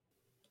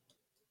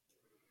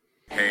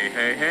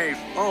Hey.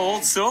 Oh,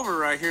 Old Silver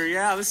right here.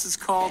 Yeah, this is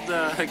called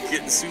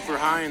getting super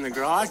high in the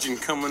garage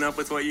and coming up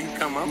with what you can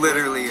come up with.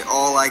 Literally,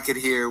 all I could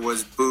hear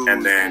was boo.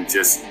 And then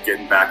just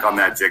getting back on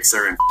that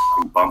jixer and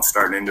bump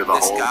starting into the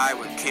hole. This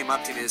guy came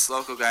up to me, this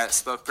local guy that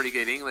spoke pretty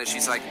good English.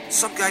 He's like,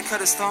 some guy cut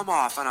his thumb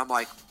off. And I'm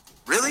like,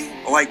 really?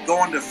 Like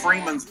going to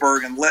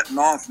Freemansburg and letting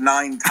off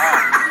 9 times. You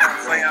know what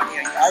I'm saying? I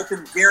mean, I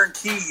can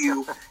guarantee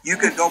you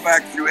could go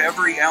back through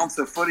every ounce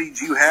of footage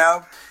you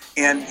have,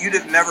 and you'd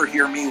never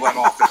hear me let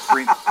off at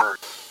Freemansburg.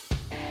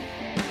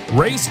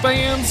 Race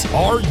fans,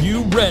 are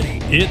you ready?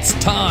 It's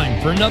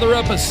time for another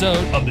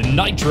episode of the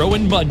Nitro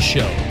and Mud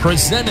Show,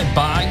 presented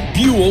by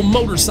Buell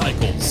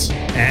Motorcycles.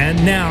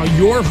 And now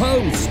your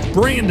hosts,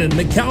 Brandon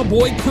the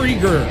Cowboy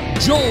Krieger,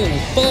 Joel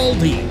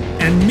Faldy,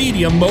 and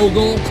media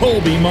mogul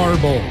Colby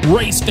Marble.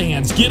 Race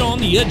fans, get on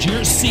the edge of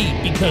your seat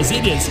because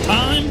it is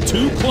time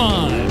to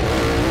climb.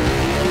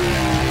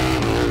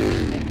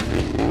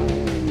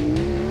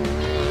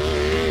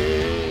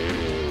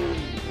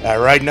 All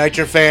right,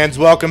 Nitro fans,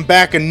 welcome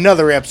back.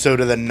 Another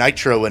episode of the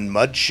Nitro and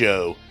Mud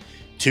Show.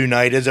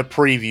 Tonight is a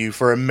preview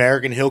for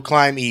American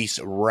Hillclimb East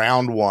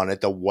Round 1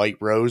 at the White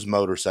Rose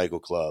Motorcycle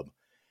Club.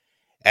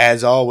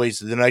 As always,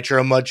 the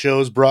Nitro Mud Show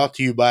is brought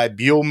to you by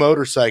Buell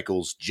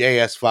Motorcycles,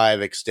 JS5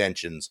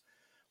 Extensions,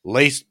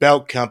 Laced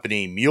Belt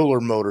Company, Mueller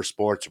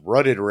Motorsports,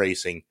 Rutted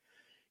Racing,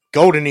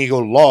 Golden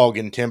Eagle Log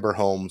and Timber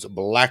Homes,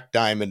 Black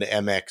Diamond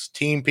MX,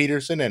 Team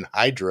Peterson, and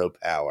Hydro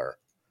Power.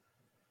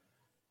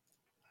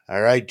 All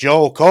right,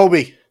 Joel,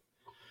 Colby,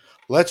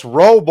 let's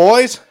roll,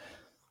 boys.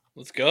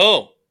 Let's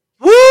go.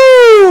 Woo!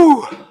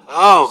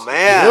 Oh,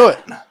 man. Do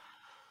it.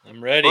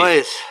 I'm ready.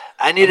 Boys,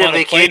 I need I'm a on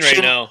vacation. A plane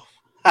right now.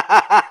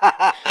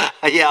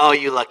 Yeah, oh,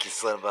 you lucky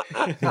slimba.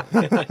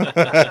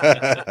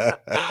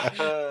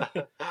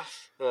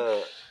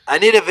 I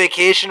need a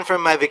vacation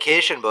from my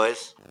vacation,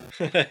 boys.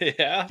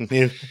 Yeah?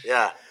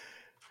 Yeah.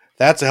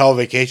 That's a hell of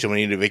a vacation when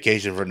you need a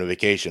vacation from the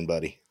vacation,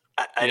 buddy.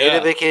 I need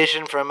a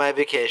vacation from my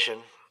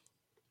vacation.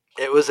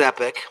 It was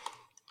epic.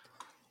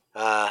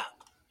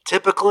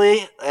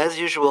 Typically, as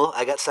usual,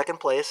 I got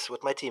second place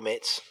with my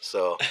teammates,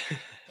 so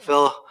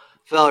fell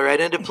right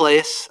into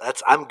place.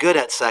 I'm good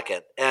at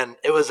second, and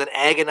it was an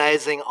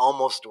agonizing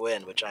almost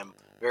win, which I'm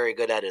very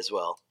good at as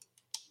well.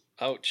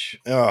 Ouch.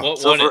 Oh.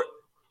 What won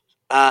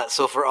it?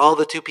 So for all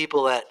the 2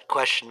 people that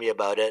questioned me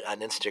about it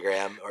on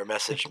Instagram or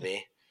messaged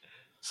me,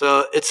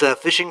 so it's a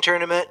fishing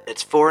tournament.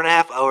 It's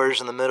 4.5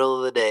 hours in the middle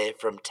of the day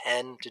from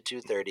 10 to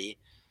 2:30.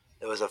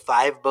 It was a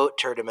 5-boat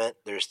tournament.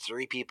 There's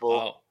 3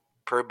 people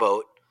per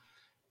boat.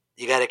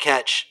 You got to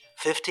catch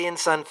 15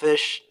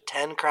 sunfish,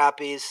 10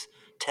 crappies,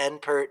 10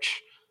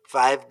 perch,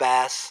 5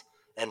 bass,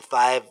 and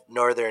 5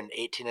 northern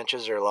 18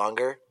 inches or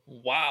longer.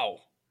 Wow.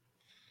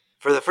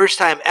 For the first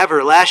time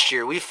ever last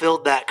year, we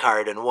filled that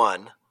card and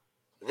won.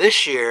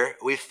 This year,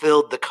 we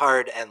filled the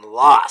card and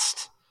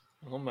lost.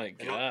 Oh, my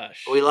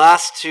gosh. We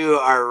lost to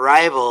our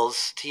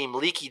rivals, Team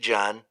Leaky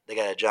John. They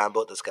got a John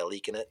boat that's got a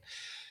leak in it.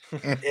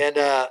 And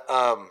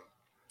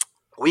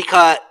we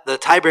caught the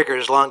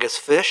tiebreaker's longest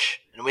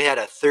fish, and we had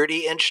a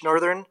 30-inch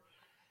northern,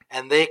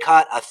 and they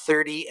caught a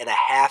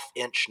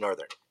 30.5-inch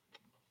northern.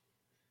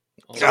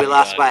 So we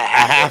lost by a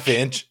half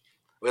inch.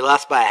 We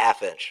lost by a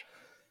half inch.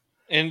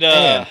 And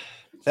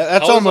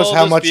that's almost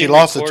how much you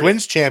lost the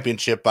Twins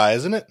championship by,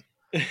 isn't it?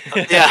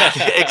 Yeah,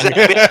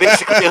 exactly.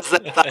 Basically, it was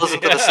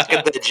 1,000th of a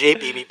second that Jay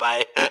beat me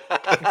by.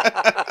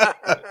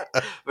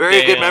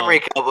 Very good memory,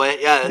 Cowboy.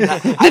 Yeah,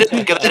 I didn't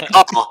think of it at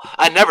all.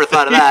 I never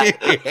thought of that.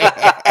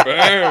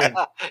 Burn.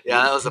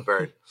 Yeah, that was a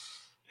burn.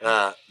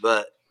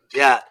 But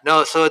yeah,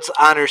 no. So it's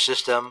honor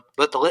system,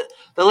 but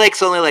the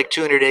lake's only like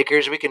 200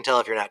 acres. We can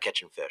tell if you're not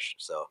catching fish.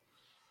 So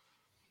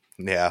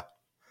yeah.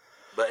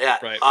 But yeah,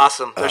 right.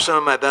 Awesome. They're some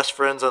of my best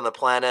friends on the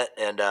planet,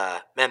 and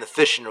man, the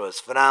fishing was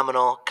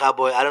phenomenal.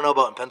 Cowboy, I don't know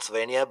about in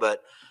Pennsylvania,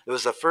 but it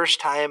was the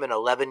first time in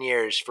 11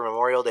 years for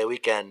Memorial Day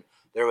weekend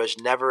there was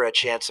never a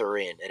chance of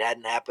rain. It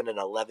hadn't happened in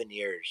 11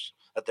 years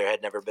that there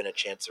had never been a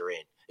chance of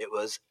rain. It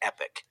was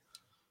epic.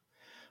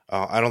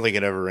 I don't think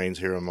it ever rains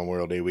here on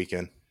Memorial Day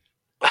weekend.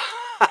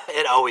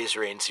 It always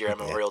rains here on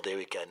Memorial Day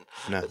weekend.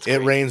 No,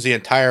 it rains the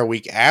entire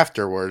week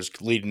afterwards,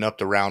 leading up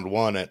to round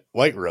 1 at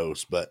White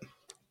Rose, but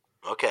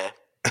okay.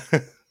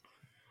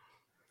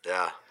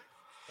 Yeah.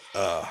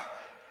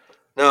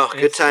 No,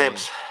 good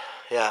times.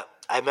 Yeah.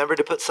 I remembered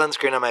to put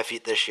sunscreen on my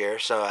feet this year,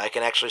 so I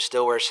can actually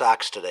still wear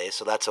socks today,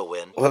 so that's a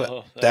win.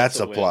 Well, that's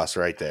a plus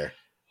right there.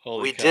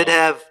 We did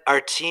have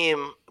our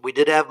team, we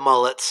did have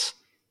mullets.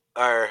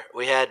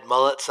 We had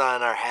mullets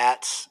on our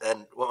hats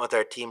and went with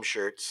our team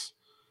shirts.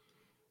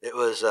 It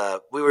was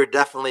we were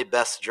definitely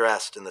best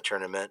dressed in the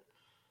tournament.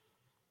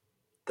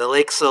 The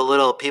lake's so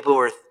little, people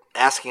were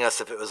asking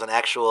us if it was an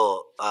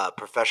actual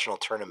professional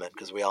tournament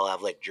because we all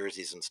have like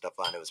jerseys and stuff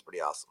on. It was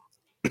pretty awesome.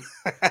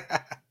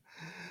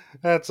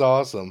 That's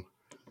awesome.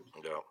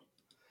 Yeah.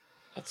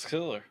 That's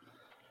killer.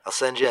 I'll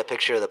send you a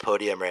picture of the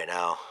podium right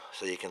now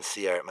so you can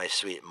see my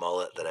sweet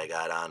mullet that I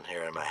got on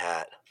here in my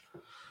hat.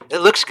 It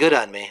looks good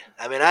on me.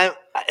 I mean,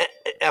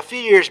 a few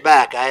years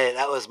back,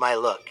 that was my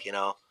look, you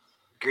know.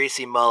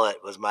 Greasy mullet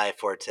was my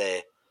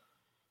forte.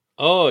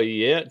 Oh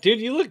yeah, dude,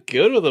 you look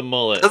good with a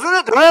mullet. Don't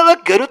I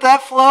look good with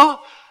that flow?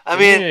 I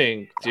mean,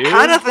 Dang, dude. I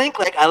kind of think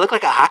like I look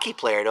like a hockey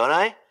player, don't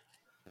I?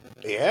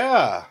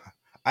 Yeah.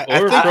 I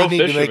Or think pro you need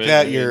to make fisherman,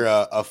 that I mean. your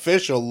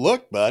official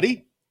look,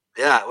 buddy.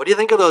 Yeah. What do you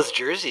think of those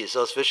jerseys?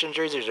 Those fishing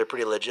jerseys are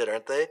pretty legit,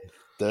 aren't they?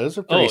 Those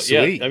are pretty Oh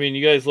sweet. yeah, I mean,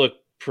 you guys look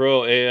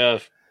pro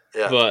AF,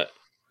 Yeah. but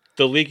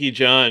the Leaky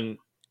John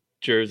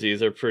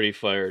jerseys are pretty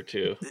fire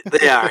too.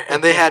 They are,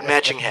 and they had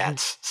matching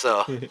hats.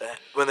 So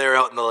when they were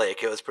out in the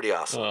lake, it was pretty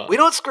awesome. We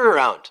don't screw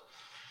around.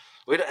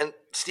 And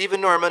Stephen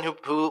Norman,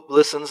 who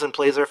listens and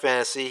plays our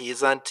fantasy,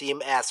 he's on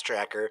Team Ass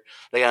Tracker.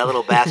 They got a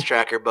little Bass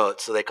Tracker boat,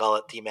 so they call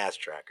it Team Ass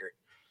Tracker.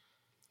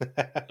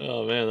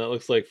 Oh man, that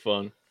looks like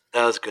fun.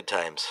 That was good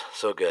times.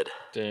 So good.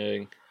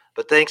 Dang.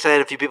 But thanks, I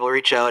had a few people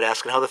reach out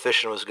asking how the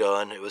fishing was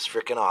going. It was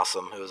freaking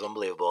awesome. It was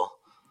unbelievable.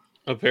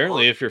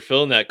 Apparently, if you're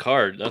filling that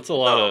card, that's a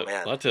lot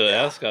to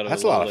ask out of.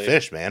 That's a lot of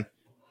fish, man.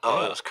 Oh,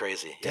 Yeah. it was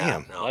crazy.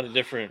 Damn. Yeah, A lot of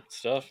different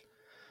stuff.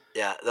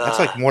 Yeah, That's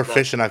like more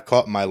fish than I've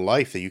caught in my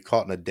life that you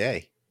caught in a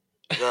day.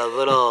 The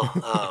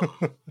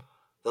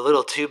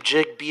little tube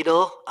jig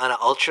beetle on an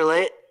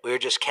ultralight. We were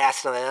just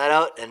casting that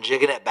out and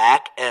jigging it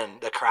back, and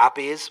the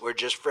crappies were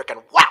just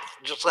freaking wow!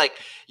 Just like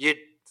you'd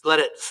let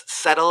it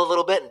settle a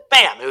little bit, and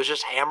bam! It was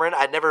just hammering.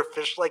 I'd never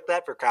fished like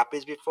that for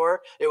crappies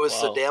before. It was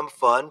so damn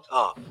fun.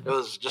 Oh, it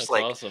was just That's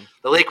like awesome.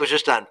 The lake was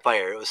just on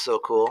fire. It was so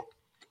cool.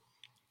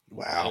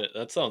 Wow.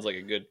 That sounds like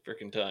a good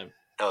freaking time.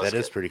 That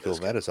is pretty cool.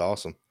 That is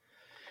awesome.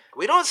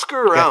 We don't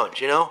screw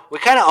around, you know? We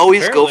kind of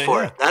always Apparently, go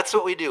for yeah. it. That's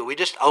what we do. We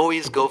just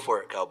always go for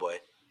it, cowboy.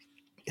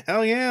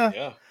 Hell yeah.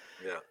 Yeah.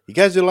 Yeah. You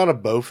guys do a lot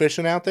of bow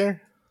fishing out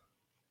there?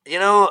 You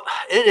know,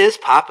 it is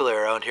popular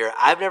around here.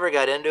 I've never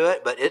got into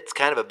it, but it's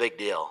kind of a big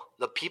deal.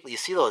 The people, you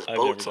see those I've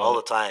boats never done all the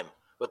it. time.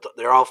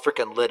 They're all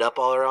freaking lit up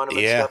all around them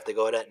and Yeah. stuff. They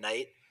go out at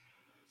night.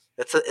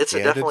 It's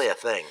Yeah, definitely a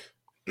thing.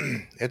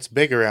 It's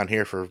big around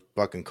here for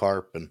fucking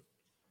carp, and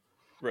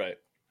Right.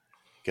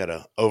 got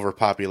a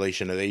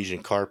overpopulation of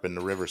Asian carp in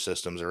the river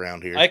systems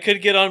around here. I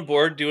could get on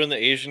board doing the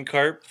Asian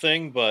carp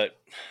thing, but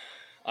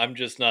I'm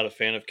just not a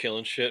fan of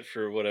killing shit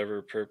for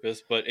whatever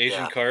purpose. But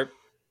Asian Yeah. carp,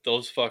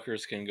 those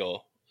fuckers can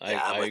go. Yeah,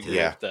 I'm I with agree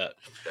you. with that.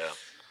 Yeah.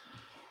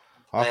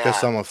 I'll Yeah.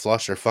 kiss someone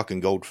flush their fucking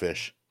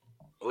goldfish.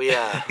 We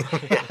yeah,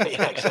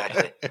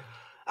 exactly.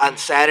 On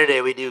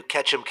Saturday we do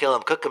catch 'em, kill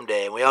 'em, cook 'em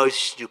day, and we always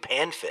used to do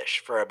panfish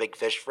for our big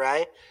fish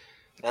fry.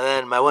 And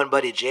then my one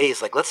buddy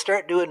Jay's like, let's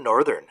start doing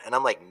northern. And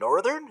I'm like,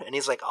 northern? And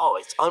he's like, oh,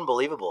 it's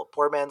unbelievable.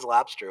 Poor man's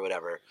lobster or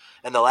whatever.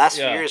 And the last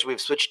few Yeah. years we've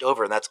switched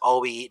over, and that's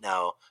all we eat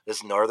now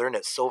is northern.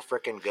 It's so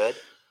freaking good.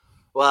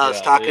 Well, I was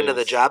Yeah, it talking to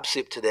the is. job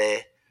soup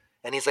today,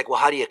 and he's like, well,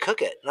 how do you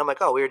cook it? And I'm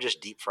like, oh, we were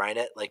just deep frying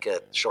it like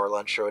a shore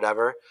lunch or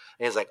whatever.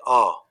 And he's like,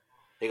 oh.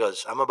 He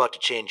goes, I'm about to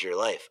change your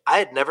life. I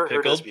had never heard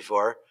of this Pickled?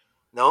 before.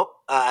 Nope,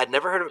 I'd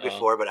never heard of it Oh.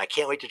 before, but I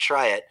can't wait to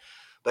try it.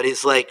 But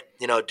he's like,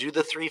 you know, do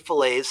the 3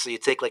 fillets. So you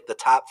take like the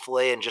top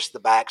fillet and just the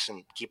backs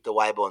and keep the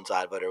Y bones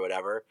out of it or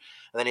whatever.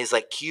 And then he's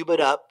like, cube it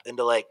up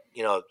into like,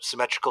 you know,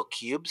 symmetrical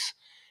cubes,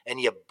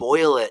 and you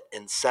boil it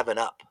in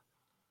 7-Up.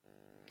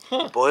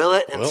 Huh. Boil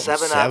it in Well,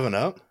 7-Up.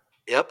 7-Up?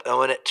 Yep. And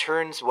when it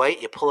turns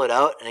white, you pull it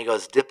out, and he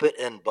goes, dip it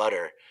in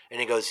butter. And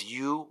he goes,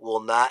 you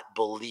will not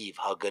believe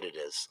how good it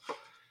is.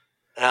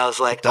 And I was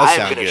like, does I'm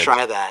sound going to good.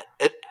 try that.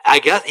 I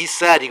guess he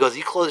said, he goes,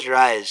 you close your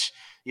eyes,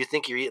 you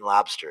think you're eating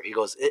lobster. He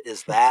goes, it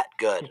is that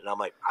good. And I'm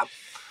like,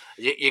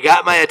 you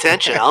got my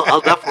attention.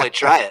 I'll definitely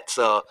try it.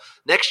 So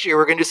next year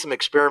we're going to do some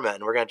experiment,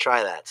 and we're going to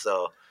try that.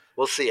 So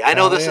we'll see. I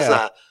know Hell this is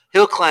yeah. a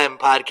hill climb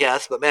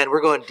podcast, but man,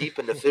 we're going deep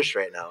into fish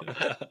right now.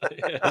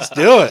 Let's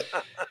do it.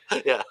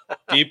 Yeah.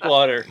 Deep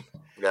water.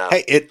 Yeah.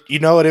 Hey, you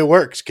know what? It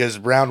works because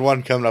round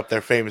one coming up,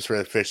 they're famous for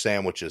the fish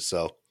sandwiches.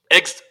 So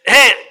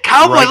Hey,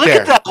 cowboy, Right look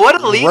there. at that.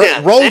 What a lead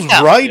in. rolls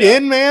Damn. right Yeah.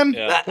 in, man.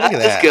 Yeah. That Look at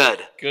is that. good.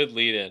 Good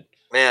lead in.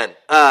 Man,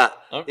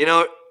 you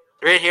know,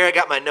 right here I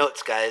got my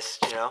notes, guys.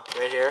 You know,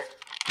 right here.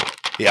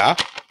 Yeah,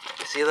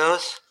 You see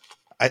those?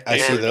 I see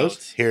Favorite those.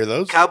 notes. Hear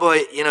those?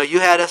 Cowboy, you know, you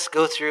had us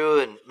go through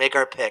and make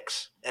our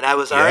picks, and I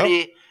was Yep.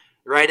 already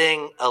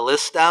writing a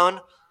list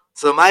down.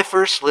 So my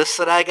first list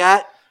that I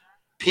got,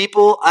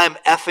 people I'm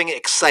effing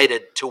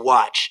excited to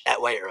watch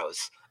at White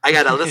Rose. I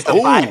got a list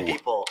of 5 Ooh.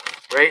 people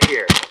right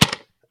here.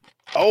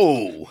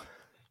 Oh,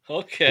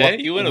 Okay, well,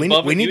 you went we,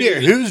 above we and need to you hear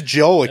did- who's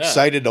Joe Yeah.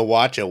 excited to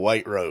watch a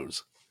White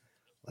Rose.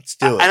 Let's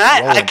do it. And Roll I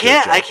into it,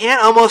 Joe.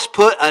 can't almost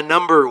put a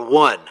number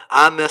 1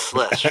 on this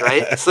list,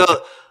 right?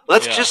 So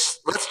let's Yeah.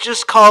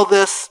 just call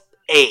this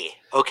A,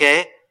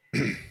 okay?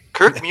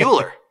 Kirk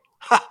Mueller.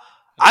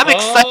 I'm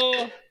excited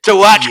Oh, to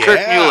watch Kirk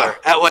Yeah. Mueller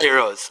at White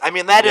Rose. I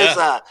mean, that is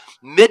Yeah. a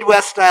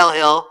Midwest style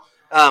hill.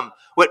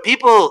 What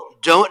people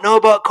don't know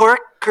about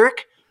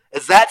Kirk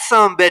is that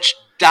some bitch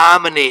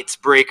dominates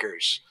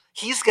breakers.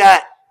 He's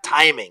got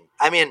timing.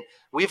 I mean,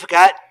 we've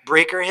got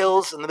breaker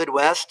hills in the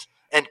Midwest,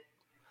 and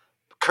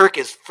Kirk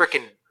is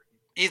freaking.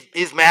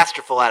 He's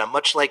masterful at them,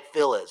 much like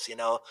Phil is. You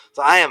know,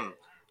 so I am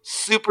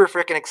super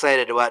freaking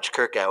excited to watch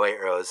Kirk at White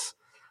Rose.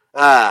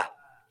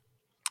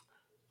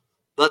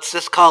 Let's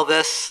just call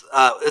this.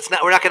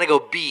 We're not going to go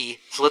B.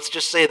 So let's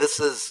just say this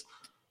is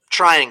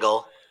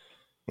triangle.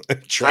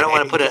 So I don't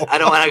want to put it. I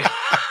don't want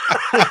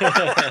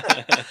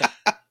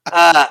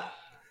to.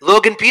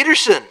 Logan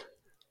Peterson.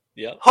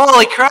 Yeah.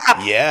 Holy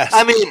crap! Yes.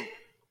 I mean,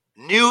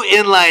 new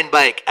inline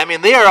bike. I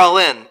mean, they are all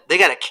in. They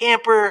got a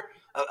camper,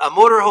 a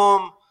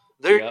motorhome.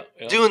 They're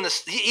doing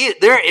this.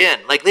 They're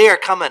in. Like, they are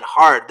coming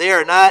hard.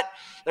 They're not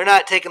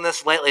taking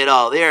this lightly at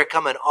all. They are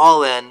coming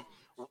all in.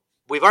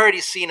 We've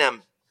already seen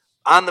them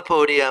on the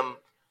podium,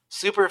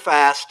 super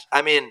fast.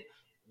 I mean,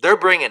 they're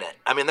bringing it.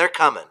 I mean, they're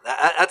coming.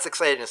 That's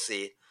exciting to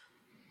see.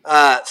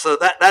 So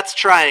that's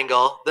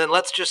triangle. Then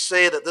let's just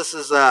say that this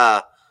is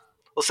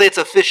we'll say it's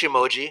a fish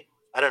emoji.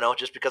 I don't know,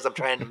 just because I'm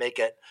trying to make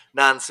it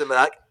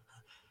non-symbolic.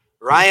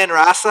 Ryan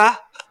Rasa.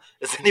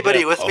 Is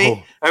anybody with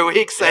me? Are we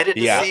excited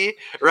to see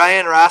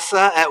Ryan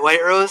Rasa at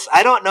White Rose?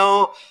 I don't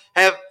know.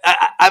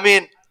 I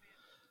mean,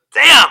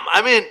 damn.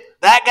 I mean,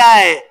 that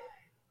guy.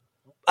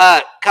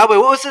 Cowboy,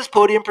 what was his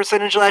podium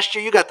percentage last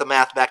year? You got the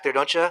math back there,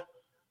 don't you?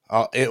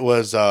 It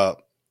was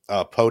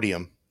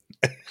podium.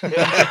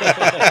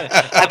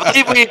 I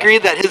believe we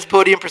agreed that his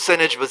podium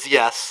percentage was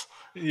yes.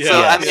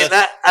 Yeah,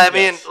 so I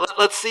mean,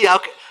 let's see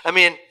how. I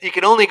mean, you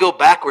can only go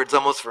backwards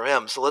almost from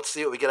him. So let's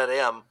see what we get out of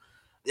him.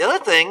 The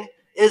other thing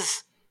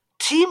is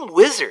Team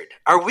Wizard.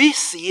 Are we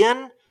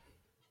seeing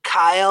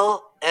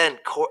Kyle and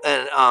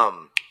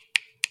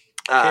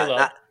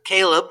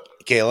Caleb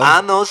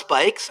on those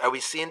bikes? Are we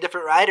seeing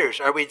different riders?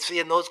 Are we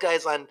seeing those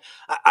guys on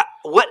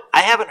what?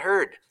 I haven't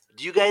heard.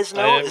 Do you guys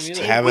know? I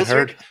haven't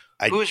Wizard,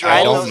 heard. Who's I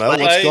riding don't those know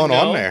bikes? what's going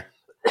on there.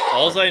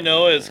 All I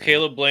know is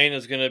Caleb Blaine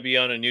is going to be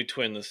on a new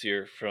twin this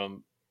year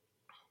from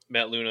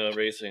Matt Luna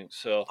Racing.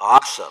 So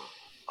awesome.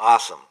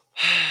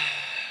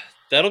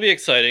 That'll be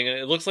exciting.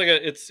 It looks like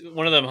it's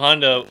one of them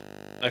Honda.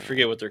 I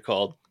forget what they're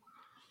called.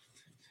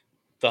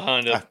 The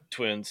Honda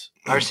twins.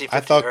 RC50,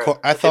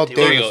 I thought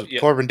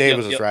Corbin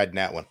Davis was riding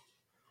that one.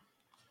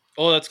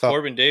 Oh, that's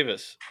Corbin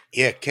Davis.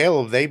 Yeah,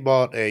 Caleb. They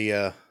bought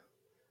a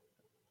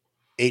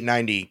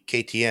 890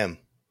 KTM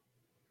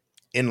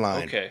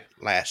inline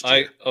last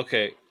year.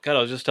 God,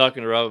 I was just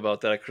talking to Rob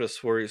about that. I could have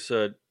swore he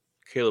said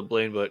Caleb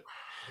Blaine, but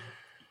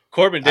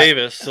Corbin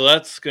Davis. So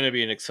that's going to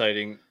be an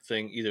exciting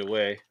thing either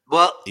way.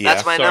 Well,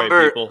 that's my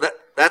number. People.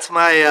 That's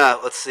my.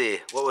 Let's see.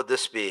 What would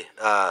this be?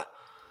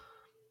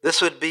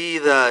 This would be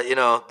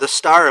the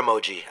star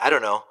emoji. I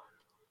don't know.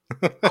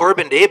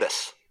 Corbin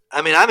Davis.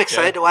 I mean, I'm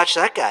excited to watch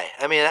that guy.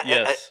 I mean,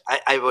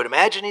 I would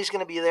imagine he's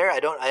going to be there.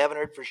 I haven't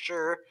heard for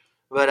sure,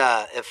 but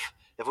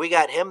if we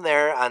got him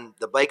there on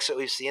the bikes that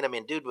we've seen, I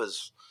mean, dude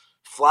was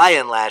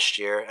flying last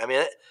year. I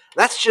mean,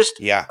 that's just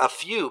a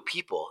few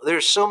people.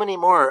 There's so many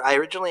more. I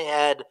originally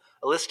had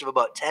a list of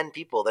about 10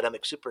 people that I'm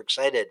super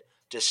excited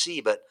to see,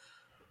 but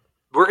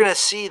we're going to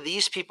see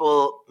these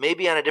people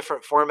maybe on a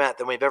different format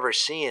than we've ever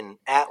seen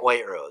at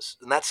White Rose.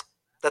 And that's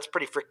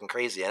pretty freaking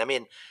crazy. And I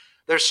mean,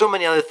 there's so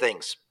many other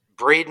things.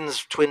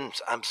 Braden's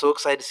twins. I'm so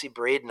excited to see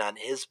Braden on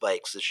his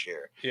bikes this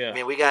year. Yeah. I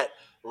mean, we got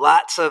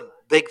lots of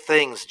big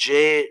things.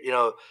 Jay,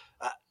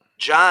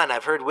 John,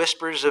 I've heard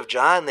whispers of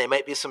John. They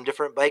might be some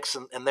different bikes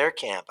in their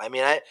camp. I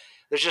mean,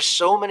 there's just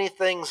so many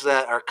things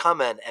that are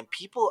coming, and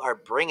people are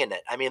bringing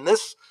it. I mean,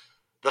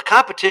 the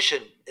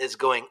competition is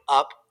going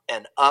up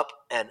and up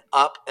and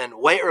up, and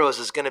White Rose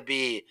is going to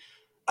be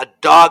a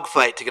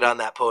dogfight to get on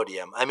that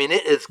podium. I mean,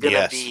 it is going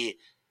to be,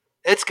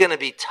 it's going to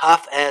be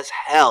tough as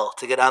hell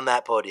to get on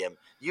that podium.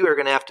 You are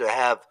going to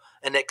have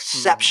an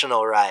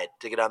exceptional ride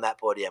to get on that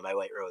podium at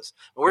White Rose.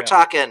 And we're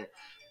talking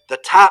the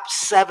top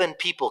 7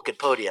 people could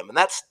podium, and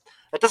that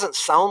doesn't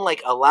sound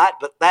like a lot,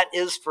 but that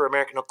is for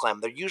American Hillclimb.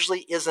 There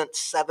usually isn't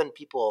 7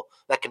 people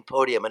that can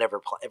podium in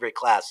every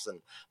class, and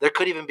there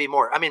could even be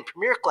more. I mean,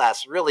 Premier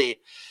class, really,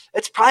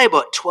 it's probably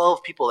about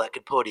 12 people that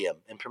could podium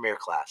in Premier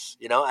class.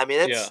 I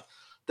mean,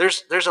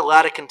 there's a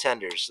lot of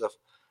contenders. So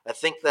I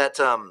think that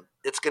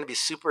it's going to be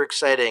super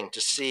exciting to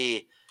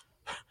see,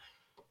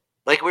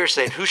 like we were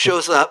saying, who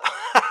shows up.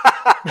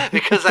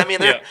 Because, I mean,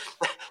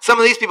 some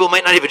of these people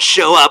might not even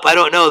show up. I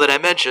don't know that I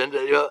mentioned,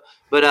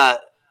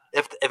 but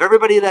if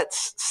everybody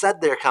that's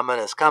said they're coming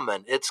is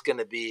coming, it's going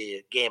to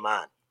be game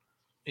on.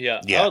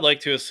 Yeah, I would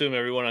like to assume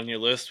everyone on your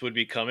list would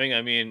be coming.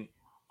 I mean,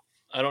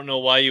 I don't know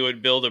why you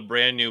would build a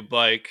brand new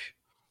bike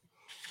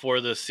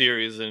for the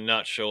series and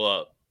not show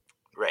up.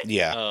 Right.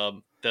 Yeah.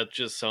 That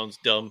just sounds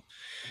dumb.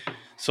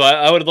 So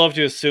I would love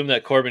to assume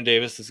that Corbin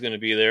Davis is going to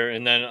be there.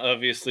 And then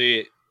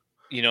obviously,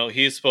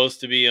 he's supposed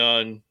to be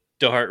on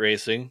DeHart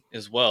Racing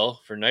as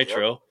well for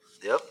Nitro.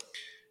 Yep.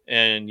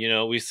 And,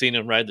 we've seen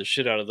him ride the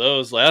shit out of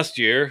those last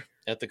year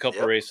at the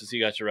couple races he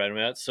got to ride him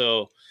at.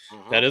 So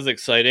that is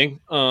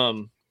exciting.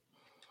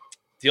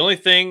 The only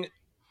thing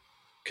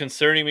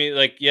concerning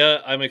me,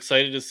 I'm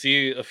excited to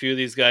see a few of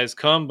these guys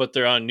come, but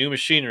they're on new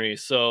machinery.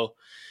 So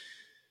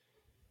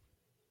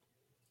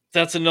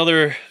that's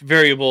another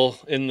variable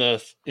in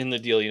the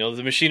deal.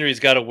 The machinery's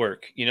got to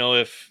work.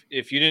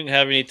 If you didn't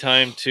have any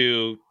time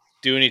to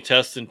do any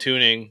tests and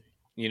tuning,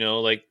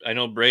 like I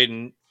know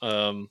Braden,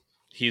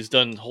 he's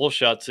done hole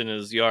shots in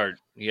his yard.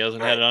 He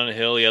hasn't had it on a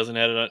hill. He hasn't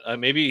had it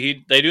on.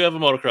 They do have a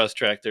motocross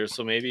track there,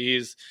 so maybe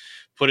he's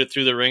put it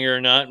through the ringer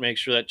or not. Make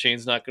sure that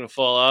chain's not going to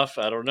fall off.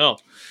 I don't know.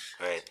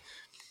 Right.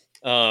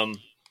 But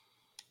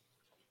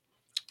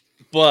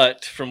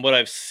from what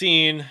I've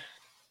seen,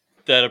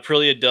 that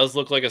Aprilia does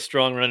look like a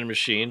strong running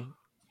machine.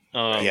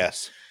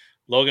 Yes.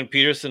 Logan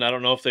Peterson, I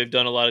don't know if they've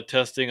done a lot of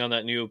testing on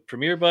that new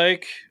Premier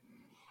bike,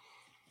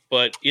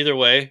 but either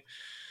way,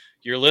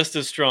 your list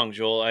is strong,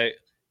 Joel.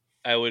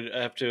 I would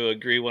have to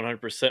agree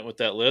 100% with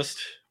that list.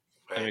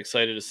 Right. I'm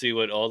excited to see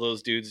what all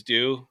those dudes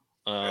do.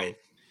 Right.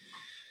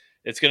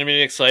 It's going to be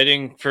an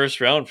exciting first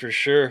round for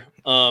sure. Yep.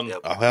 Oh,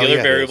 The hell other yeah,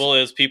 it variable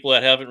is people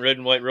that haven't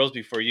ridden White Rose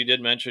before. You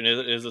did mention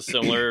it is a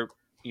similar,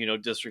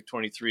 District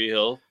 23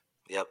 hill.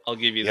 Yep. I'll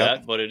give you Yep.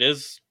 that, but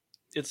it's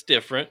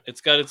different.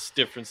 It's got its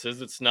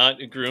differences. It's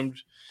not a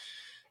groomed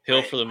hill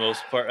Right. for the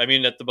most part. I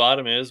mean, at the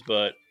bottom is,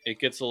 but it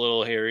gets a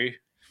little hairy.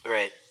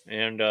 Right.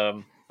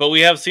 And but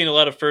we have seen a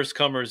lot of first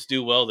comers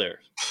do well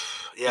there.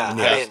 Yeah. In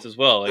the past as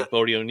well, like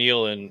Bodie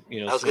O'Neill and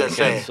I was some gonna of the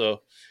say, kids,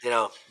 so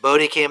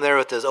Bodie came there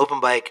with his open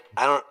bike.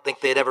 I don't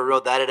think they'd ever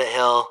rode that at a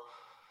hill.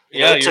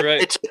 You're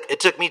right. It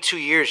took me 2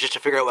 years just to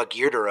figure out what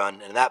gear to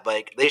run in that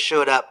bike. They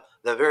showed up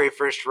the very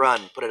first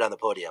run, put it on the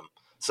podium.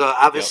 So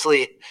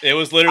obviously, it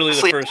was literally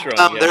the first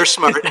run. They're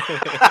smart.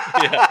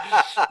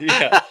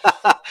 yeah.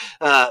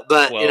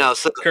 But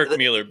so Kirk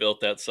Mueller built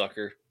that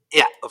sucker.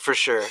 Yeah, for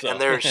sure. So.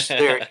 And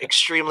they're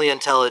extremely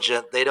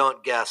intelligent. They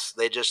don't guess;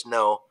 they just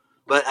know.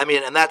 But I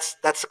mean, and that's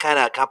the kind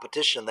of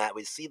competition that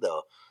we see,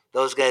 though.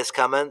 Those guys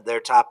coming,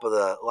 they're top of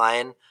the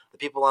line. The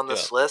people on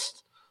this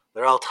list,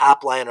 they're all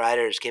top line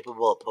riders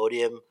capable of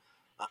podium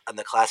in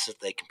the class that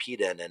they compete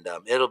in, and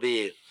it'll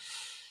be.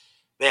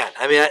 Man,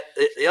 I mean,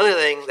 the other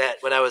thing that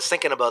when I was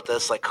thinking about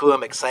this, like who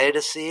I'm excited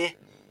to see,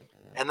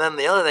 and then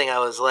the other thing I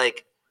was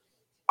like,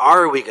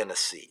 are we going to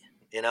see?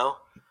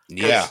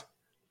 Yeah.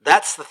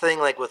 That's the thing,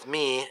 like with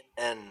me,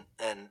 and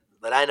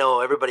that I know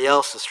everybody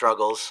else's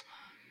struggles.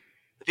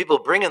 The people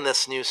bringing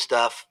this new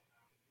stuff,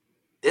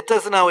 it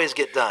doesn't always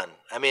get done.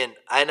 I mean,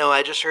 I know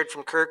I just heard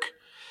from Kirk,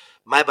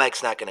 my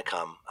bike's not going to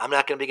come. I'm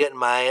not going to be getting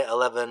my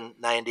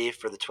 1190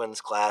 for the twins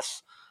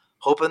class.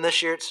 Hoping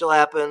this year it still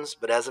happens,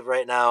 but as of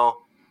right now,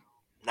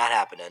 not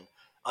happening.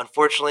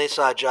 Unfortunately,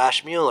 saw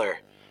Josh Mueller.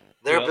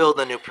 They're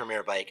building a new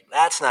Premier bike.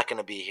 That's not going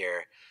to be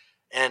here.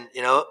 And,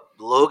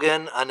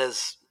 Logan on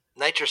his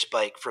nitrous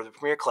bike for the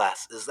Premier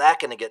class. Is that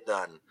going to get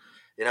done?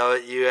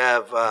 You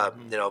have,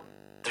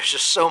 there's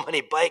just so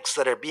many bikes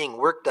that are being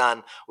worked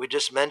on. We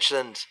just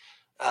mentioned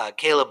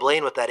Caleb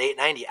Lane with that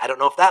 890. I don't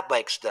know if that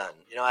bike's done.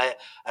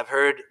 I've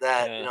heard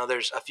that,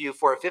 there's a few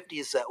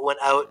 450s that went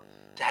out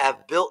to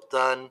have built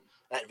done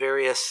at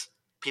various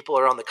people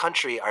around the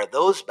country. Are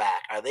those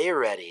back? Are they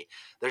ready?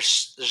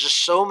 There's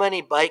just so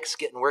many bikes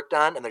getting worked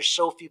on, and there's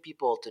so few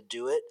people to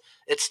do it.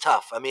 It's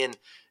tough. I mean,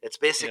 it's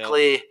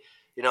basically,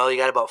 you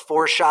got about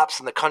 4 shops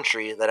in the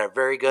country that are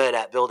very good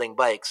at building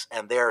bikes,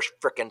 and they're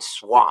freaking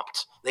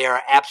swamped. They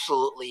are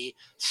absolutely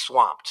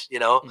swamped.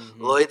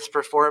 Lloyd's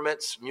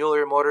Performance,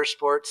 Mueller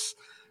Motorsports.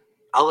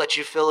 I'll let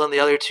you fill in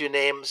the other 2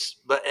 names,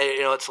 but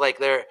it's like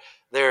they're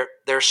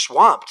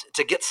swamped.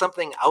 To get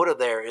something out of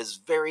there is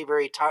very,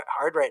 very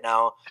hard right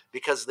now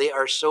because they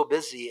are so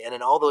busy. And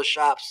in all those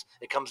shops,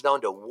 it comes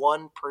down to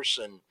one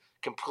person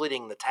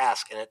completing the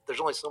task, and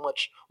there's only so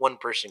much one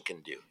person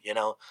can do.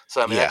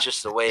 So I mean, that's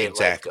just the way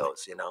life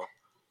goes.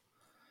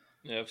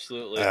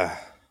 Absolutely,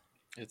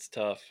 it's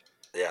tough.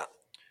 Yeah,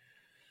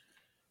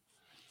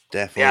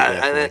 definitely.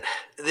 Yeah, and then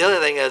the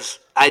other thing is,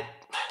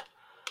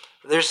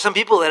 there's some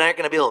people that aren't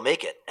going to be able to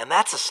make it, and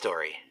that's a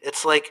story.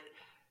 It's like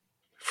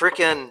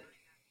freaking.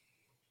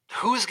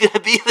 Who's going to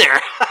be there?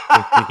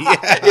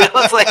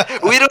 It's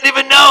like we don't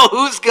even know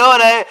who's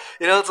going.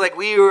 It's like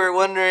we were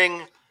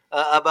wondering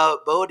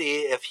about Bodie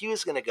if he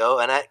was going to go,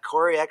 and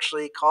Corey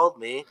actually called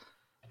me.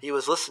 He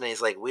was listening.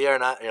 He's like, we are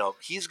not.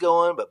 He's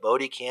going, but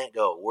Bodie can't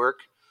go. Work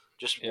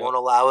just won't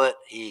allow it.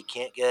 He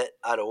can't get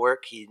out of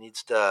work. He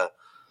needs to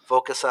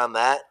focus on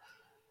that.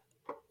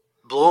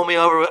 Blew me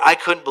over. I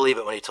couldn't believe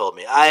it when he told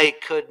me. I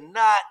could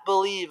not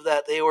believe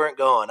that they weren't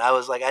going. I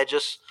was like,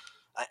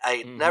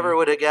 I never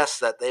would have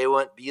guessed that they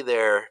wouldn't be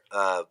there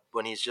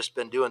when he's just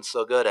been doing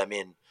so good. I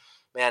mean,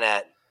 man,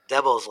 at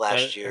Devils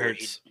last year,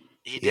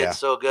 he did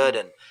so good.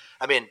 And,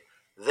 I mean,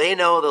 they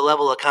know the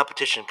level of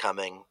competition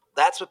coming.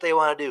 That's what they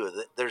want to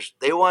do.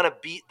 They want to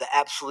beat the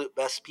absolute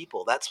best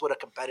people. That's what a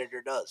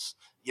competitor does.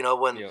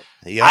 When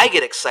I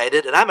get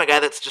excited, and I'm a guy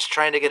that's just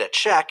trying to get a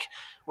check,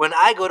 when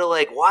I go to,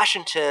 like,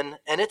 Washington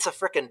and it's a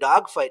freaking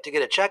dogfight to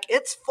get a check,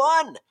 it's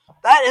fun.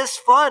 That is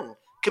fun.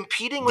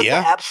 Competing with the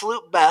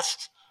absolute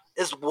best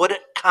is what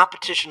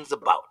competition's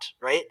about,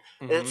 right?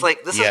 And it's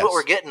like, this is what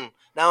we're getting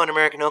now in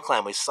American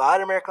Hillclimb. We saw it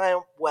in American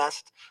Hillclimb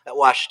West at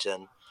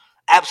Washington.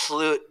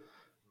 Absolute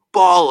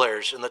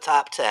ballers in the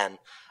top 10.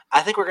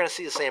 I think we're going to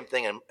see the same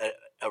thing in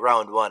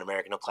round 1,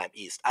 American Hillclimb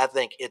East. I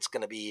think it's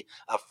going to be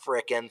a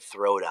frickin'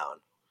 throwdown.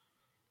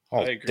 Oh,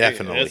 I agree.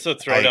 definitely. And it's a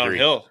throwdown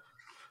hill.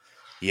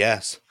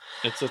 Yes.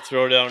 It's a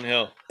throwdown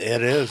hill.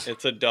 It is.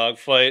 It's a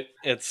dogfight.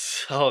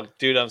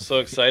 Dude, I'm so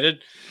excited.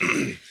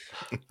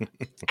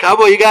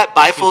 Cowboy, you got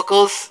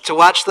bifocals to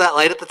watch that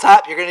light at the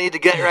top? You're going to need to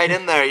get right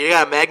in there. You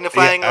got a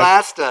magnifying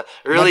glass to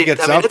really,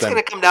 it's going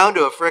to come down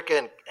to a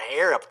freaking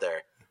hair up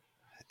there.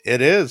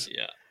 It is.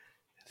 Yeah.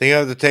 I think I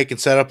have to take and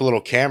set up a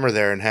little camera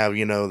there and have,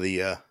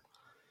 the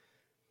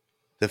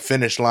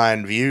finish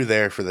line view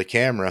there for the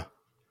camera.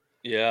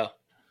 Yeah.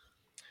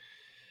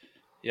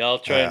 Yeah, I'll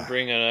try and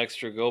bring an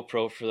extra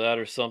GoPro for that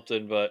or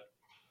something, but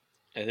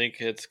I think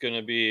it's going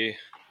to be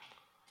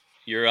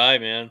your eye,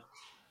 man.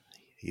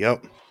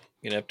 Yep.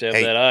 You're going to have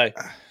that eye.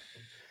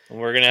 And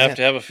we're going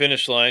to have a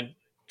finish line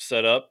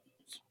set up.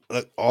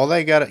 Look, all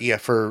they got,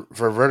 for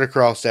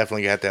verticross,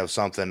 definitely you have to have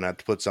something to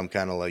put some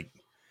kind of like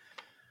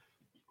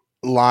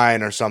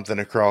line or something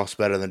across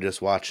better than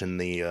just watching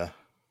the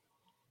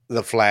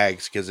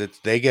flags, because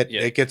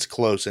it gets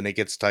close and it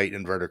gets tight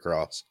in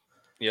verticross.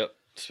 Yep,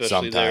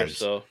 especially there.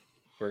 So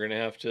we're going to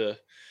have to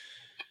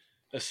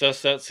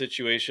assess that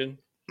situation.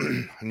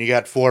 And you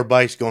got 4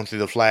 bikes going through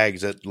the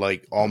flags at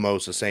like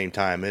almost the same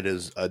time. It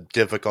is a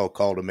difficult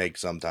call to make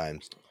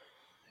sometimes.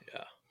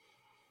 Yeah.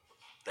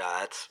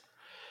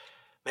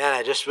 Man,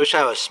 I just wish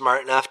I was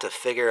smart enough to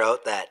figure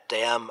out that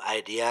damn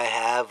idea I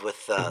have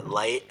with the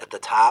light at the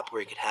top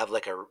where you could have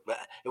like it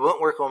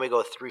won't work when we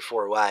go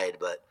 3-4 wide,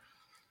 but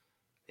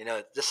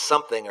just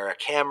something, or a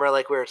camera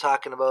like we were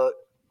talking about,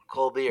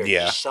 Colby, or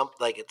just something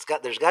like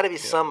there's got to be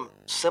some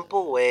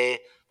simple way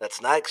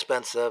that's not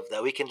expensive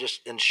that we can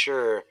just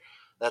ensure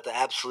that the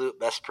absolute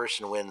best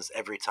person wins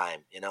every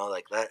time.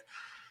 Like that.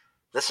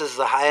 This is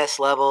the highest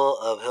level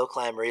of hill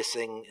climb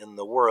racing in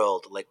the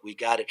world. Like, we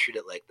got to treat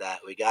it like that.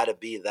 We got to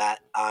be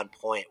that on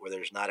point where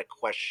there's not a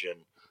question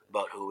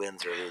about who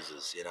wins or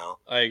loses,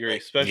 I agree,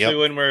 especially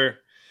when we're,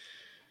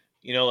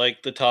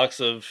 like the talks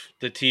of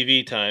the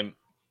TV time.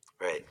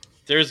 Right.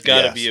 There's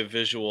got to be a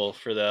visual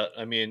for that.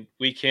 I mean,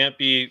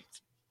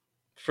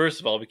 first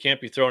of all, we can't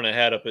be throwing a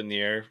hat up in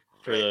the air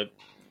for the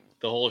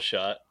whole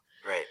shot.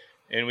 Right.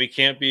 And we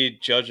can't be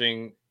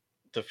judging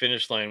the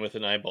finish line with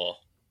an eyeball.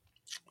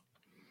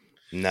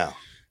 No.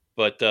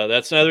 But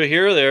that's neither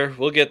here or there.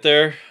 We'll get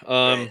there.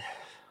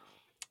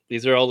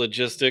 These are all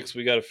logistics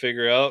we got to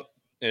figure out.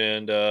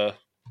 And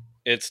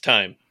it's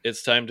time.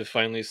 It's time to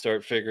finally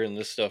start figuring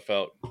this stuff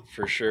out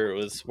for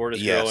sure. The sport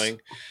is growing.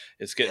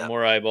 It's getting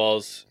more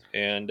eyeballs.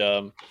 And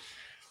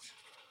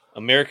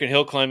American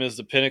Hillclimb is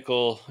the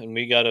pinnacle, and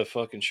we got to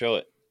fucking show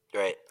it.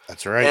 Right.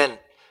 That's right. And,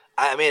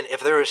 I mean, if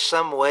there was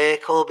some way,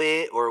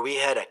 Colby, where we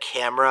had a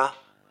camera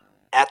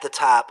at the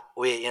top,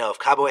 if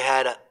Cowboy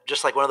had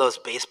just like one of those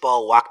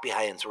baseball walk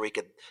behinds where we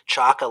could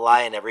chalk a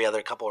line every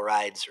other couple of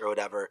rides or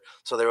whatever.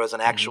 So there was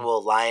an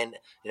actual line,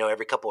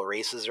 every couple of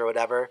races or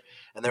whatever.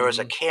 And there was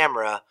a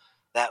camera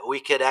that we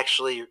could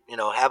actually,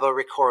 have a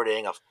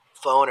recording, a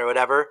phone or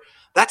whatever.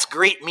 That's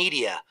great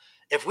media.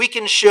 If we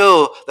can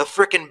show the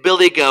frickin'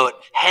 Billy Goat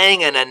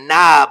hanging a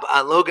knob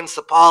on Logan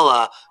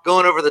Sapala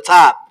going over the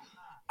top,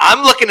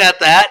 I'm looking at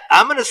that.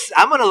 I'm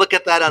gonna look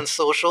at that on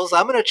socials.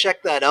 I'm gonna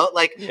check that out.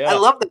 Like, I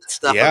love that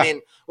stuff. Yeah. I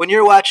mean, when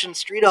you're watching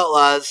Street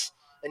Outlaws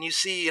and you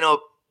see,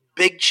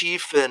 Big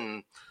Chief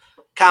and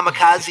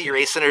Kamikaze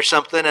racing or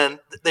something, and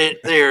they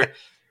gotta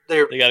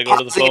go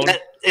to the phone.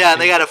 And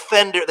they got a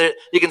fender.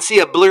 You can see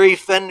a blurry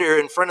fender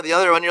in front of the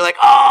other one. You're like,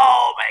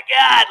 oh my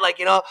god!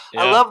 Like, I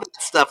love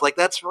that stuff. Like,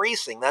 that's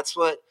racing. That's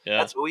what.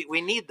 That's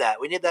we need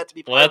that. We need that to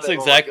be. Well, that's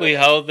exactly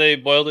how they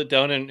boiled it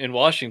down in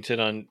Washington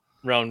on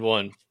round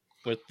 1.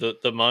 With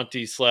the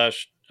Monty /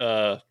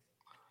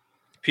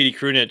 Petey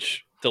Krunich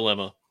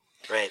dilemma.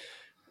 Right.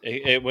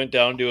 It went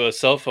down to a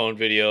cell phone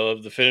video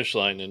of the finish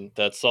line, and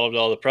that solved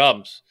all the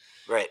problems.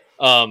 Right.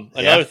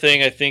 Another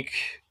thing I think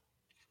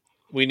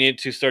we need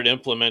to start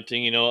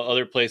implementing,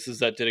 other places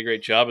that did a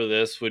great job of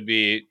this would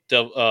be,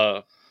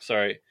 Pogues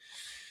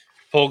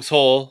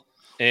Hole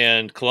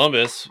and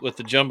Columbus with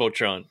the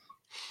Jumbotron.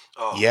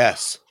 Oh,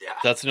 yes. Yeah.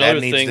 That's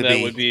another thing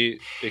that would be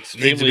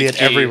extremely needs to be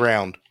at every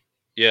round.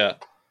 Yeah.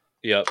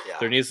 Yep. Yeah.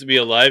 There needs to be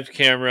a live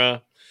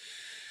camera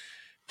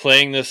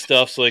playing this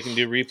stuff so they can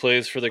do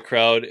replays for the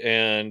crowd,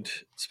 and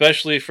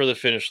especially for the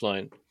finish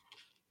line.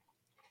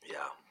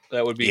 Yeah.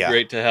 That would be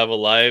great to have a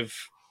live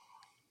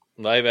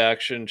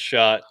action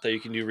shot that you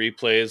can do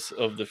replays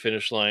of the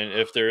finish line.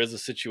 If there is a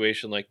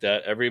situation like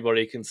that,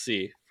 everybody can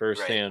see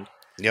firsthand.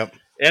 Right. Yep.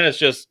 And it's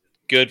just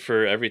good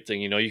for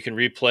everything. You can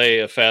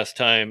replay a fast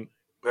time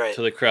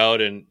to the crowd,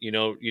 and you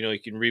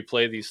can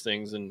replay these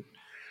things, and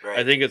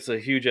I think it's a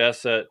huge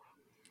asset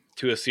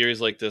to a series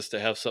like this to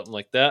have something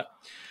like that.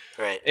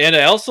 Right. And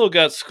I also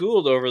got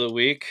schooled over the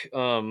week.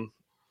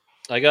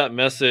 I got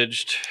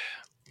messaged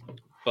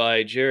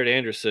by Jared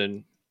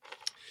Anderson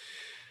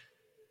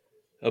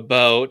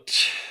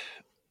about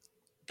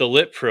the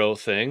Lit Pro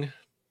thing.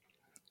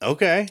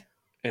 Okay.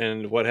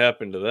 And what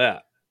happened to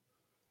that.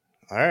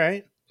 All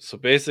right. So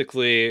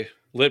basically,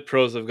 Lit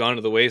Pros have gone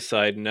to the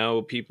wayside, and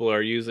now people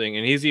are using,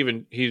 and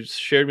he's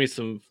shared me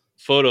some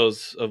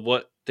photos of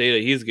what data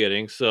he's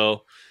getting.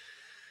 So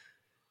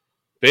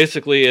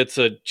basically, it's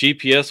a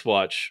GPS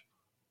watch,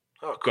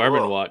 oh, cool.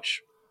 Garmin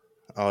watch.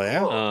 Oh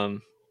yeah.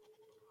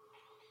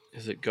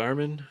 Is it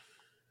Garmin?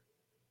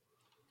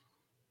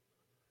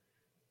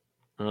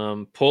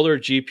 Polar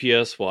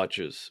GPS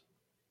watches.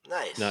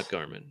 Nice. Not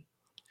Garmin.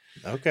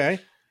 Okay.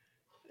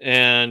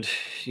 And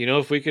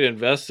if we could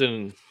invest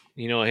in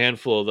a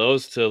handful of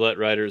those to let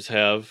riders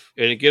have,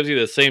 and it gives you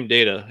the same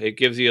data. It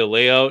gives you a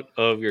layout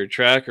of your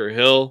track or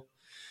hill,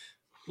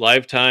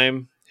 live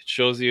time. It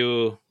shows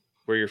you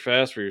where you're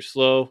fast, where you're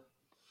slow.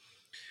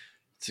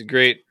 It's a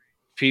great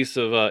piece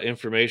of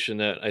information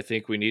that I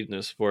think we need in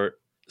this sport.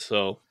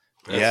 So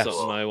that's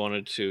something I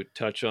wanted to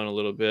touch on a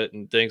little bit.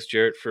 And thanks,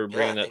 Jarrett, for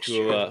bringing that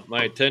to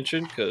my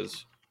attention,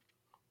 because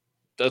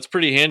that's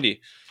pretty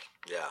handy.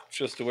 Yeah.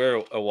 Just to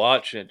wear a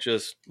watch, and it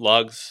just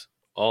logs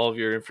all of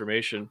your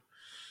information.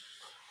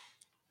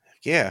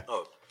 Yeah.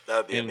 Oh, that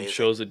would be and amazing.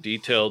 Shows a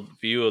detailed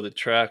view of the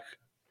track.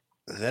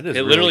 That is.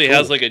 It literally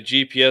has like a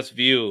GPS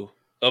view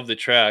of the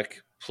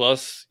track,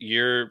 plus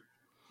your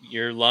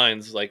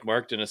lines like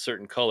marked in a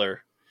certain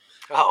color.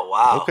 Oh,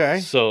 wow. Okay.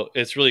 So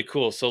it's really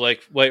cool. So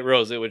like White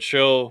Rose, it would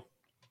show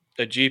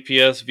a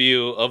GPS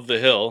view of the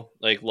hill,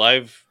 like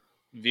live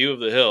view of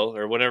the hill,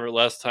 or whatever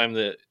last time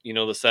that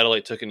the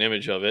satellite took an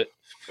image of it.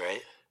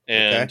 Right.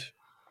 And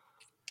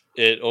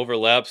it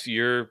overlaps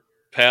your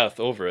path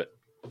over it.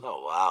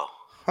 Oh, wow.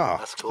 Huh.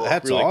 That's cool.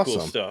 That's really awesome.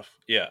 cool stuff.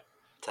 Yeah.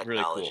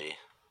 Technology. Really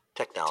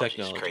cool.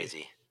 Technology is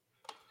crazy.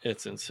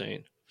 It's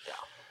insane. Yeah.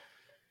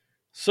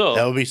 So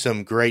that would be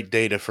some great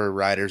data for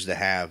riders to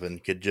have,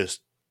 and could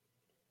just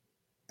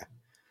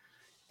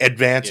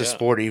advance a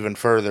sport even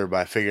further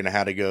by figuring out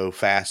how to go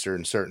faster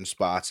in certain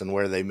spots and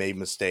where they made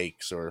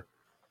mistakes. Or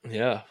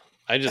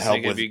I just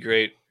think it'd be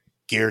great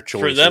gear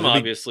choice for them,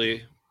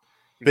 obviously.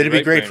 But it'd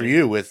be great for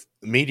you with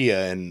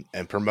media and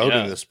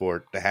promoting the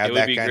sport to have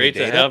that kind of data. It would be great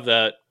to have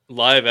that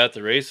live at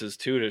the races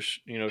too,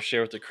 to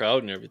share with the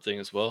crowd and everything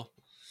as well.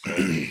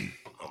 Almost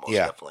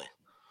definitely.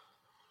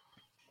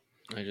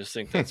 I just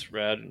think that's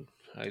rad, and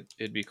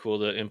it'd be cool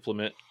to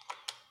implement.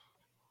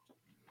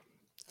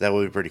 That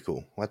would be pretty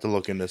cool. We'll have to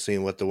look into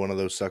seeing what one of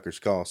those suckers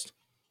cost.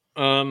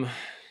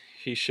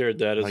 He shared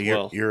that as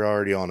well. You're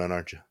already on it,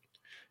 aren't you?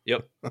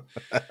 Yep.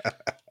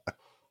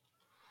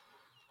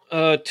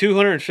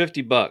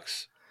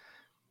 $250.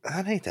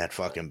 That ain't that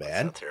fucking bad.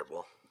 That's not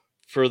terrible.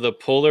 For the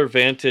Polar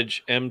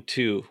Vantage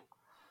M2.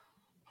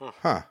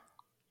 Huh.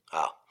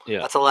 Oh. Yeah.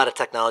 That's a lot of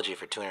technology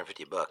for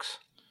 $250.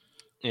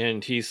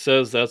 And he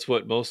says that's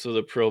what most of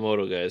the pro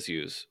moto guys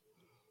use.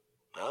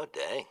 Oh,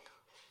 dang.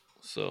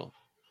 So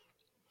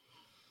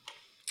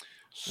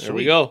Sweet. there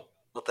we go.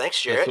 Well,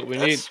 thanks, Jarrett. That's what we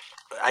need.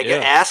 I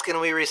get ask and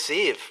we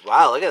receive.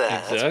 Wow, look at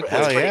that. Exactly.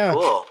 That's pretty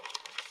cool.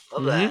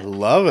 Love that.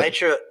 Love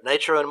it.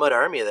 Nitro and Mud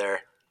Army there.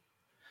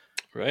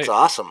 Right. It's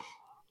awesome.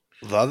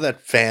 Love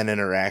that fan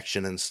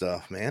interaction and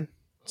stuff, man.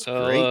 It's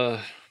great.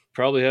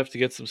 Probably have to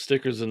get some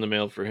stickers in the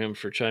mail for him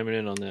for chiming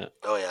in on that.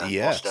 Oh, yeah.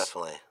 Yes. Most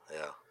definitely.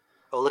 Yeah.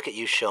 Oh, look at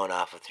you showing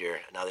off with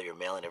now that you're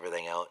mailing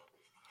everything out.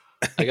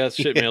 I got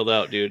shit mailed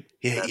out, dude.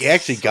 Yeah, you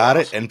actually got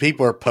it, and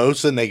people are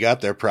posting they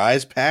got their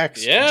prize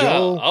packs. Yeah,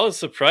 Joel. I was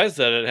surprised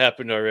that it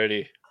happened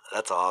already.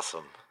 That's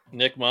awesome.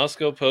 Nick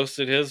Moscow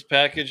posted his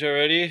package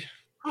already.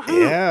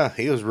 Yeah,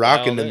 he was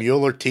rocking the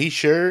Mueller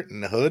t-shirt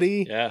and the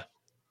hoodie. Yeah.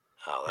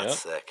 Oh, that's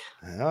sick.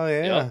 Oh,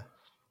 yeah. Yep.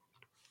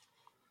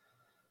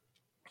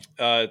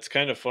 It's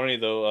kind of funny,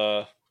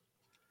 though.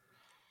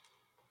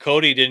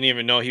 Cody didn't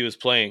even know he was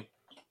playing.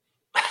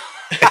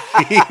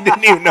 He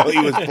didn't even know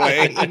he was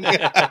playing.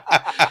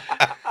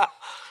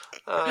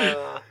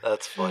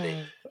 That's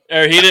funny.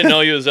 Or he didn't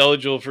know he was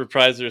eligible for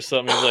prizes or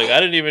something. He's like, I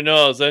didn't even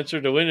know I was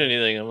entered to win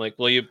anything. I'm like,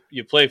 well,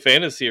 you play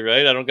fantasy,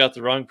 right? I don't got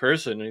the wrong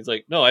person. And he's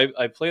like, no,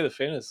 I play the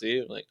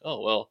fantasy. I'm like,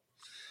 oh, well,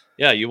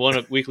 yeah, you won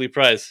a weekly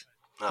prize.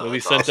 It'll be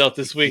sent out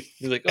this week.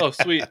 He's like, oh,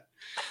 sweet.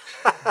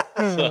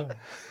 So,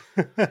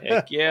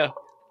 heck yeah.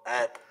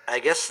 I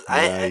guess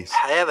nice.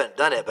 I haven't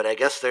done it, but I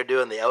guess they're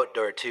doing the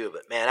outdoor too.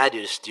 But man, I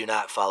just do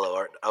not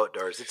follow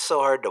outdoors. It's so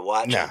hard to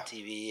watch on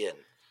TV. And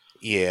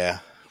yeah,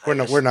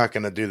 we're not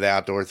going to do the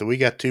outdoors. We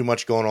got too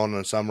much going on in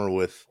the summer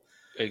with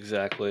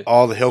exactly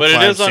all the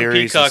Hillclimb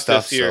series and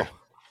stuff. This year. So.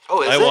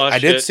 Oh, is it? I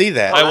did see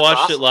that. I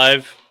watched it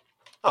live.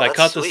 Oh, I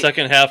caught the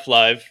second half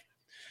live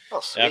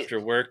after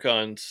work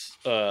on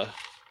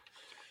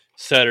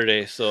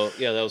Saturday. So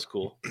yeah, that was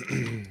cool.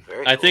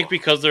 Very I cool. think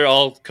because they're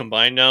all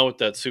combined now with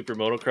that super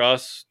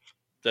motocross,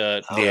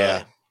 that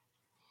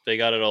they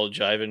got it all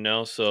jiving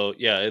now. So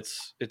yeah,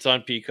 it's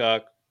on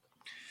Peacock.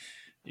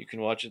 You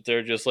can watch it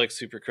there just like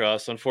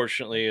Supercross.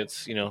 Unfortunately,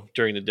 it's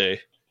during the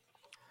day.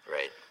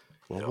 Right.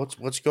 Well,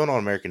 what's going on,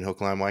 American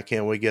Hillclimb? Why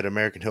can't we get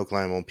American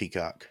Hillclimb on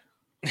Peacock?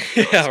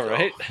 Yeah,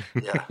 right.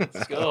 Yeah,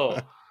 let's go.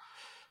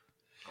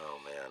 Oh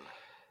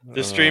man,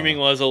 the streaming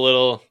was a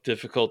little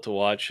difficult to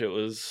watch. It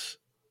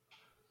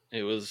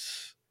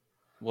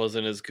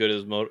wasn't as good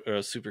as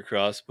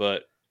Supercross,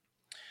 but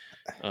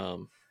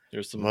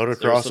there's some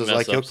motocross is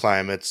like mess-ups.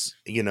 Hillclimb. It's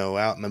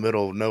out in the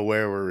middle of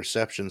nowhere where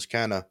reception's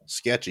kind of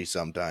sketchy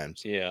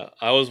sometimes. Yeah,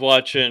 I was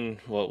watching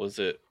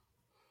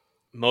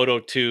Moto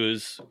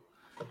 2's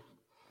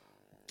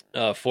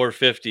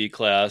 450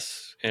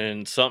 class,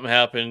 and something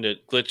happened.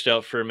 It glitched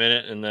out for a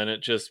minute, and then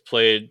it just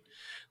played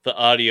the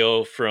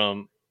audio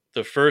from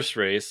the first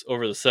race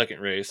over the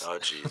second race. Oh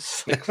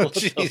jeez, what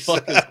the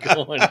fuck is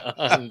going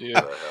on, dude?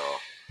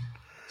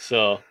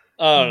 So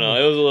I don't know.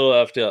 It was a little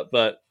effed up,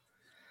 but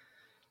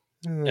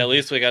at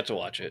least we got to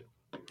watch it.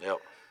 Yep.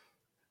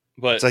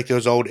 But It's like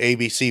those old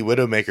ABC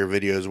Widowmaker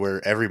videos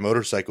where every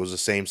motorcycle is the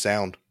same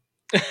sound.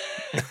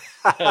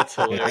 that's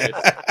hilarious.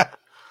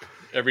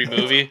 Every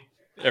movie,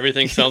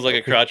 everything sounds like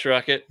a crotch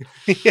rocket.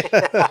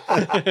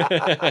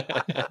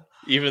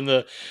 Even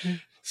the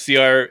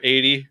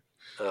CR-80.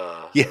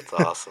 That's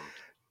awesome.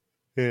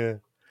 Yeah.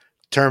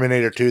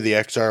 Terminator 2, the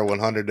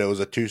XR100, that was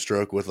a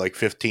 2-stroke with like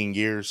 15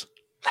 gears.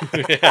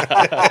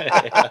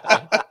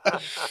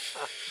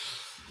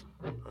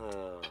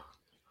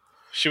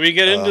 Should we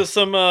get into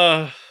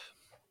some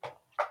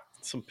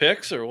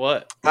picks or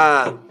what?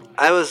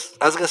 I was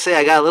gonna say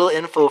I got a little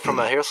info from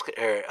a hill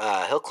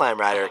climb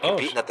rider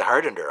competing at the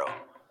Hard Enduro.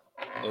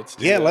 Let's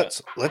do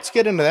that. let's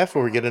get into that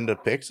before we get into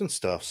picks and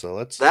stuff. So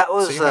let's That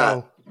was see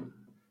how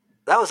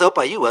that was out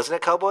by you, wasn't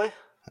it, Cowboy?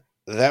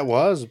 that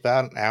was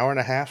about an hour and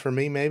a half for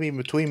me, maybe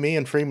between me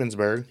and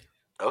Freemansburg.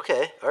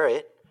 Okay, all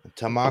right.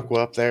 Tamaqua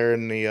up there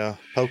in the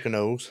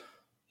Poconos.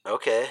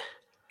 Okay.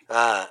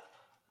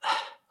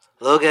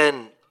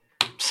 Logan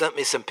sent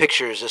me some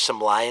pictures of some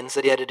lines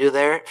that he had to do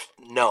there.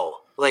 No.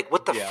 Like,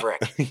 what the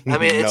frick? I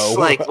mean, it's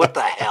like, what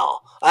the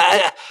hell?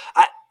 I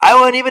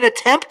wouldn't even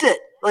attempt it.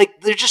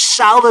 Like, they're just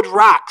solid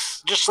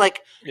rocks. Just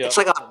like, it's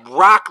like a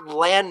rock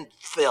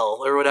landfill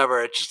or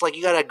whatever. It's just like,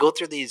 you got to go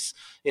through these,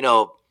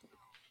 you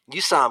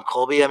saw them,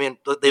 Colby. I mean,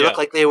 they look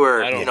like they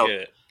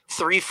were,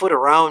 3 foot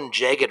around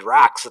jagged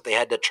rocks that they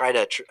had to try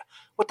to,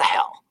 what the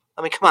hell?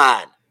 I mean, come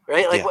on,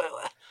 right? Like, what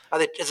are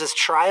they, is this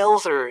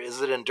trials or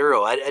is it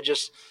enduro? I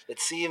just,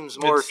 it seems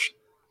more.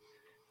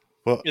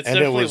 It's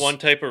definitely one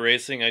type of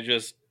racing. I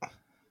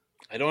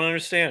don't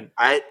understand.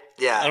 I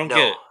don't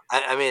get it.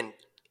 I mean,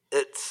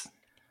 it's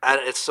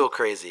so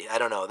crazy. I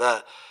don't know.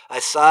 I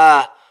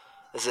saw,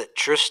 is it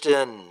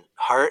Tristan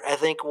Hart? I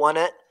think won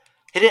it.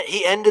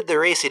 He ended the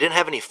race. He didn't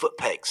have any foot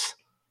pegs.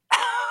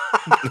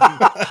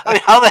 I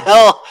mean, how the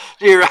hell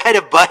do you ride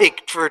a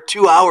bike for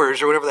 2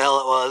 hours or whatever the hell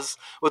it was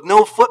with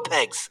no foot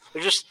pegs?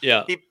 They're just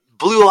he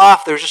blew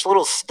off. There's just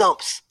little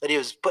stumps that he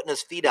was putting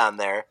his feet on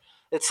there.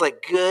 It's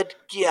like, good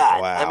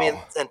God. Wow. I mean,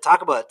 and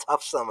talk about a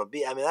tough son of a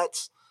bee. I mean,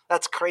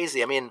 that's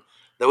crazy. I mean,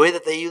 the way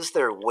that they use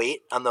their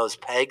weight on those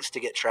pegs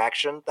to get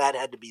traction, that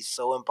had to be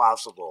so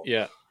impossible.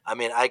 Yeah. I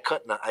mean, I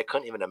couldn't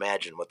even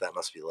imagine what that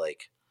must be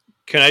like.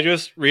 Can I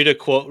just read a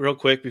quote real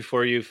quick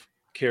before you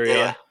carry on?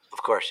 Yeah,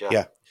 of course,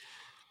 Yeah.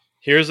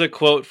 Here's a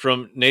quote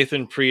from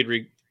Nathan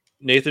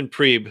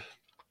Preeb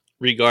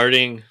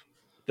regarding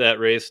that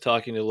race,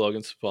 talking to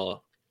Logan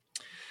Sapala.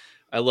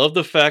 I love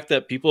the fact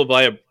that people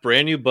buy a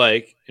brand new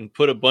bike and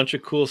put a bunch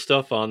of cool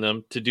stuff on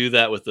them to do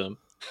that with them.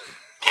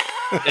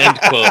 End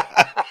quote.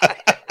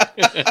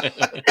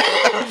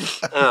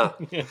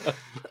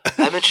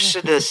 I'm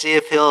interested to see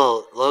if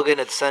Logan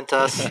had sent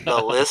us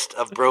the list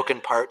of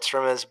broken parts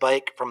from his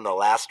bike from the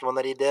last one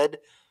that he did.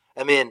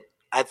 I mean,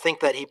 I think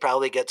that he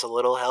probably gets a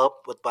little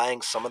help with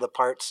buying some of the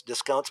parts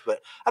discounts,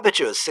 but I bet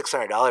you it was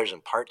 $600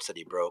 in parts that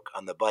he broke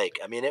on the bike.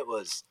 I mean, it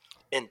was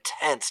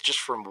intense just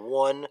from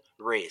one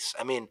race.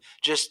 I mean,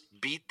 just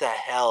beat the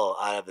hell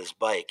out of his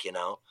bike,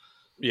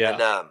 Yeah.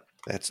 And,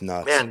 that's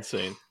nuts. Man,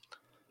 insane.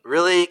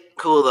 Really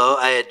cool, though.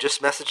 I had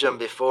just messaged him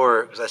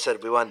before because I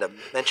said we wanted to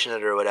mention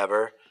it or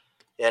whatever.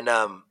 And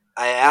I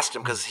asked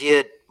him because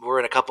we're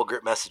in a couple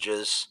group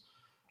messages.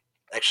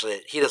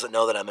 Actually, he doesn't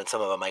know that I'm in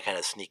some of them. I kind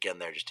of sneak in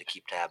there just to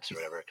keep tabs or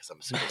whatever because I'm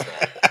assuming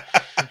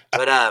that.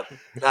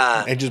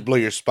 But and just blow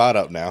your spot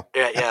up now.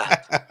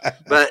 Yeah.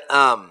 But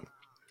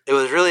it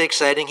was really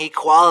exciting. He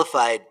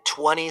qualified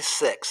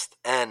 26th,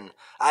 and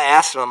I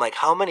asked him, I'm like,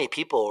 how many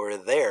people were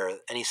there?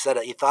 And he said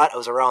he thought it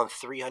was around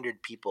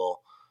 300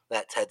 people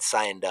that had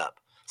signed up.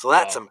 So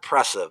that's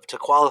impressive to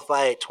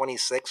qualify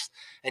 26th,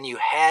 and you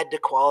had to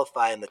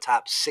qualify in the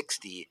top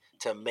 60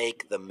 to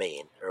make the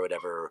main or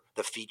whatever,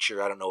 the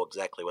feature. I don't know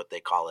exactly what they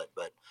call it,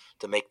 but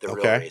to make the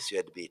real race, you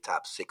had to be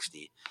top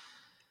 60.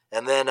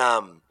 And then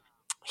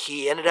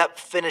he ended up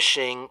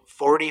finishing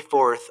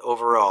 44th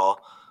overall,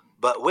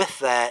 but with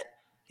that,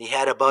 he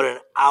had about an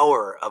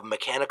hour of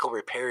mechanical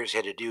repairs he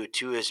had to do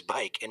to his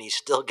bike, and he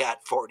still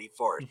got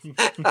 44th.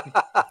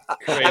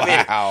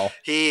 I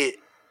mean,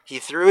 he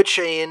threw a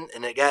chain,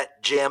 and it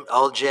got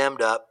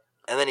jammed up,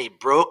 and then he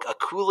broke a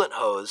coolant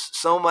hose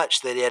so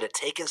much that he had to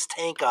take his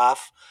tank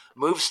off,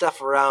 move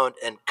stuff around,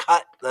 and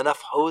cut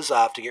enough hose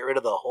off to get rid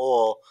of the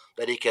hole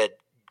that he could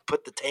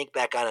put the tank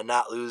back on and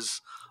not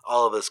lose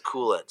all of his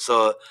coolant.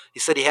 So he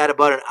said he had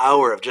about an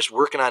hour of just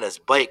working on his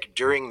bike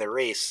during the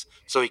race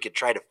so he could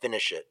try to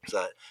finish it.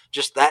 So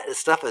just that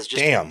stuff is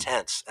just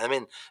intense. I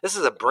mean, this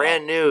is a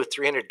brand new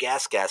 300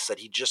 gas that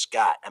he just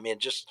got. I mean,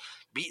 just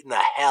beating the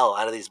hell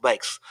out of these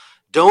bikes.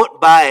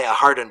 Don't buy a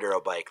hard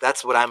enduro bike.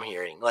 That's what I'm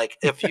hearing. Like,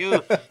 if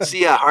you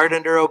see a hard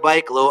enduro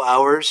bike, low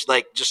hours,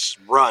 like, just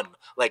run.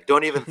 Like,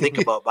 don't even think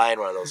about buying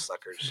one of those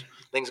suckers.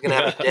 Thing's going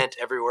to have a dent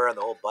everywhere on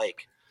the whole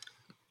bike.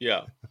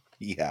 Yeah.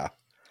 Yeah.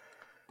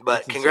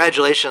 But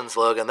congratulations,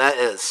 Logan. That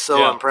is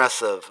so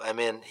impressive. I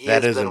mean, he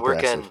has been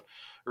working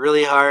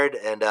really hard,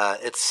 and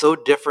it's so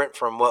different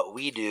from what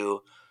we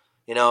do.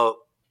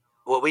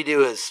 What we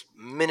do is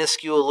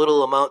minuscule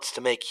little amounts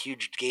to make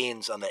huge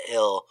gains on the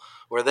hill,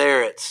 Where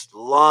there, it's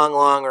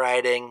long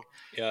riding.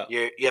 Yeah.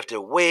 You have to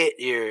wait.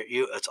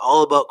 It's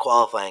all about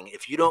qualifying.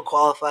 If you don't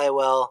qualify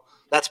well,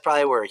 that's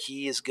probably where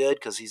he is good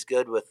because he's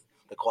good with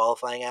the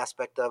qualifying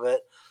aspect of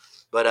it.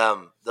 But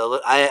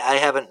I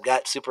haven't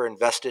got super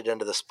invested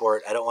into the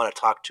sport. I don't want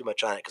to talk too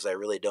much on it because I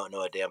really don't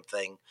know a damn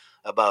thing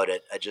about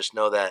it. I just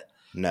know that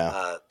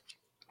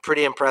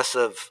pretty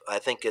impressive. I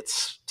think it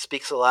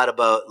speaks a lot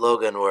about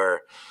Logan,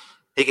 where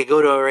he could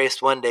go to a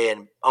race one day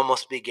and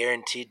almost be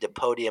guaranteed to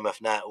podium,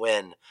 if not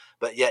win,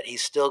 but yet he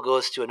still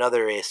goes to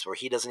another race where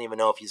he doesn't even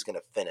know if he's going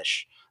to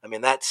finish. I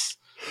mean, that's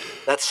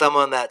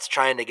someone that's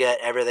trying to get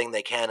everything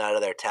they can out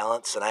of their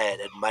talents, and I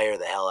admire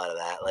the hell out of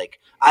that. Like,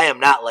 I am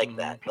not like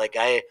that. Like,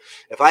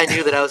 if I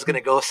knew that I was going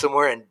to go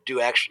somewhere and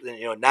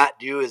not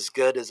do as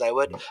good as I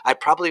would, I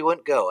probably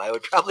wouldn't go. I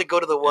would probably go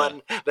to the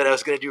one that I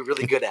was going to do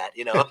really good at.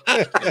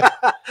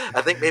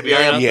 I think maybe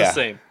I am the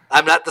same.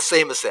 I'm not the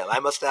same as him. I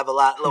must have a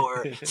lot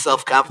lower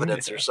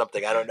self-confidence or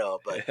something. I don't know,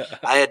 but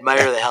I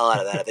admire the hell out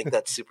of that. I think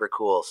that's super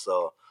cool.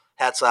 So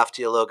hats off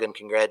to you, Logan.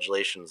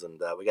 Congratulations.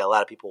 And we got a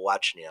lot of people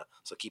watching you,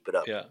 so keep it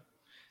up. Yeah.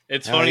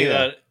 It's funny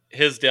that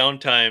his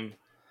downtime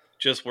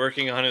just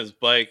working on his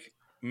bike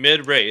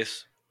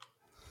mid-race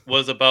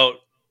was about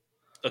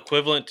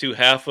equivalent to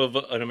half of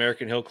an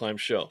American Hillclimb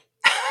show.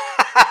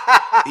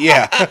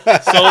 Yeah.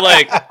 So,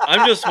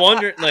 I'm just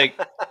wondering,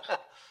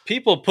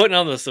 people putting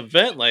on this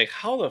event,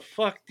 how the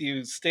fuck do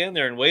you stand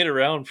there and wait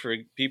around for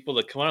people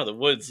to come out of the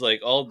woods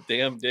all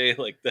damn day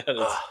like that?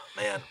 Oh,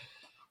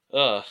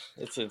 man.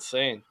 It's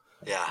insane.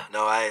 Yeah,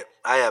 no, I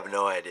have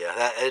no idea.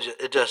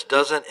 It just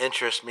doesn't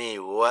interest me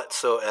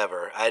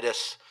whatsoever. I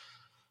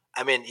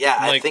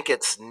think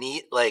it's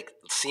neat,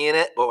 seeing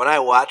it, but when I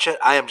watch it,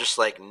 I am just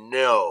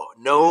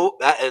no,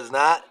 that is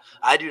not.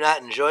 I do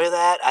not enjoy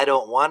that. I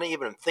don't want to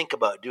even think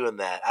about doing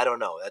that. I don't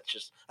know.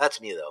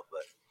 That's me though.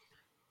 But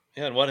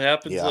yeah, and what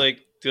happens? Do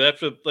they have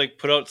to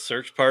put out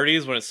search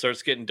parties when it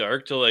starts getting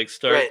dark to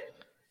start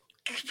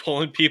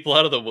pulling people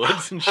out of the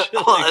woods and shit?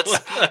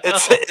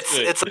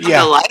 It's a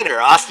liner,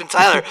 Austin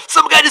Tyler.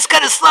 Some guy just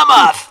got his thumb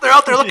off. They're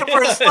out there looking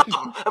for his thumb.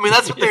 I mean,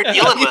 that's what they're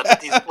dealing with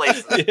at these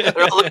places.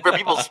 They're out looking for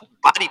people's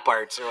body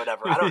parts or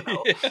whatever. I don't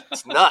know.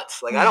 It's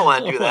nuts. I don't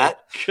want to do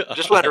that. I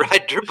just want to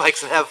ride dirt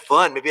bikes and have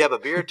fun. Maybe have a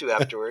beer or two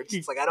afterwards.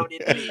 It's I don't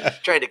need to be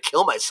trying to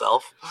kill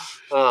myself.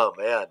 Oh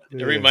man.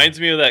 It reminds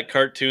me of that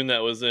cartoon that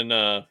was in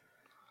that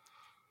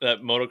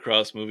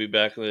motocross movie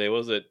back in the day.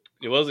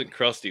 It wasn't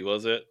Krusty,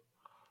 was it?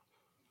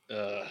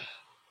 No,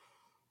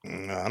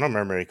 I don't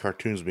remember any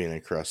cartoons being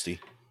in Krusty.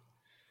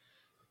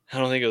 I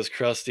don't think it was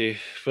Krusty,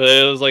 but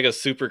it was like a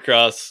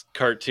Supercross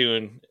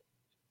cartoon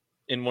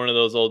in one of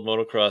those old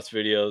motocross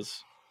videos.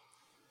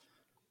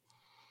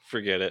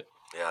 Forget it.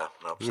 Yeah,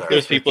 no, sorry.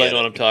 There's people I know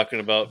what I'm talking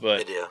about, but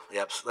they do.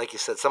 Yep, like you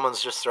said,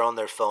 someone's just throwing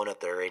their phone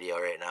at their radio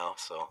right now.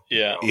 So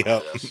yeah,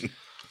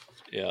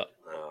 yeah.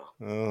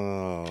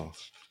 Oh,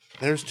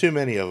 there's too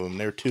many of them.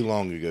 They were too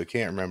long ago.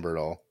 Can't remember it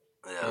all.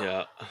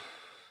 Yeah.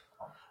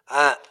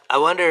 I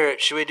wonder,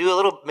 should we do a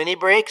little mini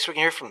break so we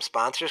can hear from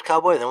sponsors,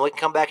 Cowboy, and then we can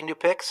come back and do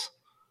picks?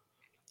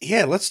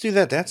 Yeah, let's do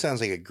that. That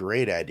sounds like a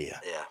great idea.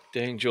 Yeah.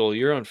 Dang, Joel,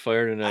 you're on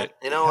fire tonight.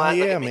 You know what?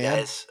 Yeah, Look at me, man.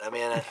 guys. I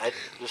mean, I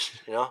just,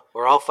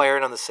 we're all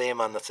firing on the same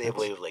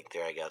wavelength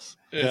there, I guess.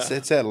 Yeah.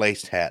 It's that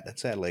laced hat.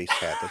 That's that laced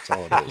hat. That's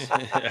all it is.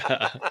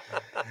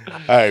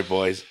 All right,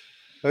 boys.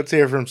 Let's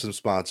hear from some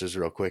sponsors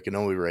real quick, and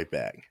then we'll be right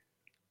back.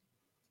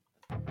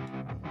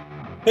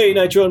 Hey,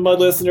 Nitro and Mud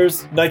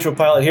listeners. Nitro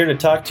Pilot here to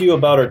talk to you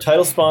about our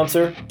title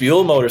sponsor,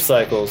 Buell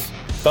Motorcycles.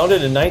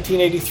 Founded in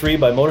 1983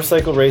 by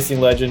motorcycle racing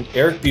legend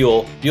Eric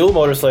Buell, Buell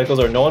Motorcycles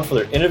are known for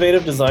their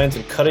innovative designs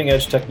and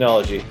cutting-edge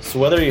technology. So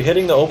whether you're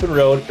hitting the open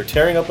road or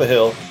tearing up a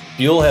hill,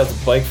 Buell has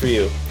a bike for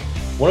you.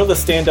 One of the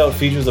standout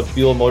features of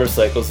Buell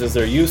Motorcycles is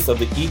their use of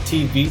the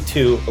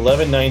ET-V2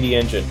 1190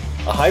 engine,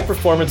 a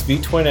high-performance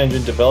V-twin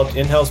engine developed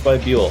in-house by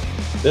Buell.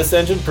 This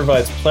engine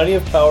provides plenty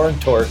of power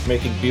and torque,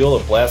 making Buell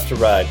a blast to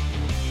ride.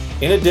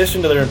 In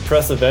addition to their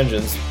impressive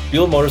engines,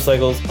 Buell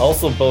Motorcycles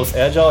also boasts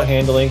agile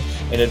handling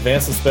and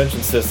advanced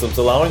suspension systems,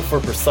 allowing for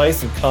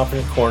precise and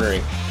confident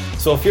cornering.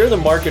 So if you're in the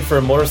market for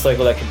a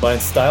motorcycle that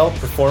combines style,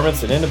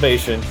 performance, and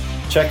innovation,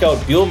 check out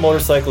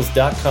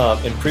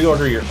BuellMotorcycles.com and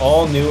pre-order your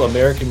all-new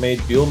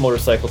American-made Buell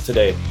motorcycle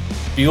today.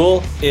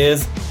 Buell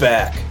is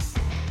back.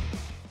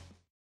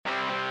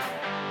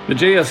 The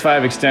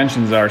JS5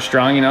 extensions are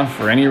strong enough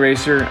for any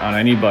racer on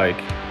any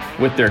bike.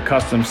 With their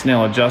custom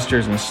snail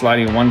adjusters and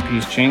sliding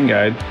one-piece chain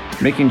guide,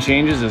 making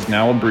changes is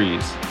now a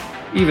breeze.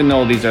 Even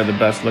though these are the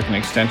best looking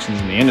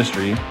extensions in the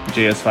industry,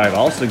 JS5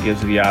 also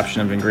gives you the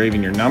option of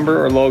engraving your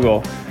number or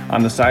logo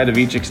on the side of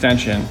each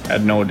extension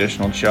at no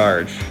additional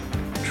charge.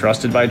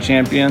 Trusted by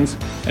champions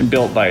and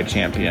built by a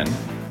champion.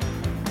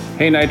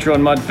 Hey Nitro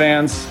and Mud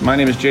fans, my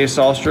name is Jay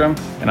Sahlstrom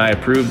and I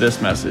approve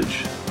this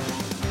message.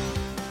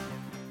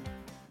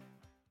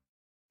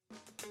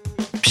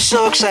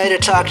 so excited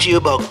to talk to you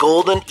about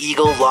Golden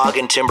Eagle Log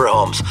and Timber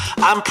Homes.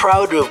 I'm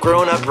proud to have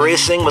grown up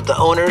racing with the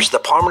owners, the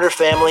Palmer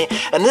family,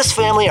 and this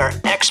family are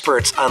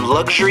experts on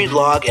luxury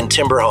log and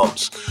timber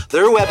homes.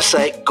 Their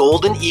website,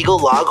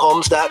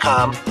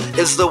 goldeneagleLogHomes.com,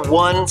 is the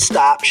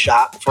one-stop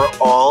shop for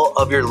all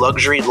of your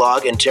luxury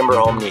log and timber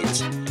home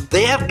needs.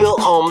 They have built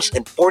homes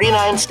in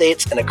 49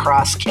 states and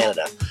across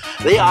Canada.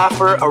 They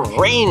offer a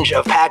range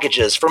of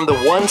packages from the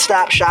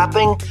one-stop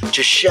shopping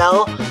to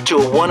shell to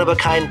a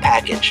one-of-a-kind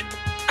package.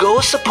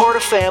 Go support a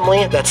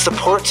family that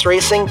supports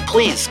racing.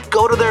 Please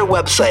go to their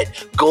website,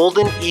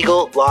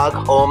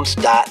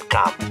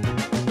 goldeneagleLogHomes.com.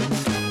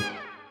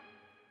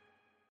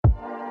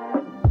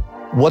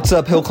 What's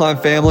up,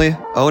 Hillclimb family?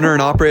 Owner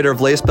and operator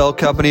of Lace Belt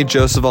Company,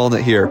 Joseph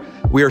Allnut here.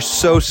 We are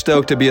so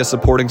stoked to be a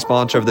supporting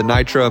sponsor of the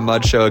Nitro and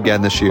Mud Show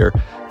again this year.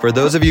 For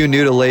those of you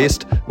new to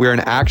Laced, we are an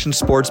action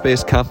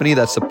sports-based company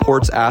that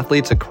supports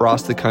athletes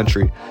across the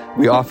country.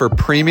 We offer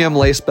premium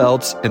lace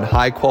belts and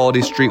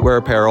high-quality streetwear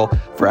apparel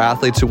for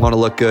athletes who want to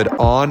look good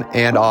on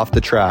and off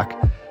the track.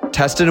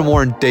 Tested and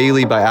worn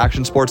daily by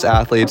action sports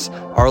athletes,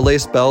 our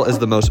lace belt is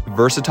the most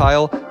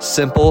versatile,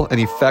 simple, and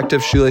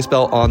effective shoelace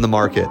belt on the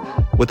market.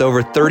 With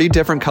over 30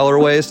 different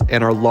colorways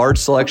and our large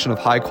selection of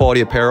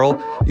high-quality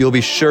apparel, you'll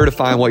be sure to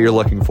find what you're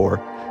looking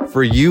for.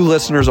 For you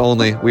listeners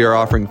only, we are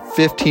offering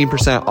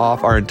 15%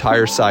 off our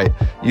entire site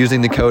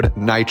using the code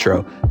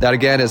NITRO. That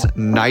again is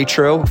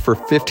NITRO for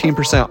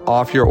 15%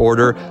 off your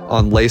order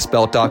on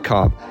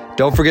lacebelt.com.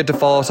 Don't forget to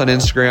follow us on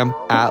Instagram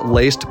at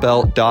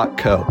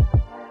lacedbelt.co.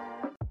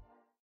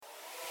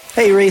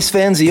 Hey race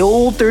fans, the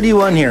old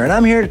 31 here, and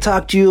I'm here to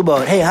talk to you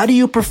about, hey, how do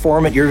you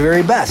perform at your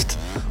very best?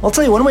 I'll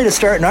tell you one way to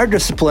start in our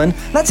discipline,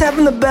 that's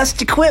having the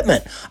best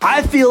equipment.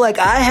 I feel like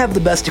I have the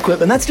best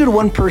equipment. That's due to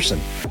one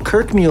person,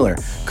 Kirk Mueller.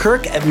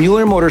 Kirk at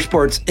Mueller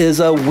Motorsports is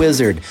a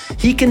wizard.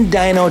 He can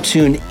dyno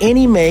tune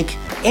any make,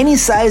 any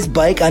size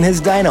bike on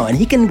his dyno, and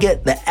he can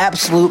get the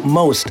absolute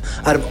most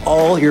out of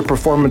all your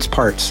performance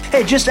parts.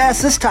 Hey, just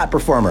ask this top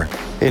performer.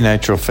 Hey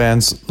Nitro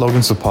fans,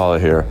 Logan Sapala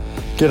here.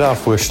 Get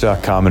off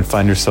Wish.com and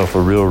find yourself a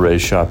real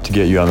race shop to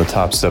get you on the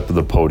top step of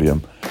the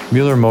podium.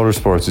 Mueller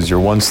Motorsports is your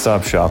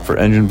one-stop shop for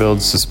engine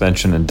builds,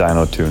 suspension, and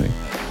dyno tuning.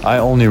 I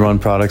only run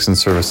products and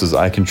services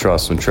I can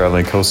trust when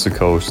traveling coast to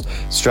coast,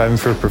 striving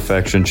for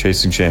perfection,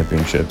 chasing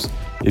championships.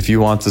 If you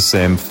want the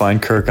same,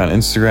 find Kirk on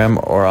Instagram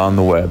or on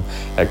the web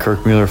at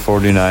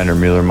KirkMueller49 or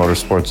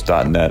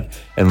MuellerMotorsports.net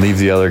and leave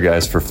the other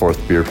guys for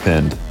fourth beer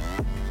pinned.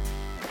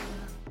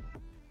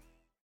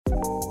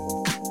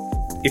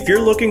 If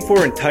you're looking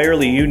for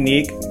entirely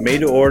unique,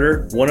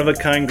 made-to-order,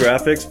 one-of-a-kind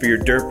graphics for your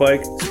dirt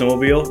bike,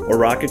 snowmobile, or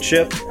rocket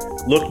ship,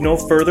 look no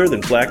further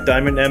than Black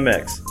Diamond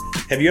MX.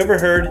 Have you ever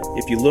heard,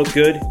 if you look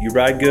good, you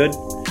ride good?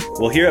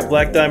 Well, here at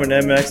Black Diamond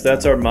MX,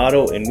 that's our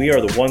motto, and we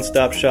are the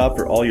one-stop shop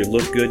for all your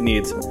look good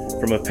needs.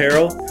 From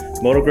apparel,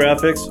 moto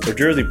graphics, or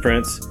jersey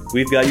prints,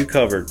 we've got you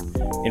covered.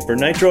 And for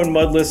Nitro and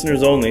Mud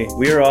listeners only,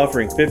 we are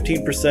offering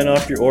 15%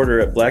 off your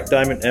order at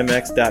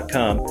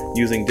blackdiamondmx.com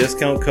using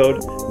discount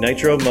code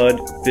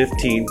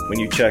NitroMud15 when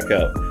you check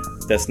out.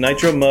 That's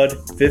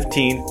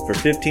NitroMud15 for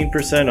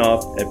 15%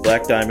 off at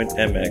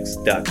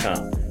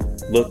blackdiamondmx.com.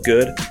 Look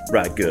good,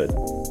 ride good.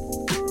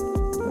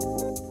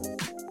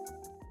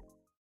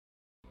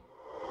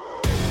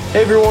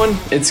 Hey everyone,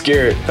 it's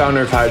Garrett,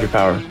 founder of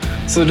Hydropower.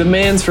 So the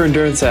demands for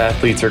endurance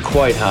athletes are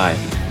quite high.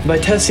 By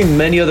testing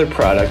many other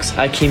products,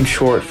 I came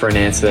short for an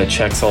answer that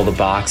checks all the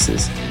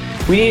boxes.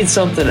 We needed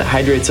something that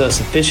hydrates us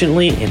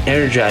efficiently and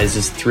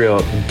energizes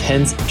throughout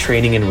intense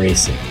training and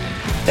racing.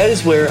 That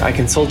is where I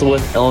consulted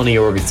with Eleni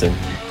Jorgensen,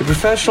 a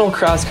professional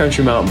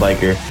cross-country mountain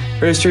biker,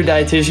 registered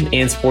dietitian,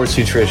 and sports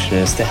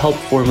nutritionist to help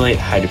formulate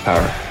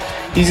Hydropower.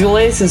 Using the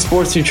latest in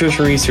sports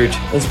nutrition research,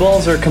 as well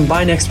as our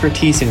combined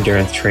expertise in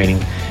endurance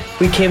training,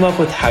 we came up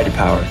with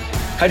Hydropower.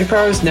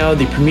 Hydropower is now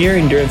the premier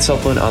endurance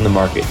supplement on the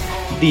market.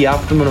 The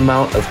optimum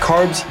amount of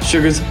carbs,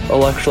 sugars,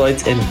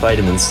 electrolytes, and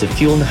vitamins to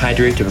fuel and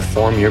hydrate to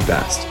perform your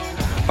best.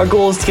 Our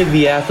goal is to give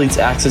the athletes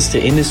access to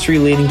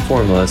industry-leading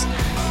formulas,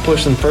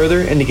 push them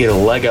further, and to get a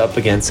leg up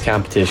against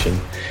competition.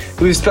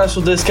 We have a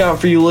special discount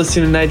for you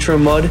listening to Nitro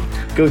Mud.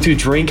 Go to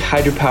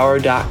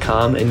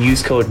drinkhydropower.com and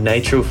use code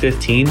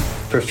NITRO15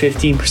 for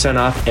 15%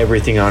 off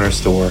everything on our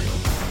store.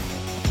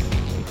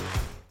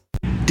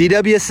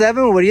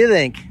 DW7, what do you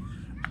think?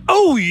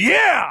 Oh,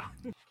 yeah!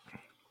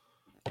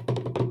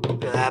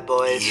 Look at that,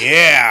 boys.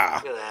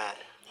 Yeah. Look at that.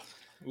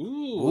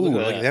 Ooh,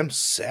 look at them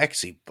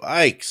sexy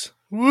bikes.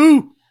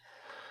 Woo!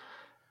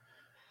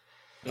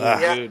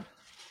 Dude.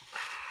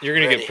 You're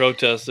going to get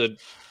protested.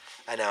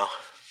 I know.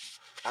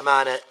 I'm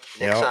on it.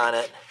 Nick's Yep. on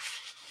it.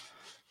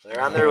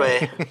 They're on their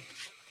way.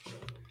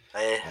 All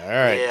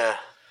right. Yeah.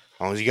 As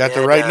long as you got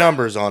the right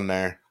numbers on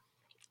there.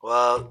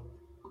 Well,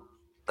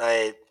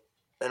 in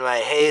my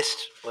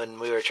haste, when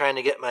we were trying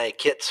to get my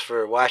kits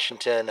for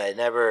Washington, I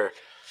never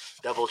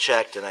double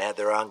checked, and I had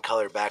the wrong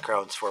color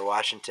backgrounds for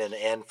Washington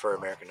and for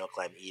American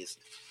Hillclimb East.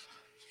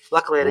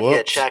 Luckily, I didn't get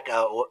a check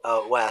out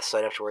west, so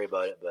I don't have to worry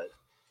about it. But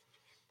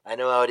I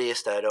know out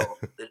east, I don't.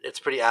 It's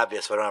pretty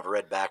obvious, but I don't have a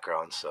red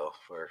background, so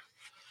we're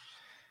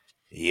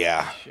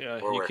Yeah. Yeah,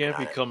 We're you working can't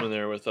be on it. coming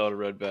there without a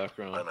red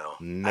background. I know.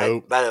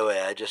 Nope. By the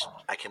way,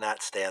 I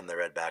cannot stand the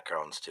red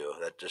backgrounds too.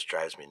 That just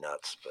drives me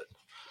nuts. But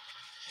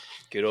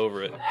Get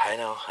over it. I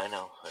know.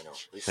 At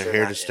least They're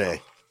here not, to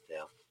stay.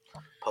 yeah.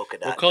 Polka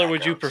dot. What color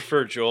would you backgrounds.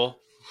 prefer, Joel?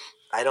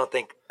 I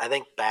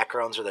think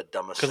backgrounds are the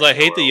dumbest. Because thing I in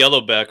the hate the world.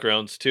 yellow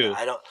backgrounds too.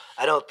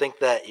 I don't think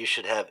that you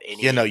should have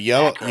any. You know,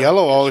 yellow background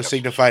always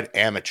description. signified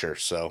amateur,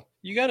 so.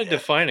 You got to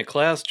define a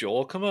class,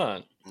 Joel. Come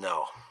on.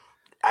 No,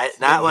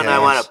 not when I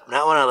Yes.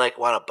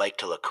 want a bike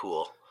to look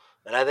cool.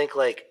 And I think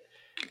like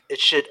it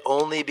should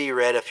only be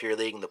red if you're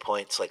leading the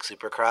points like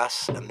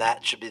Supercross, and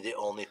that should be the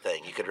only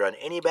thing. You could run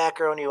any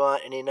background you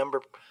want, any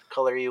number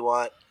color you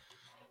want,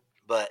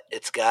 but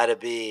it's got to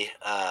be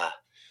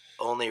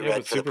only Yeah, red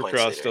but for the points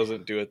Supercross leader.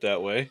 doesn't do it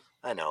that way.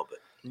 I know, but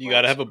You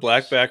got to have a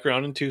black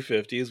background in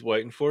 250s,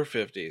 white in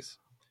 450s.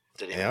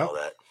 Didn't even know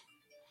that.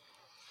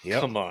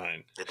 Yep. Come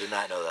on. I did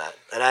not know that,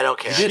 and I don't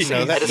care. You didn't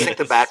know that? I just think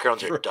the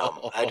backgrounds are Bro. dumb.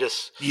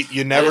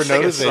 You never just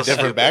think noticed they it's had so different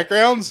stupid.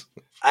 backgrounds?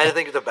 I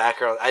think the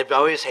background. I've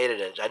always hated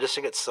it. I just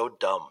think it's so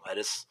dumb.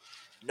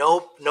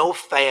 No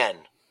fan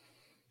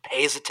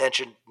pays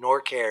attention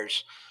nor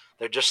cares.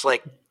 They're just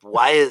like,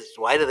 why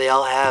are they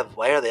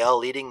all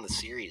leading the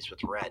series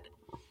with red?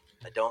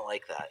 I don't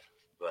like that.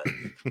 But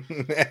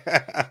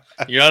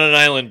You're on an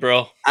island,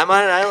 bro. I'm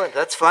on an island.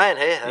 That's fine.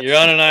 Hey, You're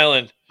on an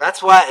island.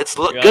 That's why it's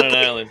You're good. on an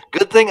island.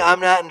 Good thing I'm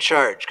not in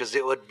charge because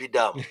it would be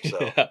dumb.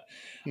 So Yeah.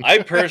 I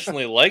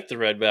personally like the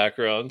red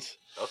backgrounds.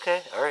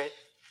 okay, all right.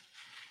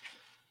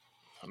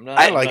 I'm not.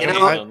 I I'm like not it.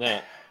 hating on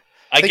that.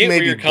 I think get where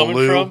maybe you're coming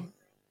blue. from.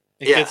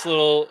 It Yeah. gets a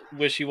little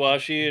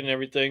wishy-washy and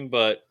everything,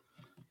 but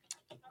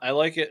I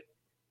like it.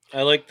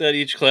 I like that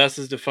each class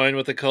is defined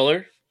with a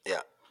color.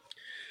 Yeah.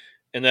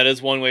 And that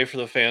is one way for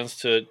the fans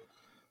to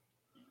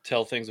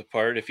tell things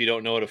apart. If you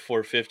don't know what a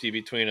 450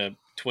 between a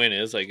twin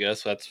is, I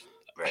guess that's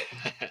right.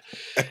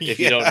 If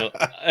you don't know,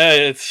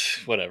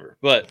 it's whatever.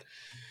 But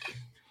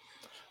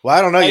Well,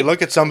 I don't know. You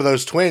look at some of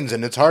those twins,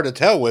 and it's hard to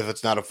tell if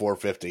it's not a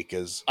 450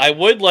 because I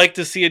would like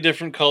to see a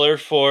different color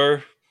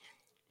for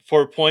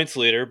points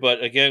leader.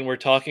 But again, we're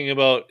talking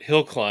about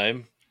hill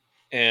climb,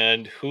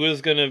 and who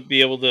is going to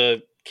be able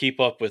to keep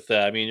up with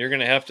that? I mean, you're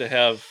going to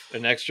have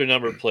an extra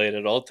number plate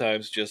at all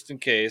times just in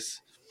case.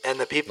 And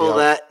the people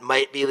that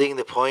might be leading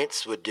the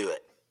points would do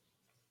it.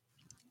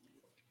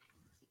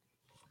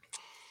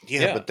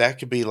 yeah, but that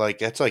could be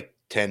that's like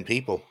 10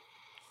 people.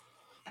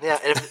 Yeah,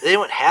 and if they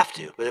don't have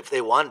to, but if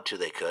they wanted to,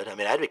 they could. I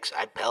mean, I'd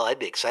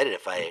be excited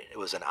if it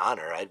was an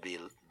honor. I'd be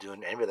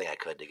doing everything I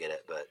could to get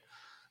it. But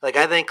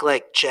I think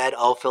Chad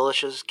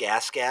Allfilish's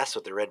gas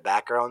with the red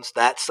backgrounds,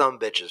 that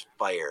sumbitch is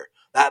fire.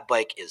 That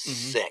bike is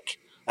sick.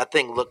 That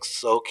thing looks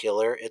so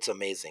killer. It's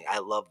amazing. I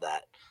love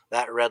that.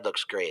 That red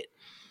looks great.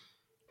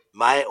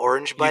 My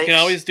orange bikes. You can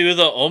always do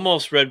the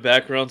almost red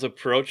backgrounds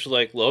approach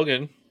like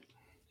Logan,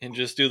 and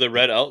just do the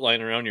red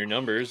outline around your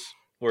numbers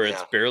where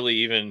it's barely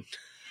even.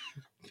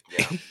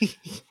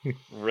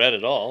 Red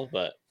at all,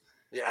 but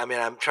yeah, I mean,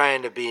 I'm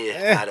trying to be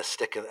not a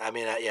stick. I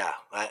mean,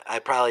 I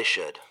probably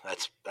should.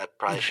 I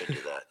probably should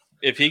do that.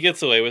 If he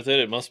gets away with it,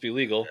 it must be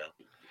legal.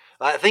 Yeah.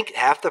 I think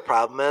half the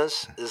problem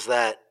is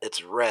that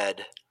it's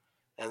red,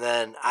 and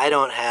then I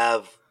don't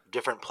have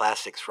different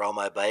plastics for all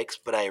my bikes,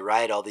 but I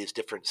ride all these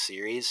different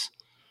series.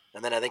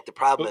 And then I think the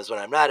problem is when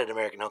I'm not at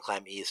American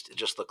Hillclimb East, it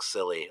just looks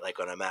silly. Like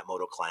when I'm at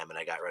Motoclimb and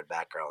I got red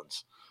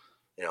backgrounds.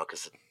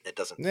 Because it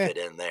doesn't fit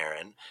in there.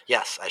 And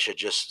yes, I should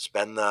just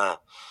spend the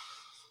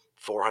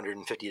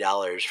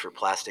 $450 for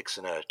plastics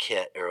in a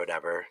kit or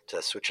whatever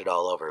to switch it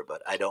all over.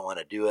 But I don't want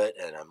to do it,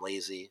 and I'm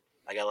lazy.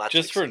 I got lots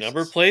just of for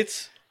number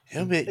plates.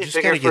 Yeah, but you just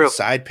got to get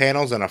side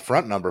panels and a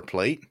front number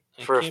plate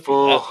for a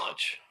full.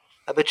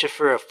 I bet you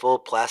for a full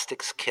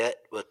plastics kit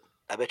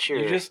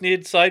you just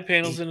need side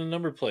panels and a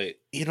number plate.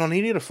 You don't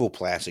need a full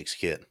plastics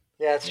kit.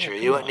 Yeah, that's true.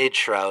 You wouldn't need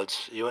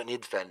shrouds. You wouldn't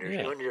need fenders. You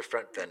wouldn't need a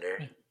front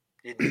fender.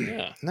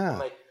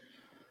 No.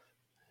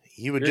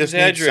 You would You're just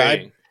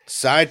need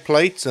side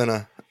plates and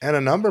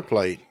a number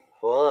plate.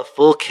 Well, a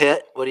full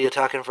kit. What are you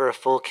talking for a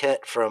full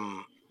kit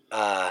from?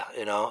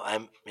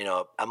 I'm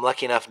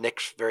lucky enough.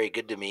 Nick's very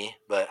good to me,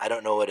 but I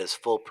don't know what his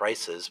full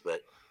price is.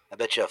 But I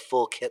bet you a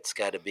full kit's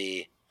got to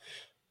be.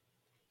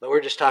 But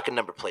we're just talking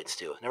number plates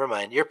too. Never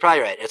mind. You're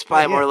probably right. It's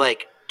probably more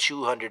like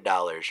 $200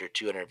 or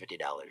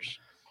 $250.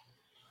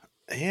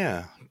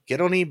 Yeah, get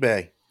on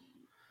eBay.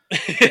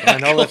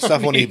 Find all that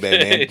stuff on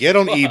eBay, man. Get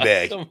on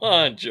eBay. Come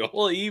on,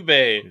 Joel.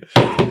 eBay.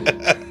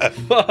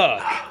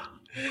 Fuck.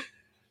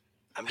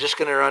 I'm just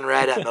gonna run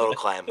red at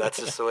Motoclimb. That's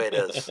just the way it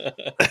is.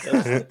 That's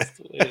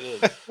the way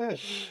it is.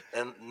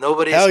 And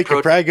nobody's. Hell, you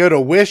could probably go to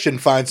Wish and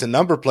find some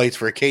number plates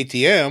for a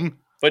KTM.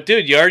 But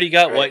dude, you already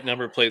got white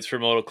number plates for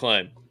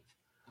Motoclimb.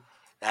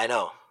 I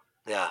know.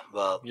 Yeah.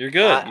 Well, you're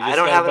good. I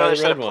don't have another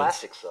set of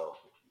plastics though.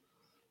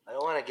 I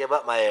don't want to give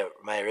up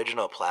my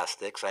original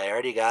plastics. I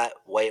already got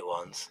white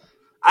ones.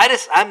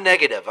 I'm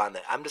negative on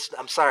that.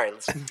 I'm sorry.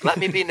 Let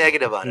me be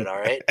negative on it. All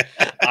right.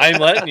 I'm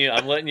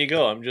letting you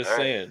go. I'm just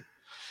saying.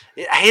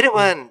 I hate it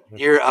when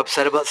you're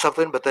upset about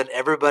something, but then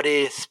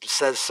everybody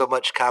says so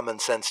much common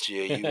sense to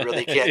you. You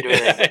really can't do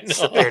anything but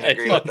sit there and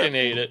agree with them. I fucking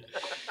hate it.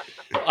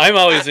 I'm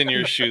always in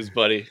your shoes,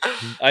 buddy.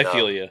 I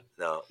feel you.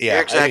 No, Yeah,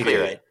 you're exactly I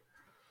do. right.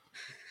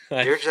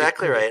 You're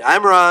exactly right.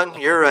 I'm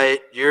wrong. You're right.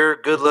 You're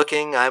good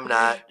looking. I'm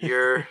not.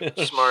 You're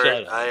smart.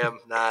 Shut up. I am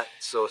not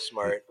so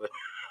smart.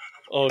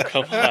 Oh,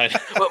 come on.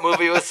 What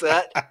movie was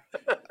that?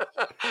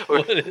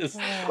 What is?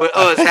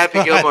 Oh, it's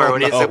Happy Gilmore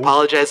when he's No.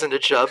 apologizing to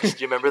Chubbs.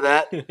 Do you remember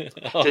that?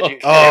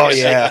 Oh,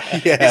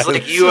 yeah. Yeah. He's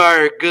like, you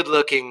are good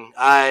looking.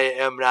 I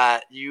am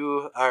not.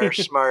 You are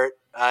smart.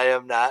 I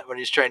am not. When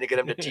he's trying to get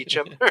him to teach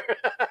him.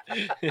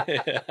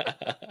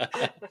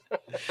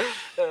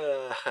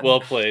 Well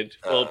played.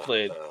 Well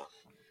played.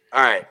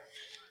 All right.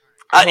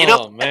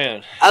 Oh,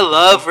 man. I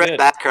love red Good.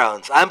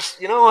 backgrounds.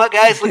 You know what,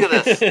 guys? Look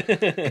at this.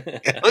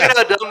 Look at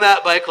how dumb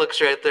that bike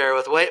looks right there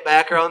with white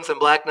backgrounds and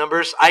black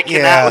numbers. I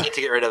cannot wait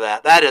to get rid of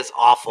that. That is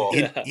awful.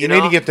 You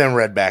need to get them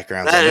red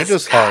backgrounds. That They're is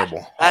just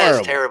horrible. That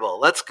Horrible. is terrible.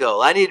 Let's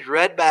go. I need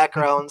red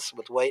backgrounds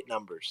with white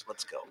numbers.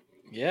 Let's go.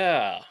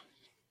 Yeah.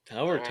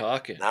 Now we're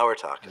talking. Now we're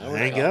talking.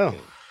 There you go.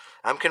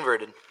 I'm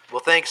converted. Well,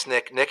 thanks,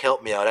 Nick. Nick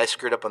helped me out. I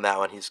screwed up on that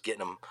one. He's getting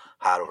them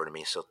hot over to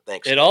me, so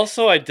thanks. It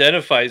also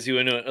identifies you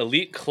in an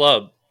elite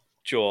club,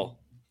 Joel.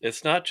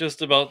 It's not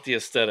just about the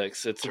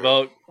aesthetics. It's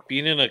about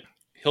being in a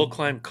hill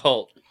climb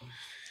cult.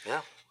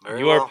 Yeah,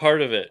 you are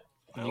part of it.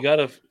 You got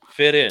to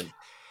fit in.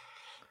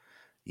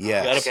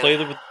 Yeah, you got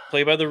to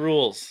play by the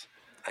rules.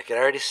 I can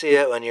already see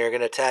it when you're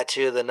going to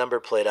tattoo the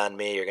number plate on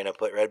me. You're going to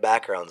put red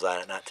backgrounds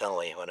on it, not tell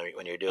me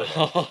when you're doing it.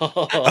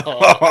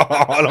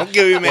 Don't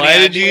give him any Why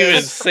did you ideas.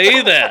 even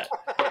say that?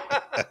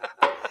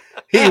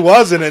 He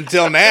wasn't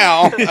until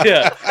now.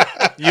 Yeah.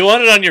 You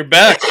want it on your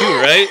back too,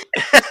 right?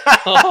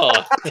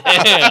 Oh,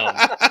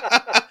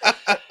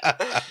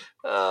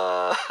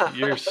 damn.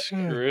 You're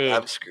screwed.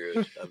 I'm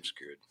screwed.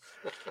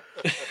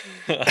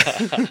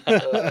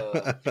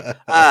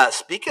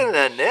 Speaking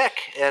of Nick,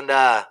 and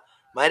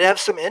might have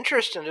some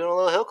interest in doing a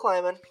little hill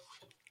climbing.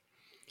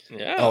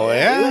 Yeah. Oh,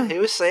 yeah? He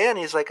was saying,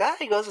 he's like,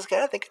 he goes, I was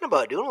kind of thinking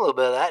about doing a little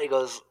bit of that. He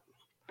goes,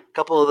 a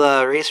couple of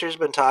the racers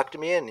been talking to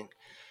me, and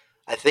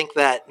I think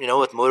that,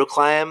 with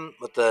motoclimb,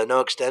 with the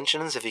no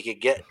extensions, if he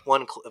could get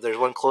one, if there's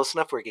one close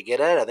enough where he could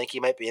get at it, I think he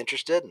might be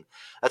interested. And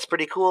that's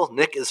pretty cool.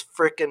 Nick is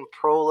freaking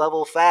pro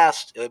level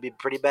fast. It would be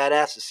pretty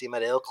badass to see him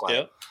at a hill climb.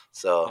 Yep.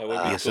 So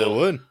yes, it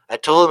would. I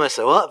told him, I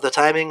said, well, if the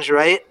timing's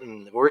right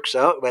and it works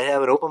out, we might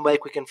have an open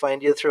bike we can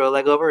find you to throw a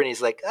leg over. And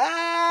he's like,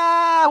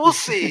 we'll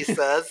see, he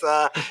says.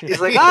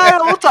 He's like,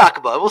 we'll talk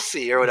about it. We'll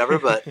see or whatever.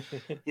 But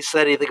he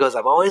said, he goes,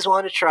 I've always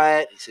wanted to try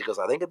it. He goes,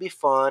 I think it'd be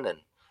fun. And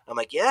I'm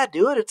like, yeah,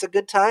 do it. It's a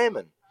good time.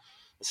 And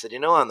I said,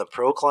 on the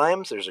pro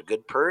climbs, there's a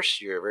good purse.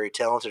 You're a very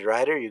talented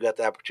rider. You got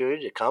the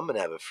opportunity to come and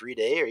have a free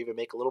day or even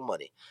make a little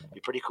money. It'd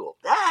be pretty cool.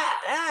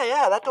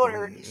 Yeah, that don't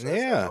hurt. He says,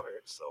 Yeah. that don't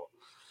hurt. So,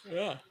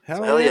 yeah.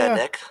 Hell yeah,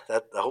 Nick.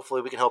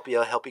 Hopefully we can help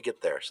you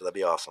get there. So that'd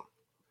be awesome.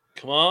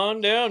 Come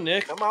on down,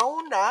 Nick. Come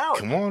on down.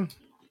 Come on.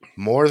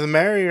 More the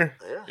merrier.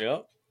 Yeah.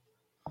 Yep.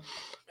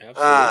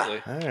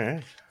 Absolutely. All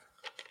right.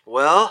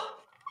 Well,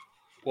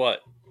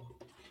 what?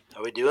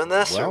 Are we doing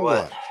this or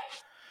what?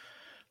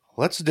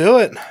 Let's do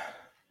it.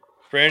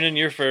 Brandon,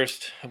 you're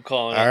first. I'm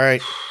calling All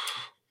right.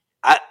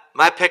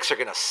 My picks are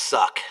gonna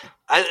suck.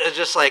 It's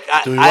just like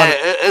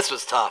this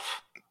was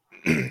tough.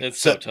 It's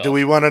so tough. Do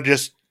we want to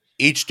just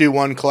each do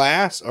one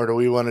class, or do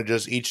we want to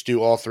just each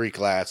do all three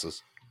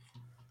classes?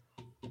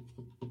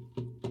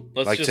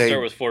 Let's just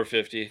start with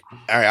 450.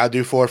 All right, I'll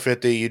do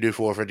 450. You do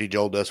 450.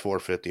 Joel does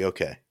 450.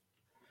 Okay.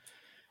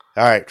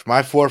 All right, for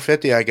my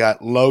 450, I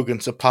got Logan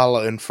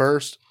Sapala in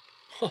first,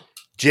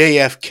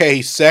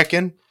 JFK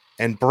second,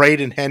 and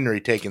Braden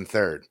Henry taking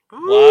third.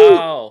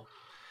 Wow.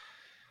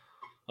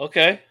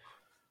 Okay.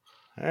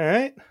 All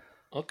right.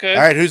 Okay.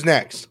 All right, who's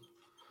next?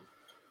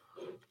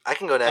 I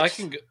can go next. I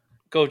can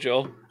go,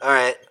 Joe. All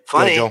right.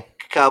 Funny, Joel.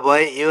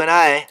 Cowboy, you and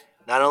I,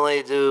 not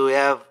only do we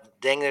have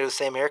dang near the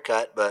same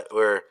haircut, but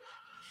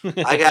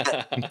I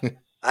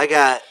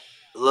got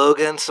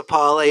Logan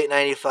Sapala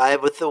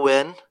 895 with the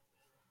win.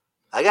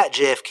 I got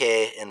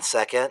JFK in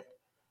second,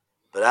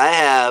 but I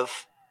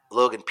have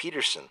Logan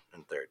Peterson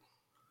in third.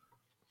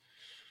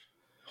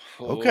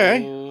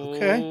 Okay.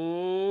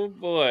 Oh,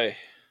 boy.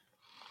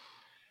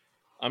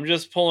 I'm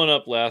just pulling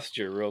up last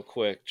year real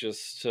quick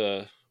just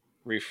to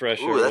refresh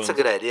Ooh, that's a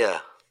good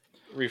idea.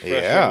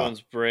 Refresh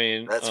everyone's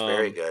brain. That's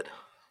very good.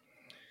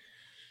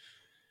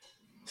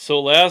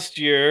 So last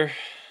year,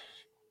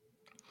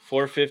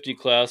 450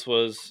 class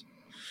was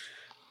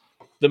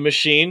the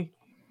Machine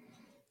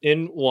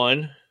in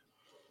 1,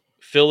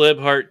 Phil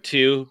Libhart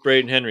 2,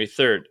 Braden Henry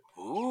 3rd.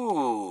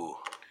 Ooh.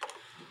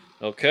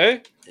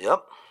 Okay.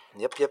 Yep.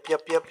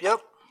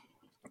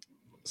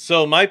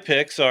 So my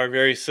picks are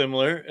very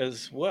similar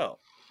as well.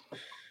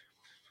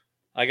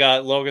 I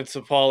got Logan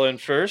Sapala in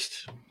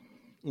first,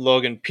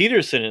 Logan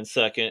Peterson in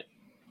second,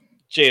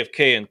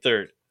 JFK in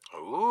third.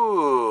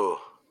 Ooh.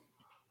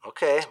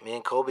 Okay. Me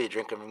and Colby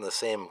drinking from the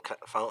same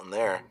fountain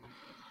there.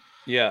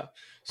 Yeah.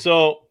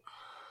 So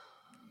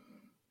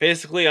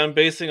basically, I'm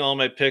basing all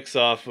my picks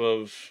off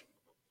of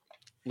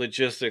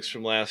logistics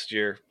from last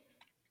year.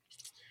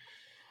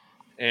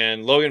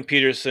 And Logan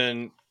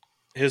Peterson,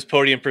 his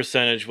podium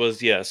percentage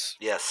was yes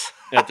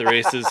at the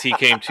races he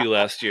came to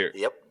last year.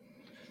 Yep.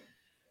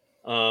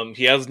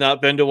 He has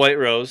not been to White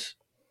Rose,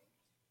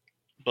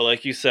 but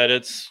like you said,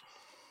 it's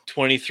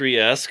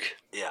 23-esque.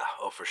 Yeah,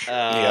 for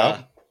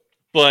sure.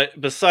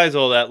 But besides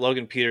all that,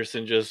 Logan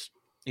Peterson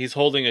he's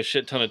holding a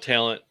shit ton of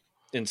talent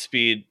and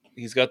speed.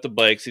 He's got the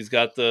bikes. He's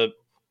got the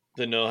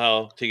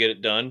know-how to get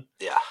it done.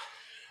 Yeah.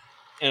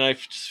 And I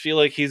just feel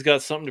like he's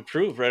got something to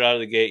prove right out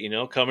of the gate,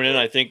 coming in.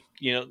 I think,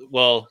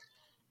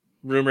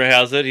 rumor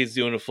has it he's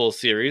doing a full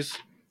series.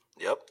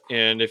 Yep.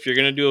 And if you're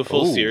going to do a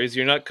full series,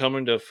 you're not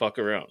coming to fuck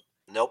around.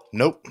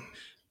 Nope.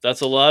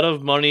 That's a lot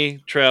of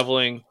money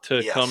traveling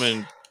to come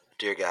and...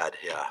 Dear God,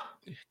 yeah.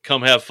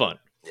 Come have fun.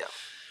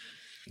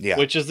 Yeah.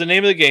 Which is the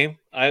name of the game.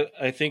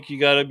 I think you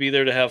got to be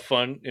there to have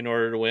fun in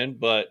order to win,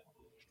 but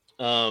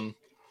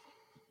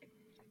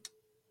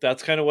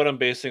that's kind of what I'm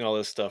basing all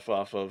this stuff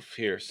off of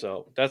here.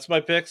 So that's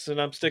my picks,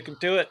 and I'm sticking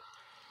to it.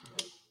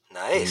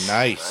 Nice. Good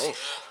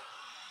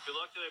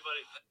luck today,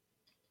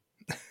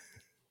 buddy.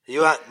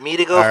 You want me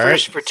to go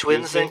first for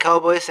Twins then,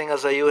 Cowboy, seeing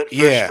as you went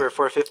first for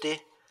 450?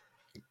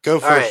 Go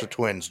first for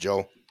Twins,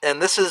 Joel.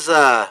 And this is,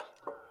 I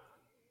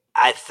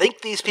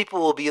think these people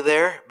will be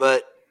there,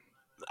 but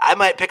I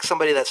might pick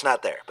somebody that's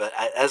not there. But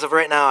as of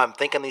right now, I'm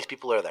thinking these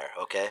people are there,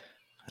 okay?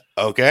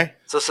 Okay.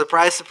 So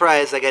surprise,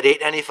 surprise, I got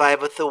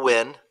 $8.95 with the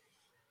win.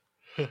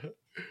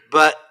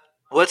 But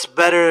what's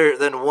better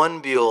than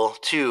one Buell?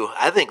 Two,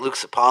 I think Luke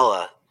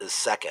Sapala is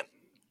second.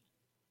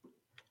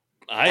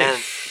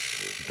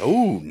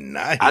 Oh,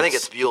 nice. I think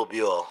it's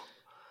Buell.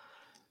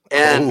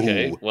 And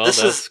okay, well,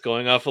 that's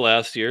going off of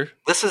last year.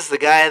 This is the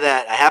guy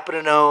that I happen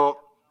to know.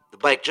 The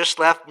bike just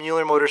left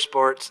Mueller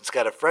Motorsports. It's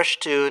got a fresh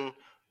tune.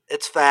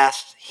 It's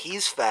fast.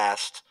 He's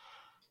fast.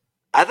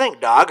 I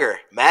think Dogger,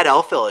 Matt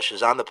Elfish,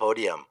 is on the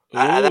podium.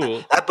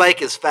 That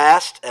bike is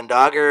fast, and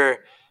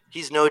Dogger,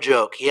 he's no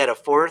joke. He had a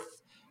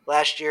fourth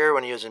last year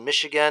when he was in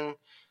Michigan.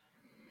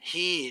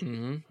 He's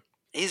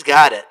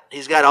got it.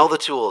 He's got all the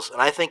tools,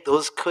 and I think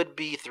those could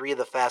be three of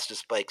the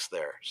fastest bikes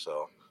there.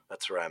 So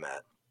that's where I'm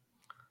at.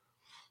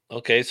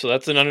 Okay, so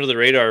that's an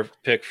under-the-radar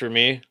pick for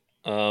me.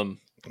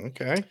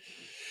 Okay.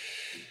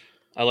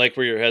 I like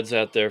where your head's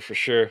at there for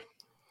sure.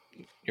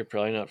 You're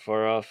probably not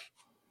far off.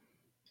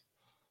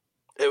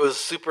 It was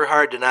super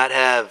hard to not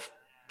have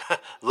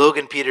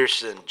Logan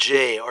Peterson,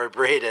 Jay, or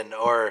Braden,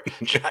 or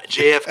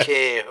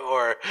JFK,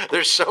 or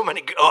there's so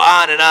many. Go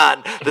on and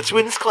on. The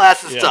Twins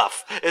class is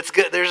tough. It's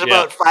good. There's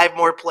about 5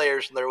 more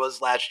players than there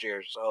was last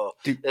year, so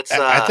it's.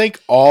 I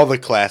think all the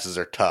classes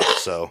are tough.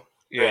 So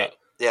yeah.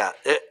 Yeah,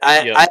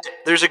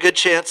 there's a good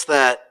chance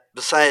that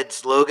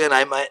besides Logan,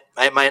 I might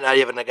not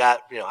even have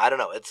got. I don't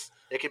know.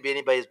 It could be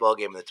anybody's ball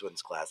game in the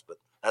Twins class, but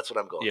that's what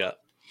I'm going. Yeah,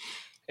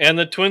 and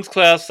the Twins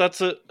class that's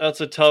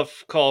a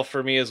tough call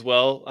for me as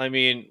well. I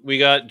mean, we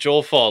got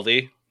Joel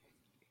Faldy,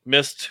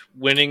 missed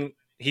winning.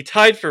 He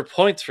tied for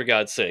points for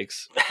God's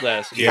sakes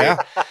last year.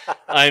 Yeah,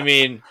 I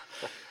mean,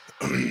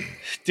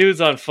 dude's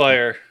on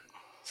fire.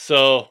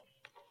 So.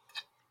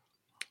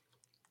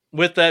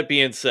 With that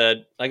being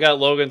said, I got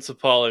Logan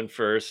Sapala in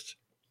first,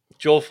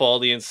 Joel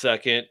Faldy in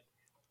second,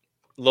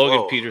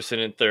 Logan Peterson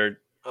in third.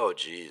 Oh,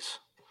 geez.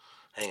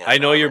 Hang on. I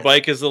know your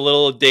bike is a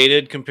little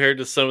dated compared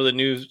to some of the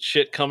new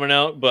shit coming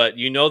out, but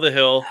you know the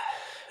hill.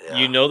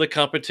 You know the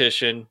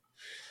competition.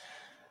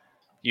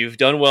 You've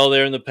done well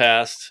there in the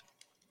past,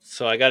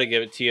 so I got to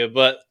give it to you.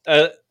 But,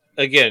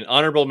 again,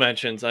 honorable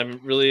mentions.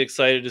 I'm really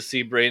excited to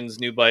see Braden's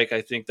new bike.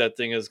 I think that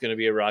thing is going to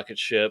be a rocket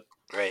ship.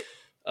 Right.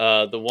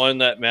 The one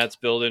that Matt's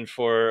building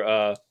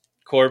for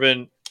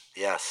Corbin.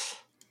 Yes.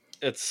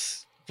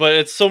 It's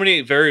so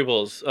many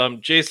variables.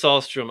 Jay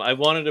Sahlstrom, I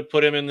wanted to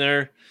put him in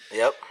there.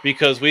 Yep.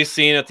 Because we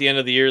seen at the end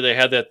of the year they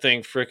had that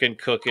thing freaking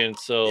cooking.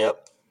 So.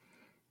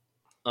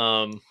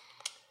 Yep.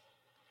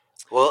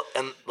 Well,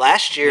 and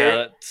last year.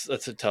 Yeah,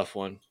 that's a tough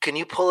one. Can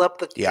you pull up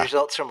the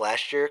results from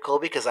last year,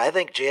 Colby? Because I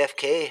think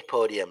JFK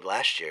podiumed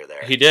last year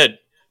there. He did.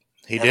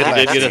 He did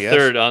get a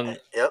third on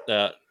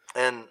that.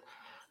 And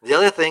the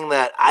other thing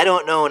that I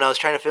don't know when I was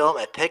trying to fill out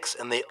my picks,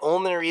 and the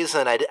only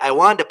reason I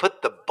wanted to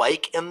put the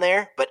bike in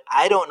there, but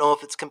I don't know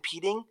if it's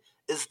competing,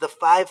 is the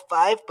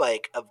 5.5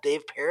 bike of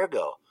Dave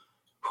Perigo.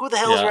 Who the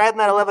hell is riding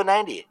that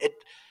 1190?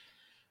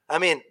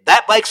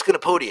 That bike's going to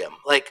podium.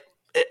 Like,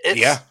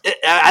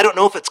 I don't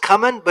know if it's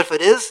coming, but if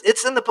it is,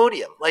 it's in the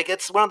podium. Like,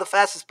 it's one of the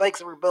fastest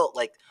bikes ever built.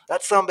 Like,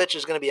 that sumbitch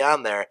is going to be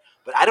on there,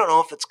 but I don't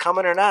know if it's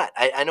coming or not.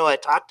 I know I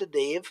talked to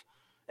Dave,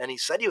 and he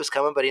said he was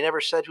coming, but he never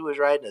said who was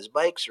riding his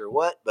bikes or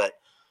what, but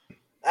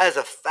that is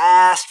a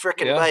fast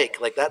freaking bike.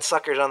 Like, that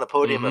sucker's on the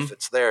podium if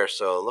it's there,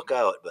 so look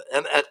out. But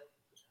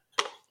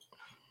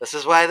this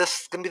is why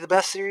this is going to be the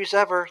best series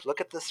ever.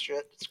 Look at this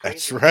shit. It's crazy.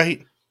 That's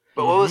right.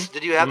 But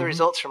did you have the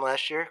results from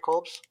last year,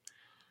 Colbs?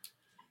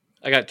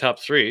 I got top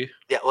 3.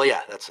 Yeah, well,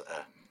 yeah, that's...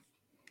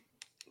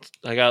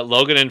 I got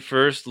Logan in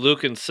first,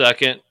 Luke in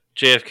second,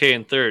 JFK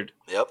in third.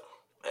 Yep.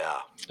 Yeah.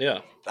 Yeah.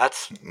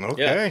 That's...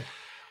 Okay.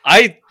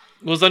 Yeah.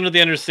 was under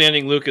the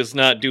understanding Luke is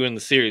not doing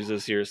the series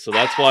this year, so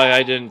that's why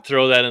I didn't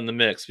throw that in the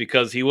mix,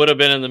 because he would have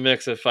been in the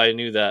mix if I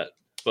knew that.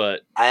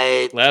 But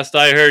last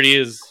I heard, he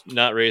is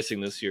not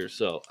racing this year.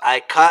 So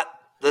I caught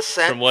the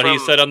scent from what he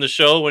said on the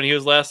show when he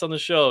was last on the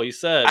show. He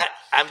said,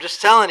 I'm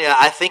just telling you,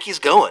 I think he's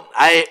going.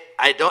 I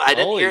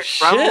didn't Holy hear it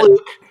from shit.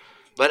 Luke,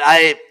 but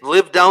I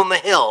live down the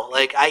hill.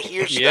 Like, I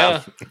hear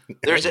stuff.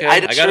 Okay.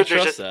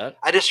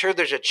 I just heard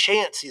there's a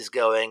chance he's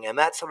going, and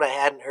that's what I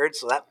hadn't heard.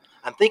 So that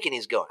I'm thinking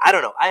he's going. I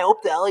don't know. I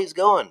hope the hell he's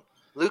going.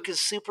 Luke is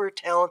super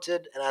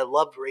talented, and I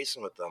loved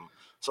racing with him.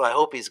 So I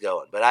hope he's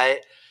going. But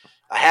I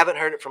haven't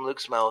heard it from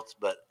Luke's mouth.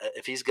 But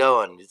if he's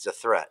going, it's a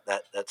threat.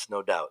 That's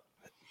no doubt.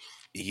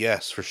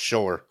 Yes, for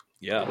sure.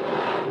 Yeah.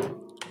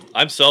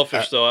 I'm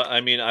selfish, though.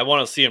 I mean, I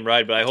want to see him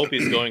ride, but I hope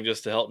he's going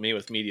just to help me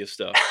with media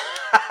stuff.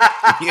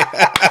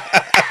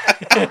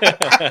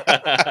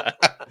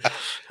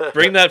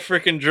 Bring that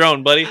freaking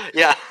drone, buddy.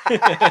 Yeah.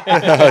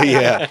 Oh,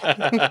 yeah.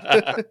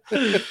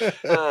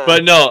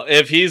 But no,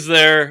 if he's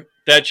there,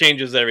 that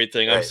changes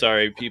everything. I'm Right.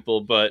 sorry,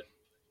 people, but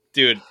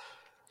dude,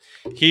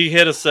 he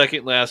hit a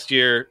second last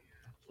year.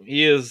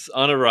 He is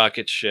on a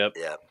rocket ship.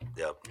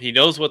 Yep. He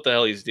knows what the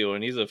hell he's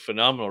doing. He's a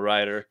phenomenal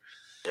rider.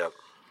 Yep.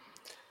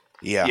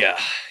 Yeah.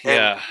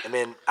 Yeah. I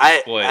mean,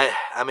 Boy.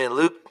 I mean,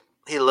 Luke,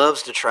 he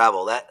loves to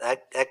travel.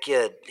 That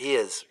kid, he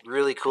is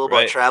really cool about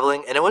Right.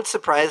 traveling. And it would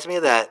surprise me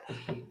that,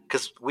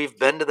 because we've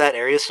been to that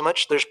area so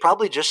much, there's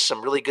probably just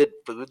some really good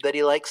food that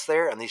he likes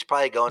there, and he's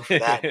probably going for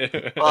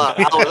that. Well,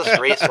 I'll just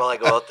race while I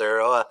go out there.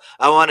 Oh,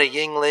 I want a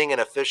Yingling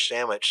and a fish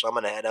sandwich, so I'm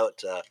going to head out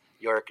to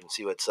York and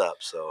see what's up.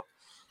 So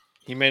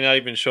He may not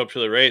even show up to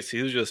the race.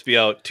 He'll just be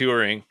out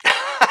touring.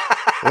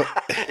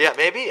 yeah,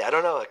 maybe. I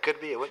don't know. It could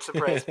be. It wouldn't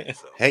surprise me.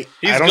 So. Hey,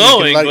 He's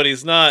going, but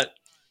he's not.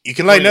 You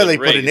can let going know to they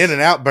the put an race.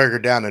 In-N-Out burger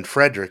down in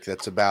Frederick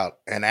that's about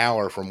an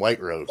hour from White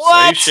Rose.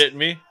 Are you shitting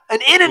me? An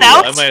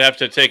In-N-Out? I might have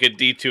to take a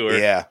detour.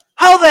 Yeah.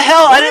 How the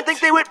hell? I didn't think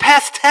they went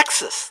past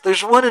Texas.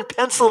 There's one in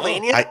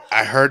Pennsylvania.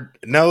 I heard,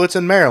 no, it's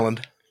in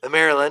Maryland.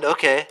 Maryland,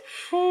 okay.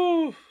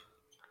 Whew.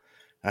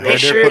 I Are heard you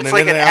sure they're putting it's an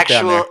like an In-N-Out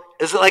down there. actual?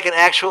 Is it like an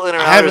actual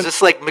In-N-Out, or haven't- is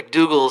this like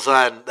McDougal's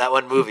on that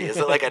one movie? Is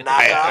it like a knockoff?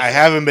 I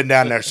haven't been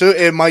down there, so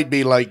it might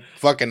be like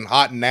fucking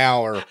Hot and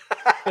Now or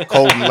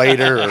Cold and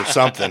Later or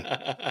something.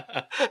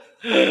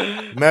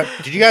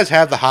 Did you guys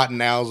have the Hot and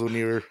Nows when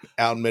you were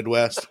out in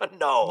Midwest?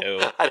 No,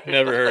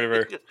 never heard of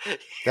her.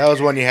 That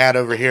was one you had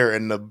over here,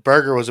 and the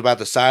burger was about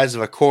the size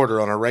of a quarter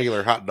on a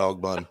regular hot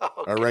dog bun,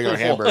 or a regular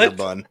hamburger What?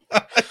 bun.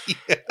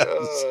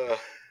 Yes.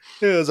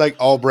 It was like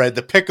all bread.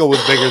 The pickle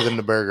was bigger than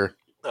the burger.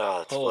 Oh,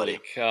 that's Holy funny.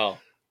 cow.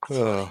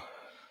 Oh.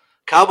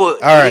 Cowboy,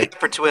 All right.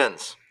 for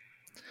twins.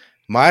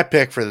 My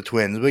pick for the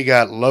Twins, we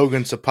got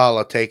Logan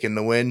Sapala taking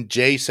the win,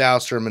 Jay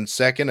Salstrom in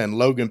second, and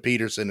Logan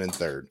Peterson in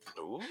third.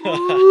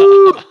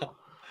 Ooh.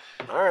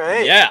 All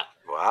right. Yeah.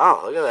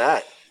 Wow, look at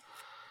that.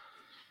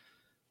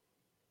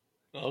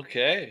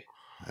 Okay.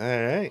 All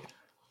right.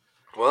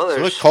 Well, So let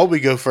there's Colby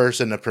go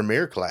first in the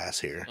premier class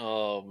here.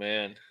 Oh,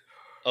 man.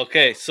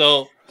 Okay,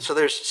 so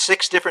there's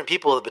 6 different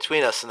people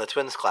between us in the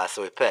twins class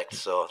that we picked.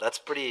 So that's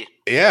pretty.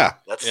 Yeah.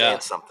 That's Yeah,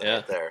 saying something yeah.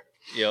 right there.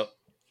 Yep.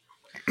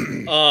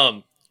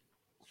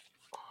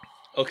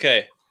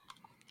 Okay.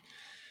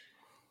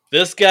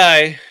 This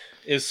guy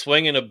is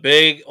swinging a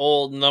big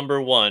old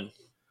number 1.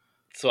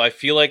 So I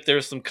feel like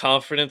there's some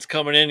confidence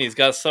coming in. He's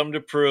got something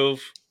to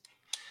prove.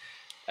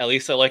 At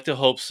least I like to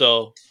hope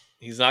so.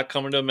 He's not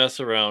coming to mess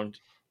around.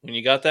 When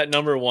you got that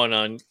number 1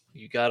 on,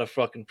 you got to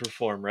fucking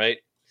perform, right?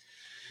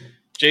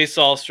 Jay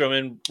Salstrom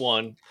in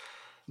 1,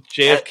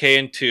 JFK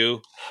in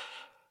 2,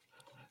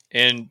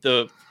 and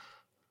the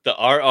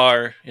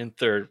RR in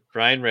 3rd,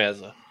 Brian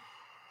Raza.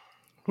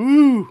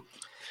 Woo!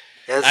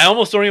 Yes. I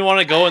almost don't even want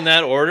to go in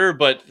that order,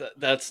 but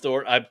that's the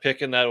order. I'm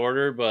picking that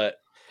order, but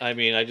I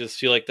mean, I just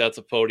feel like that's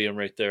a podium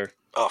right there.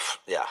 Oh,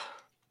 yeah.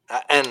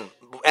 And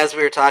as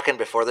we were talking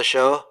before the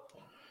show,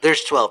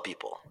 there's 12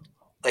 people.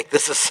 Like,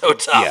 this is so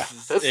tough. Yeah.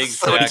 This is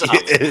so Exactly.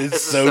 tough. It is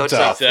This so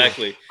tough.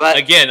 Exactly. But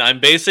Again, I'm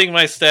basing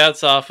my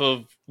stats off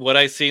of what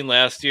I seen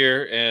last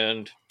year,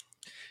 and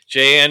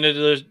Jay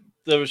ended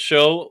the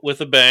show with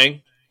a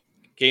bang,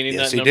 gaining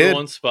Yes, that he number did.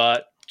 1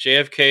 spot.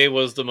 JFK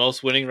was the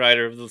most winning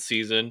rider of the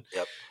season.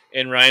 Yep.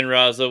 And Ryan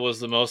Raza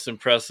was the most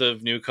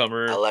impressive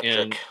newcomer.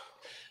 Electric.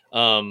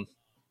 And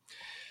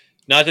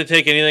not to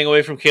take anything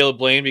away from Caleb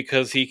Blaine,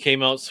 because he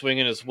came out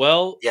swinging as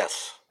well.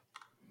 Yes.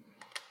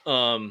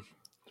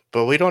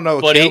 But we don't know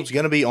what But he- Caleb's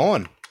going to be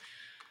on.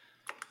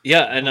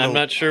 Yeah, and I'm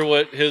Well- not sure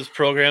what his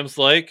program's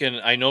like,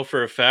 and I know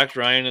for a fact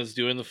Ryan is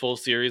doing the full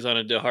series on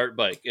a DeHart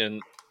bike,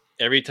 and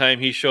every time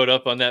he showed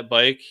up on that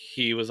bike,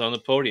 he was on the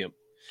podium.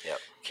 Yep.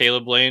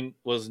 Caleb Blaine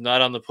was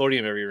not on the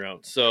podium every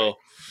round, so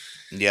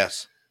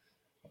Yes.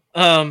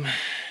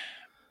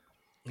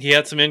 he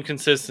had some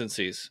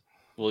inconsistencies.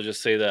 We'll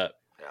just say that.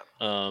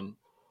 Yeah.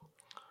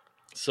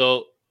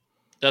 So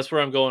that's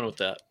where I'm going with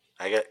that.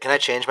 Can I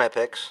change my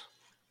picks?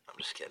 I'm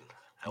just kidding.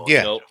 I won't.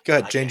 Yeah. Nope. Go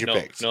ahead, change your No,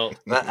 picks. no.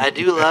 But I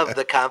do love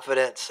the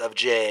confidence of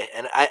Jay,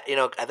 and I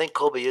think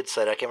Colby, you'd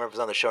said, I can't remember if it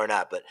was on the show or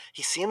not, but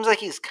he seems like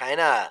he's kind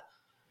of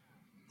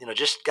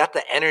just got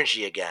the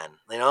energy again.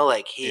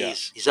 Like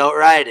he's out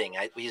riding.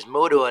 He's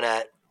motoing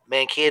at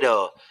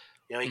Mankato.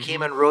 He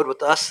came and rode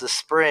with us this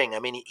spring. I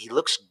mean, he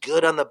looks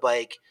good on the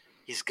bike.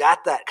 He's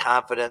got that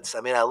confidence.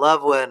 I mean, I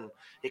love when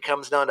he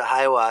comes down to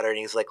high water and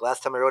he's like,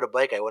 last time I rode a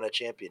bike, I won a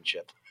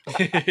championship. I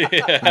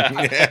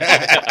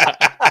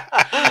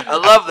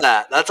love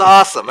that. That's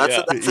awesome. That's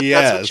what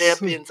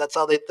champions, that's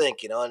how they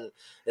think, and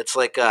it's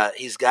like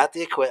he's got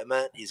the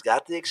equipment, he's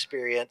got the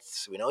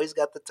experience, we know he's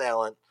got the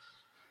talent.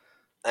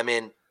 I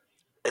mean,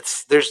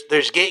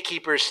 there's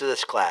gatekeepers to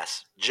this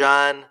class.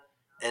 John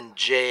and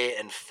Jay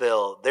and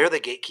Phil, they're the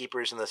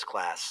gatekeepers in this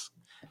class.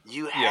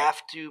 You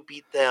have to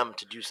beat them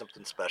to do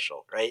something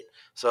special, right?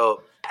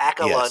 So pack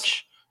a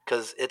lunch,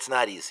 because it's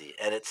not easy,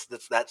 and that's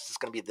just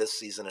going to be this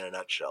season in a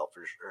nutshell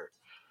for sure.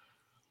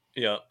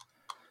 Yeah,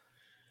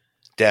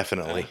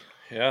 definitely.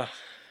 Yeah.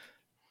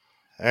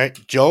 All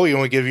right, Joel, you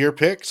want to give your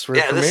picks for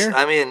premiere?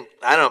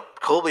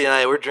 Colby and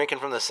I, we're drinking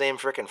from the same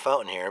freaking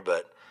fountain here,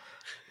 but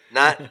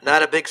not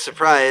a big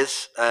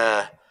surprise.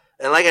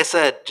 And like I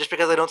said, just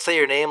because I don't say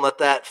your name, let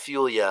that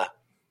fuel you,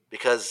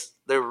 because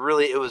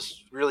it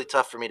was really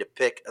tough for me to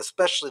pick,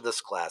 especially this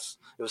class.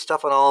 It was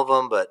tough on all of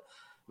them, but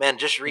man,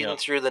 just reading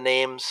through the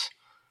names,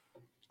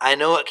 I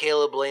know what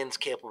Caleb Lane's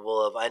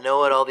capable of. I know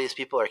what all these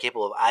people are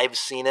capable of. I've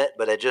seen it,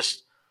 but I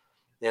just,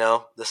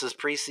 this is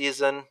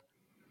preseason.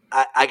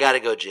 I got to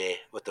go Jay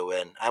with the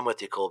win. I'm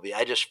with you, Colby.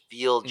 I just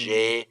feel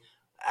Jay.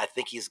 I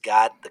think he's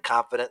got the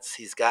confidence.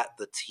 He's got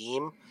the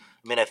team.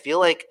 I mean, I feel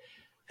like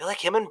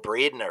him and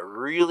Braden are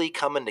really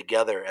coming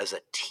together as a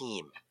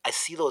team. I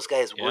see those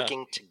guys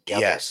working together.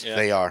 Yes,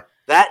 they are.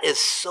 That is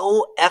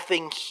so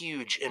effing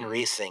huge in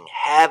racing.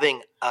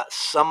 Having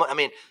someone. I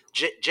mean,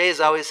 Jay's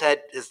always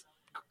had his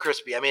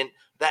crispy. I mean,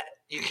 that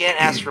you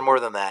can't ask for more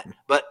than that.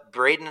 But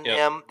Braden and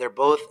him, they're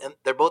both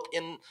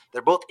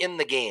in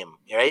the game,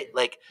 right?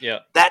 Like,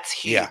 that's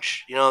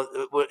huge.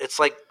 It's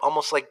like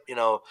almost like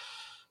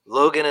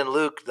Logan and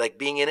Luke, like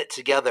being in it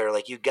together.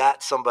 Like, you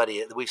got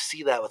somebody. We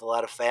see that with a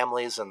lot of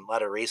families and a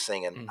lot of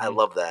racing, and I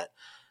love that.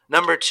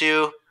 Number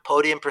 2,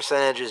 podium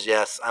percentages.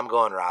 Yes, I'm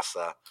going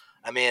Rasa.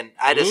 I mean,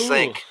 I just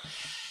think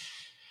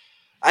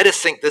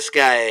this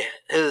guy,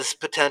 his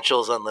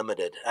potential is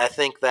unlimited. I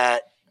think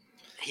that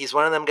he's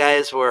one of them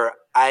guys where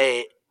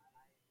I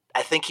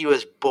think he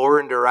was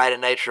born to ride a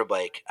nitro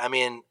bike. I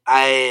mean,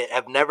 I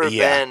have never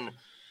been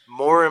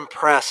more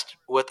impressed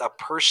with a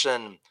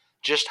person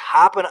just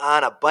hopping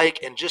on a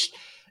bike and just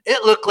 –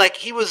 it looked like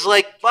he was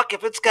like, fuck,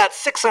 if it's got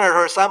 600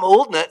 horse, I'm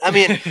holding it. I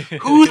mean,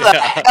 who the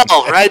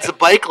hell rides a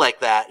bike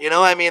like that?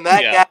 I mean,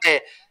 that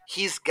guy,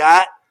 he's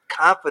got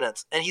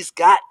confidence and he's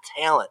got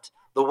talent.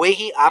 The way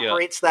he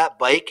operates that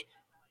bike,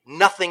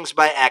 nothing's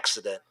by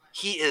accident.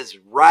 He is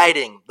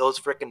riding those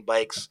freaking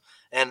bikes,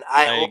 and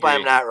I hope agree.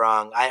 I'm not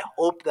wrong. I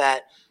hope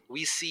that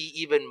we see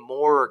even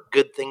more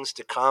good things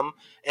to come.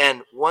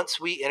 And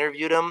once we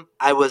interviewed him,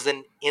 I was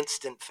an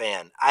instant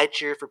fan. I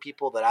cheer for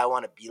people that I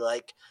want to be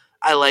like.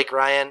 I like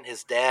Ryan,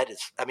 his dad.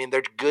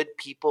 They're good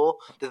people.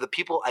 They're the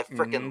people I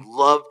freaking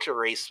love to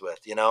race with,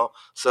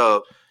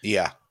 So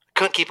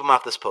couldn't keep him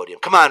off this podium.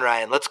 Come on,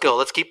 Ryan, let's go.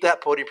 Let's keep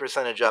that podium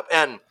percentage up.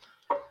 And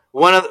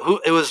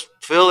it was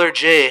Phil or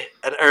Jay,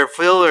 or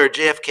Phil or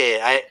JFK.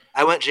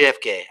 I went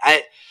JFK.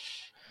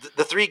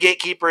 The 3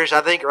 gatekeepers,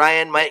 I think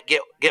Ryan might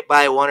get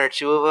by 1 or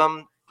 2 of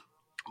them,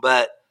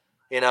 but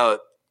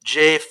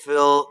Jay,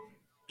 Phil,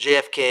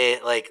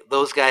 JFK, like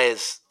those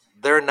guys,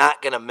 they're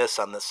not gonna miss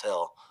on this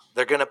hill.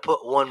 They're gonna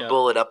put one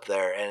bullet up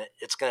there, and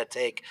it's gonna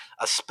take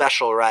a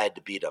special ride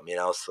to beat them.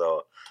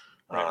 So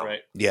right.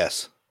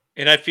 Yes,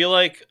 and I feel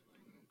like,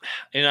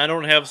 and I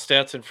don't have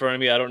stats in front of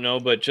me. I don't know,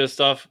 but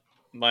just off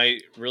my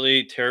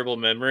really terrible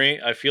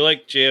memory, I feel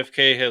like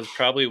JFK has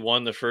probably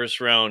won the first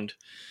round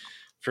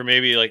for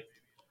maybe like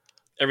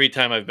every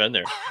time I've been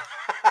there.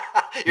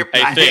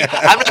 I think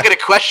I'm not going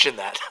to question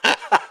that.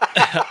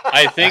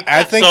 I think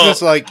so,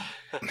 it's like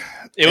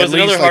it was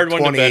another hard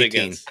one to bet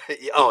against.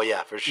 Oh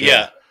yeah, for sure.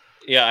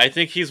 Yeah. I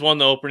think he's won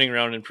the opening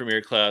round in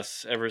Premier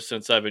Class ever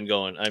since I've been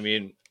going. I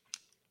mean,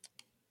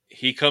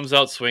 he comes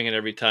out swinging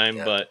every time,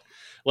 but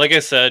like I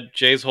said,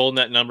 Jay's holding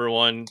that number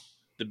 1,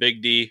 the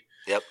big D.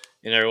 Yep.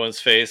 In everyone's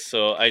face.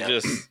 So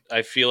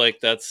I feel like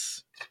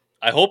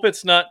I hope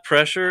it's not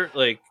pressure,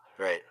 like,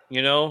 right.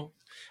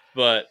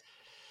 But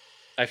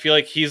I feel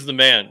like he's the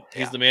man.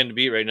 He's the man to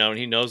beat right now, and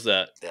he knows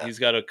that. Yeah. He's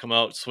got to come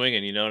out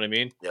swinging, you know what I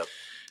mean? Yep.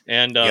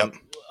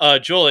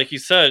 And Joel, like you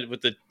said,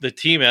 with the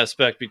team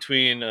aspect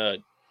between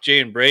Jay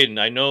and Braden,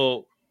 I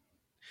know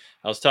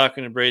I was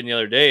talking to Braden the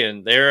other day,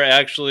 and they're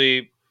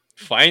actually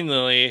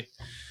finally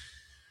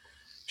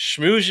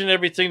schmoozing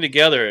everything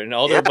together, and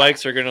all their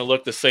bikes are going to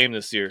look the same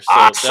this year.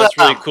 So that's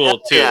really cool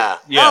too.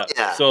 Yeah.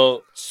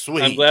 So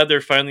sweet. I'm glad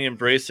they're finally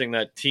embracing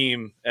that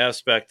team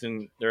aspect,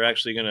 and they're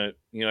actually going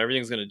to,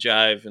 everything's going to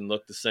jive and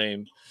look the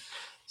same.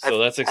 So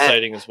that's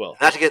exciting as well.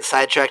 Not to get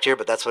sidetracked here,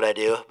 but that's what I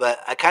do.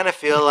 But I kind of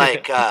feel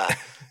like,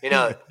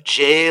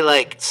 Jay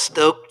like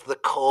stoked the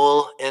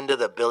coal into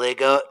the billy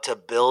goat to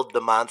build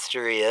the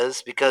monster he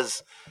is,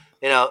 because,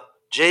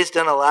 Jay's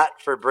done a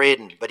lot for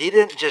Braden, but he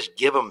didn't just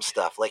give him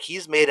stuff. Like,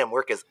 he's made him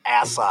work his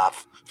ass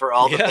off for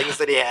all the things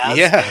that he has.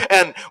 Yeah.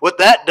 And what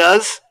that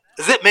does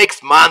is it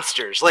makes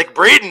monsters. Like,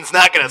 Braden's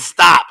not going to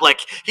stop.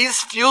 Like,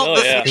 he's fueled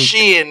this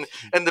machine,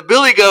 and the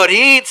Billy Goat,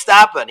 he ain't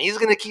stopping. He's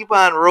going to keep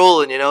on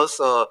rolling,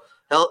 so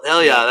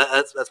hell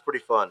yeah, that's pretty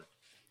fun.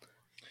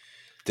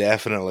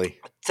 Definitely.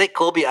 Say,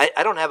 Colby,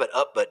 I don't have it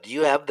up, but do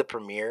you have the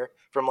premiere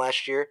from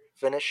last year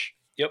finish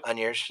on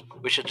yours?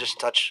 We should just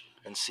touch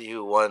and see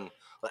who won.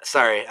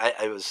 Sorry,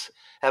 I was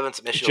having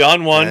some issues.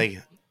 John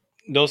won.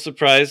 No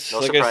surprise. No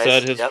like surprise. I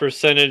said, his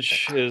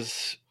percentage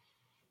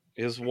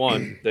is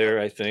one there,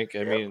 I think.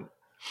 I mean,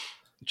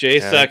 Jay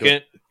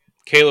second,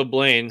 Caleb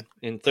Blaine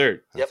in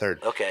third.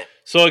 Third. Okay.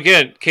 So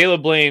again,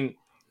 Caleb Blaine,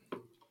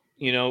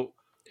 in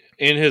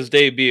his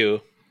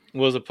debut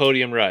was a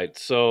podium ride.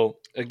 So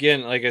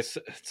again, like I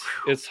said,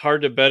 it's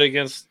hard to bet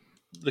against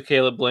the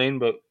Caleb Blaine,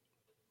 but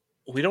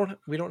we don't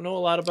know a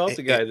lot about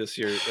the guy this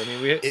year. I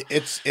mean,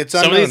 it's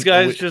some unknown. of these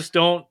guys just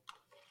don't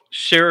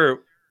share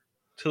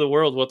to the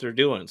world what they're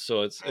doing.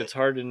 So it's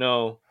hard to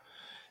know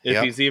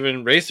if he's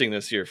even racing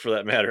this year, for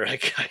that matter.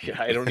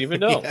 I don't even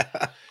know.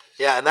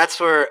 Yeah, and that's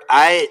where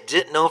I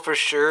didn't know for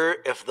sure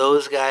if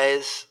those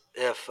guys,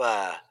 if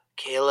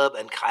Caleb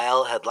and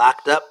Kyle had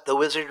locked up the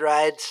Wizard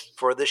rides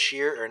for this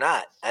year or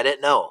not. I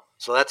didn't know.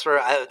 So that's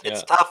where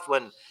it's tough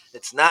when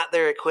it's not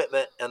their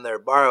equipment and they're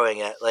borrowing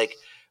it. Like,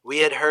 we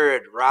had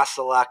heard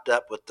Rasa locked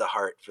up with the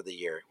Heart for the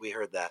year. We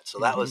heard that. So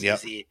that was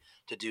easy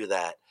to do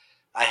that.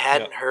 I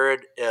hadn't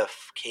heard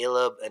if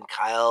Caleb and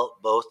Kyle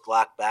both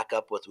locked back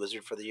up with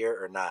Wizard for the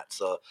year or not.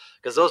 So,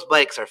 because those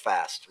bikes are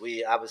fast.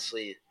 We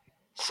obviously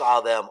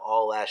saw them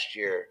all last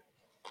year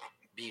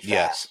be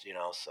fast,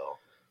 so.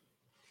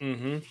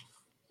 Mm-hmm.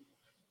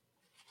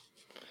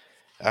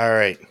 All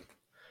right.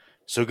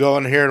 So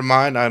going here to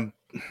mine, I'm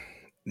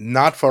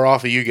not far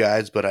off of you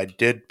guys, but I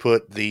did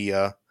put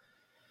the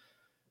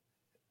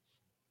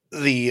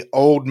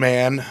old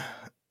man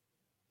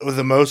with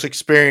the most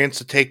experience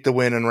to take the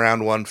win in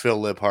round one, Phil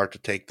Libhart, to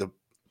take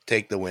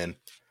the win.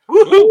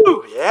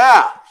 Woohoo!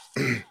 Yeah.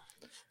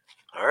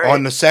 All right.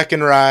 On the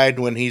second ride,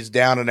 when he's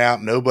down and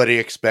out, nobody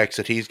expects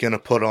that he's going to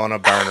put on a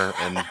burner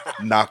and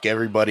knock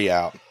everybody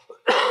out.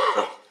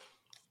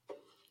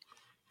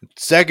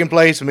 Second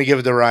place, let me give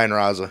it to Ryan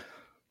Raza.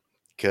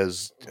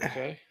 Because,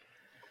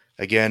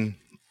 again,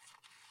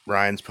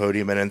 Ryan's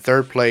podium. And in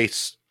third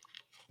place,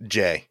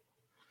 Jay.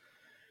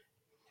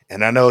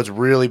 And I know it's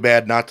really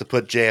bad not to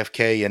put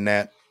JFK in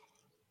that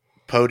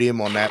podium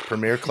on that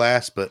premier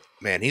class, but,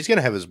 man, he's going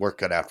to have his work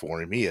cut out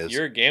for him. He is.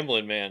 You're a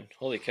gambling man.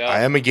 Holy cow.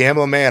 I am a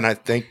gambling man. I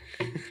think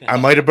I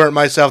might have burnt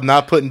myself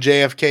not putting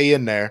JFK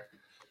in there.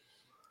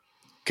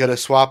 Could have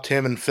swapped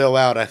him and Phil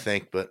out, I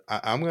think. But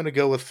I'm going to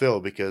go with Phil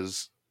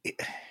because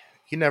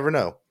you never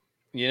know.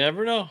 You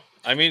never know.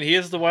 I mean, he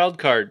is the wild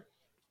card.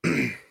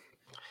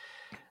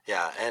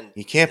 Yeah, and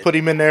you can't put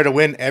him in there to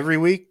win every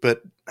week,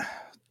 but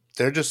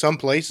there are just some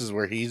places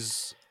where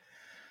he's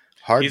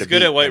hard to beat. He's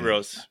good at White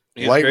Rose.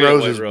 White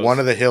Rose is one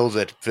of the hills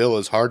that Phil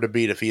is hard to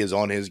beat if he is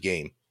on his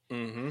game.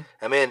 Mm-hmm.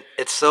 I mean,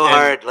 it's so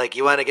hard. Like,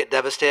 you want to get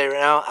devastated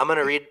right now? I'm going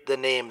to read the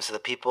names of the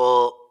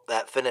people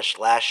that finished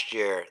last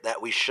year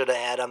that we should have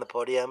had on the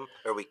podium,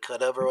 or we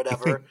could have, or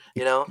whatever,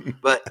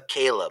 But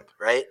Caleb,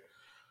 right?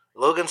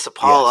 Logan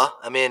Sapala, yes.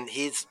 I mean,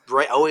 he's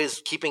always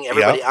keeping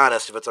everybody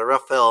honest. If it's a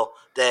rough hill,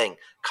 dang.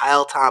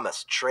 Kyle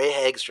Thomas, Trey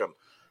Hagstrom,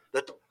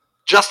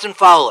 Justin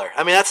Fowler.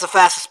 I mean, that's the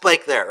fastest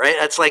bike there, right?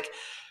 It's like,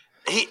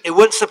 it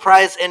wouldn't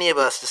surprise any of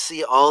us to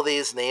see all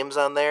these names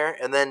on there.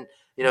 And then,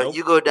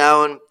 you go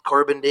down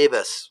Corbin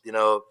Davis,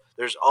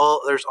 there's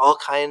all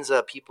kinds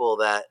of people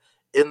that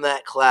in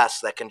that class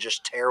that can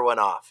just tear one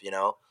off,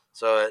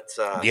 So it's,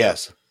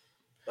 yes.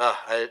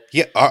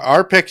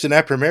 Our picks in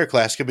that premier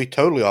class could be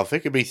totally off.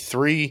 It could be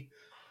three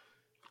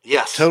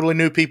totally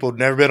new people who've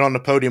never been on the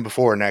podium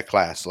before in that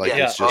class.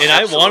 It's just, and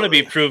I want to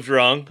be proved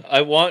wrong.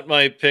 I want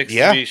my picks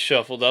to be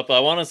shuffled up. I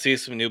want to see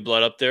some new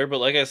blood up there. But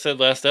like I said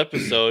last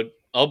episode,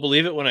 I'll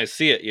believe it when I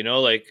see it.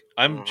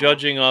 I'm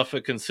judging off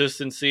of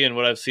consistency and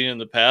what I've seen in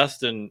the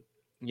past. And,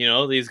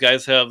 these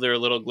guys have their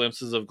little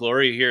glimpses of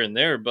glory here and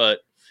there. But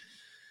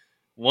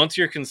once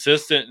you're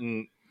consistent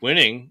in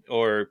winning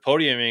or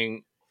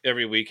podiuming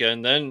every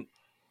weekend, then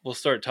we'll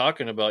start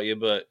talking about you.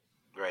 But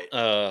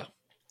I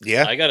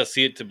got to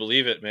see it to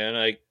believe it, man.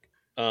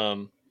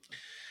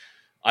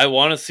 I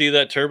want to see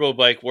that turbo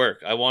bike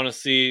work. I want to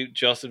see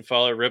Justin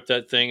Fowler rip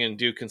that thing and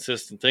do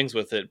consistent things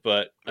with it.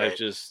 But I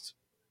just,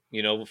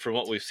 from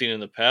what we've seen in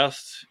the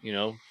past,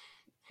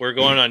 we're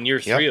going on year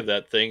 3 of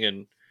that thing,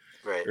 and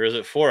or is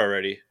it 4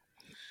 already?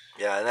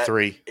 Yeah, and that,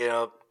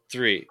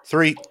 3.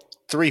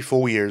 3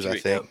 full years, I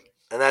think.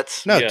 And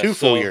that's 2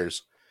 full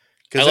years.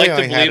 I like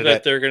to believe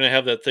that they're going to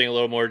have that thing a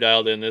little more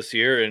dialed in this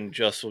year, and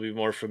Just will be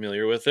more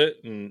familiar with it.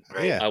 And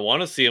I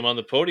want to see him on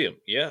the podium.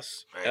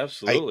 Yes,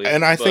 absolutely.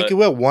 I think he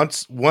will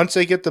once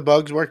they get the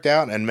bugs worked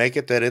out and make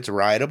it that it's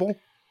rideable.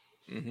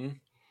 Mm-hmm.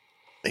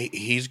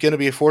 He's going to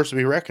be a force to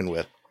be reckoned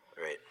with.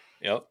 Right.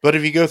 Yep. But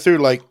if you go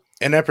through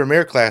in that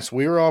premier class,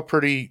 we were all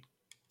pretty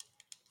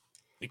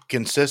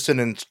consistent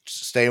in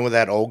staying with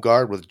that old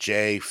guard with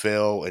Jay,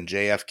 Phil, and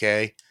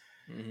JFK,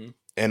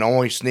 and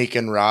only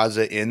sneaking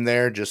Raza in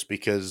there just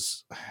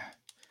because.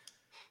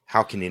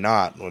 How can you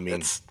not? I mean,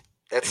 it's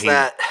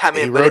that. I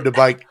mean, he rode the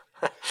bike.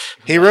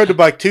 He rode the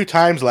bike 2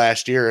 times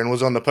last year and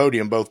was on the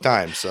podium both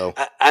times. So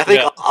I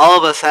think all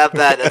of us have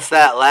that. It's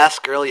that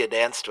last girl you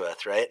danced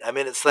with, right? I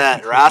mean, it's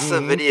that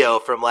Rasa video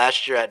from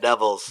last year at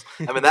Devils.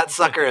 I mean, that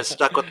sucker has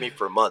stuck with me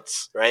for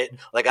months, right?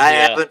 Like I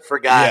haven't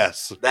forgot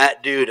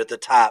that dude at the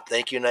top.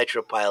 Thank you,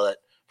 Nitro Pilot,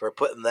 for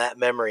putting that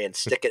memory and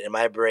stick it in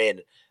my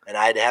brain. And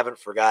I haven't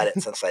forgot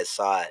it since I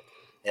saw it.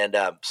 And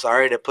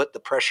sorry to put the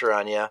pressure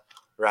on you,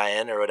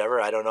 Ryan, or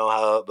whatever. I don't know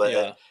how,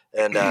 but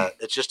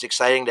it's just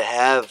exciting to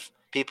have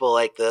people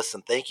like this,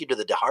 and thank you to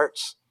the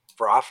DeHarts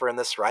for offering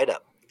this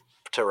write-up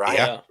to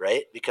Ryan,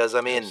 right? Because,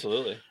 I mean,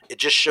 it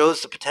just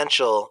shows the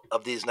potential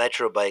of these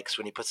Nitro bikes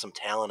when you put some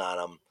talent on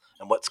them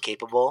and what's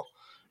capable.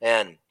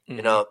 And,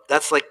 you know,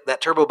 that's like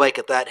that turbo bike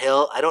at that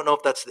hill. I don't know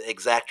if that's the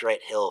exact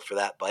right hill for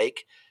that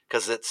bike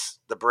because it's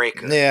the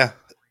breaker. Yeah.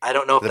 I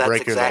don't know if the that's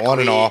breaker's exactly. on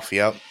and off,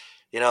 You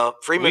know,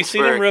 Freemansburg. We've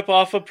seen him rip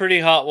off a pretty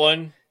hot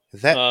one.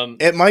 That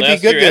it might be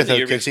good there, though,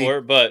 because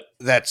but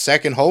that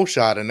second hole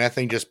shot and that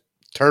thing just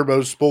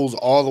turbo spools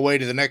all the way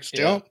to the next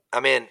jump.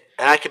 I mean,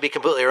 and I could be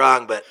completely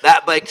wrong, but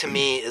that bike to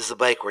me is the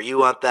bike where you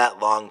want that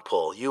long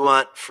pull. You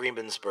want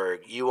Freemansburg.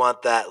 You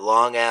want that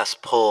long ass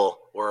pull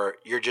where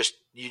you just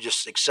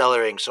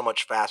accelerating so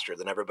much faster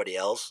than everybody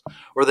else.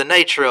 Or the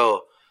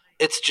Nitro,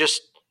 it's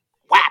just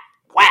whap.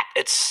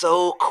 It's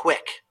so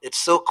quick. It's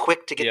so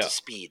quick to get to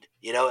speed.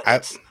 You know,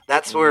 that's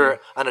where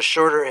on a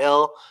shorter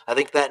hill, I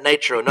think that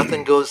Nitro,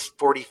 nothing goes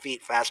 40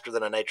 feet faster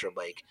than a Nitro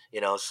bike.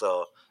 You know,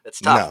 so it's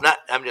tough. No.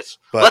 I'm just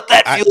but let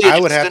that feel you. I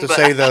would have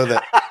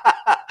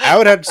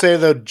to say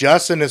though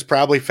Justin is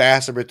probably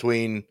faster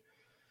between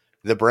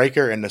the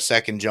breaker and the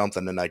second jump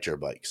than the Nitro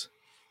bikes.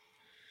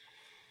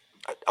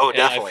 Oh,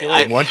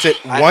 definitely. Once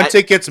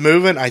it gets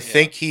moving, I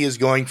think he is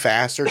going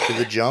faster to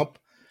the jump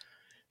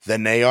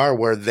than they are.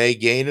 Where they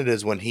gain it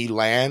is when he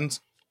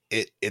lands.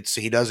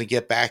 He doesn't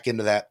get back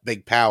into that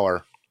big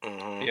power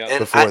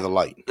before the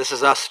light. This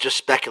is us just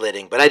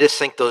speculating, but I just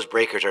think those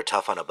breakers are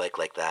tough on a bike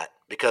like that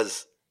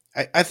because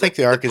I think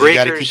they are because you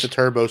got to keep the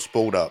turbo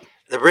spooled up.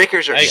 The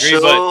breakers are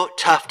so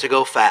tough to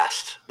go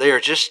fast. They are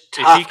just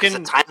tough because the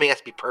timing has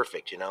to be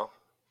perfect, you know?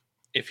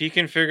 If he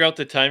can figure out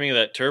the timing of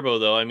that turbo,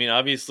 though, I mean,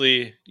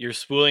 obviously you're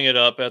spooling it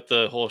up at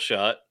the whole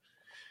shot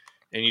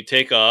and you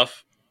take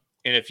off.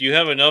 And if you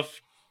have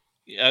enough,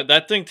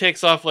 that thing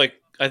takes off like,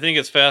 I think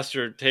it's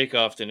faster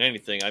takeoff than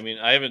anything. I mean,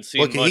 I haven't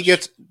seen much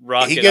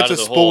rocket out of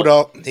the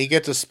hole. He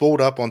gets a spooled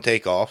up on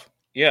takeoff.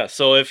 Yeah,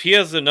 so if he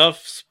has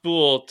enough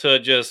spool to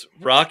just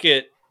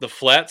rocket the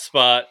flat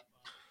spot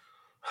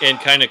and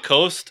kind of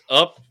coast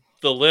up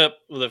the lip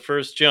with the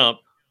first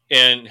jump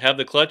and have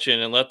the clutch in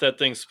and let that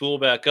thing spool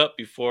back up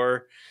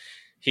before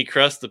he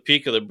crests the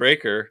peak of the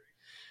breaker,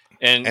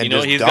 and you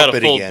know, he's got a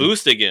full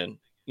boost again,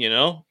 you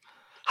know?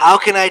 How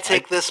can I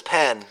take this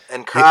pen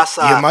and cross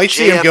off? You might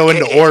see him go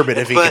into orbit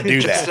if he can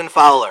do Justin that.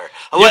 Fowler.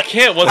 You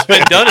can't. What's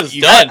been done is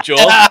done,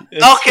 Joel.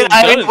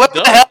 What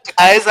the hell,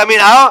 guys? I mean,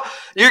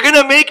 you're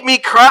gonna make me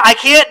cry? I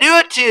can't do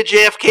it to you,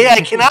 JFK.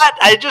 I cannot.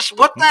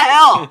 What the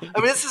hell? I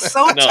mean, this is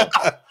so tough.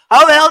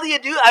 How the hell do you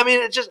do? I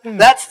mean,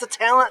 that's the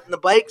talent and the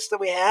bikes that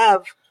we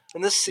have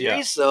in this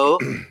series. So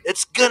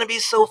it's gonna be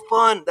so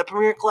fun. The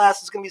Premier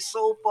Class is gonna be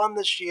so fun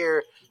this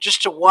year,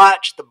 just to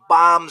watch the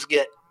bombs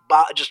get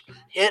just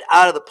hit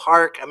out of the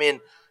park. I mean,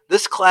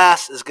 this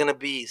class is going to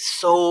be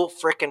so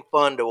freaking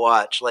fun to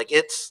watch. Like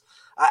it is.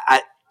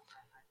 I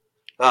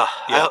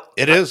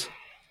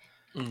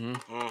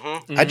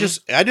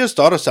just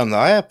thought of something.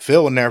 I have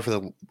Phil in there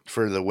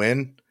for the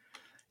win,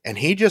 and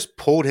he just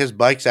pulled his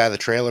bikes out of the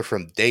trailer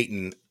from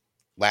Dayton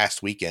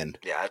last weekend.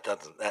 Yeah,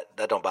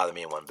 that don't bother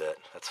me one bit.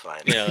 That's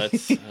fine. Yeah,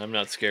 I'm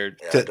not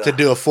scared to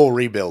do a full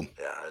rebuild.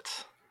 Yeah,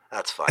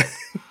 that's fine.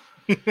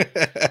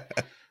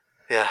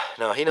 Yeah,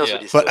 no, he knows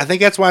what he's doing. But I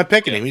think that's why I'm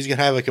picking him. He's going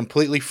to have a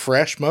completely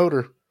fresh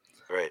motor.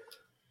 Right.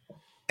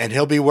 And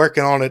he'll be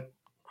working on it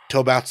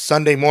till about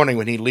Sunday morning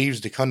when he leaves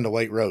to come to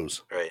White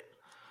Rose. Right.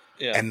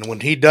 Yeah. And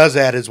when he does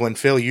that is when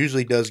Phil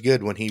usually does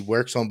good, when he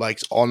works on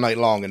bikes all night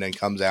long and then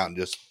comes out and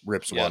just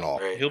rips one off.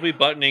 Right. He'll be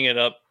buttoning it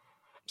up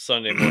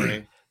Sunday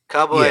morning.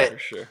 Cowboy, for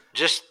sure.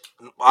 Just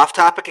off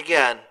topic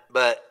again,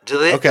 but do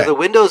the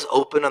windows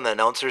open on the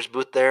announcer's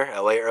booth there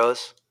at White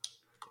Rose?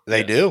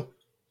 They do.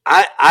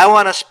 I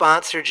want to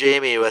sponsor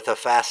Jamie with a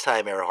fast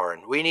time air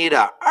horn. We need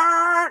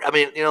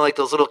like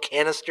those little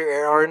canister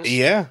air horns.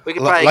 Yeah, we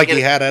could probably like he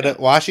had at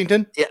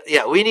Washington.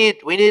 Yeah. We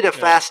need a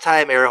fast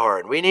time air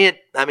horn. We need.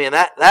 I mean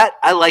that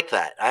I like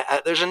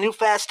that. There's a new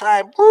fast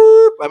time.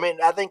 I mean,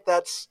 I think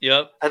that's.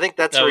 Yep. I think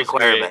that's a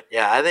requirement. Great.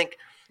 Yeah, I think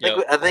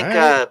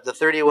the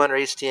 31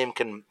 race team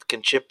can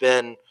chip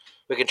in.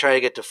 We can try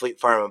to get to Fleet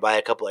Farm and buy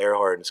a couple air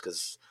horns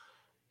because.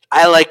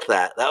 I like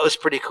that. That was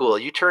pretty cool.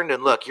 You turned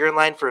and look. You're in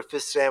line for a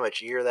fifth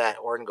sandwich. You hear that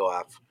horn go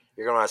off.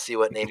 You're going to want to see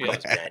what name comes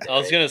behind it. I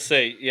was going to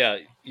say,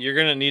 you're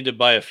going to need to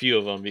buy a few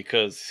of them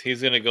because he's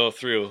going to go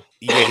through.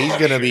 Yeah, he's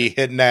going to be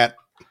hitting that.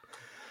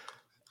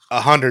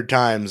 100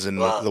 times in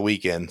Well, the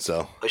weekend.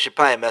 So we should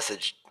probably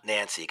message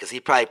Nancy because he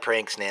probably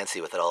pranks Nancy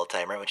with it all the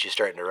time. Right when she's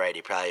starting to write,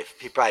 he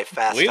probably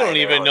fast. We don't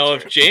even know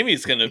if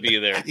Jamie's going to be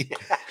there.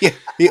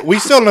 yeah, we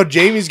still know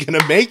Jamie's going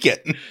to make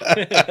it.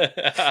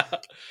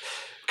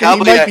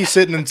 Cowboy, he might be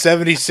sitting in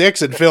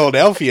 76 in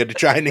Philadelphia to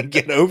try and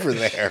get over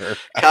there.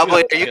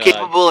 Cowboy, are you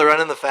capable of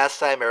running the fast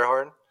time air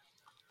horn?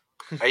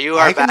 Are you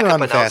our backup run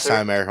announcer? fast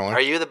time air horn.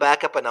 Are you the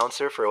backup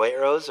announcer for White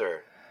Rose,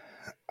 or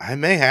I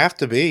may have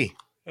to be.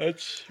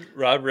 That's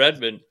Rob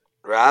Redmond.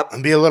 Rob?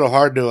 It'd be a little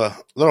hard to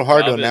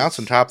announce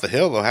on top of the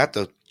hill. They'll have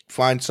to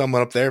find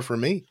someone up there for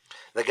me.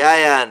 The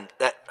guy on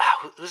that,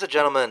 who's a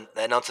gentleman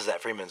that announces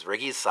at Freeman's Rig?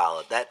 He's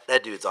solid.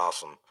 That dude's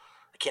awesome.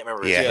 I can't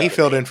remember. Yeah, he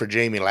filled in for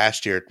Jamie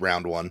last year at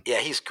round 1. Yeah,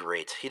 he's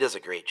great. He does a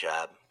great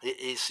job.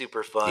 He's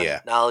super fun,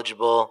 Yeah.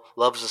 knowledgeable,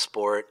 loves the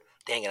sport.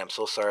 Dang it, I'm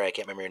so sorry. I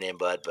can't remember your name,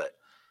 bud, but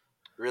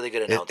really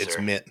good announcer. It's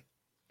Mitt.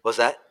 What's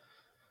that?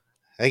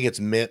 I think it's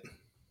Mitt.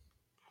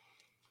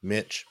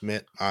 Mitt.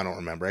 I don't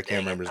remember. I can't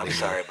remember his name. I'm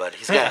sorry, bud.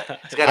 He's got a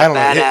I don't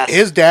badass. know.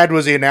 His dad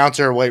was the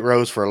announcer at White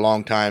Rose for a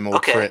long time, old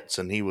Okay. Fritz,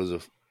 and he was a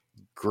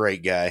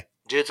great guy.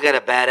 Dude's got a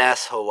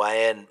badass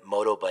Hawaiian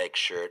motorbike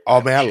shirt. Oh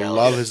man, I jealous.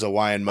 love his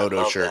Hawaiian moto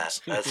love shirts.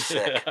 That. That's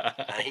sick.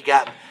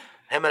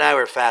 Him and I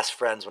were fast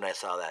friends when I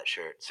saw that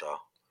shirt. So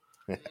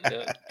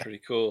Yeah, pretty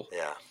cool.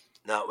 yeah,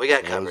 no, we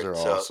got Those covered. are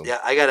So awesome. yeah,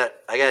 I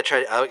gotta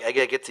try. I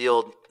gotta get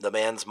the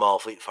Man's Mall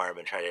Fleet Farm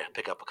and try to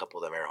pick up a couple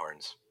of them air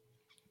horns.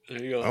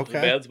 There you go. Okay.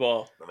 The Man's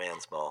Ball. The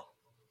Man's Mall.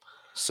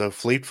 So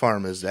Fleet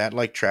Farm, is that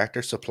like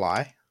Tractor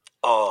Supply?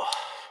 Oh,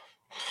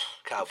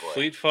 Cowboy.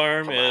 Fleet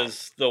Farm Come on.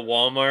 is the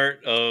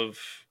Walmart of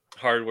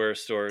hardware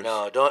stores.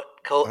 No, don't.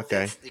 Cole,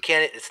 Okay. You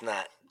can't. It's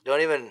not. Don't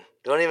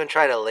even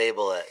try to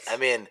label it. I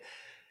mean,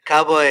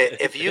 Cowboy,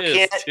 if you It is,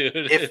 can't,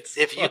 dude. if It's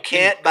if you fucking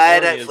can't buy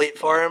it corny at as Fleet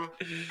fuck. Farm,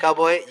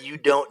 Cowboy, you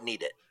don't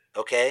need it.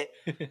 Okay.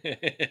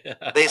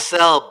 They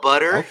sell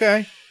butter.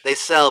 Okay. They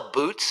sell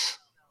boots.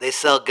 They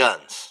sell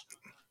guns.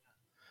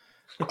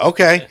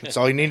 Okay. That's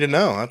all you need to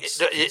know. That's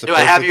a Do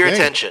I have perfect your thing.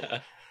 attention?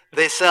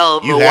 They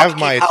sell You have Milwaukee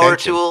my power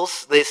attention.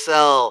 tools. They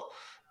sell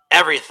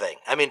everything.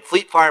 I mean,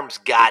 Fleet Farm's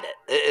got it.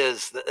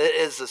 It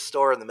is the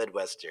store in the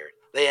Midwest here.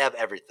 They have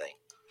everything.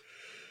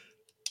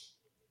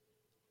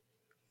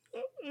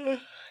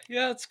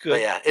 Yeah, it's But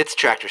good. yeah, it's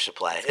Tractor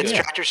Supply. It's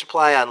good. Tractor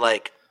Supply on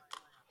like,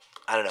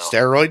 I don't know.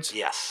 Steroids?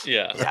 Yes.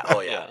 Yeah. Yeah. Oh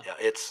yeah. Yeah.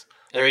 It's.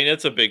 I mean,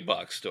 it's a big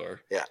box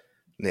store.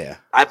 Yeah.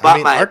 I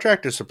bought our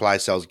Tractor Supply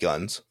sells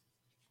guns.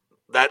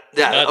 that.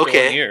 Yeah. Not the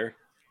okay. one here.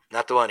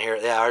 Not the one here.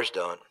 Yeah, ours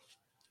don't.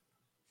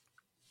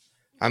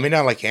 I mean,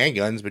 not like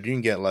handguns, but you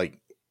can get like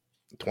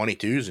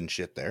 22s and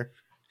shit there.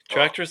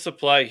 Tractor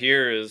Supply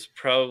here is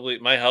probably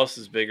my house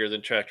is bigger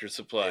than Tractor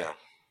Supply. Yeah.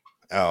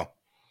 Oh.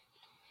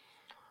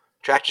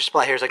 Tractor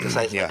Supply here is like the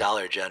size Yeah. of a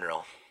Dollar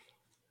General.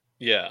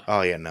 Yeah.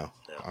 Oh, yeah, no.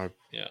 Yeah.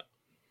 Yeah.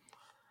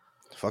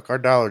 Fuck, our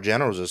Dollar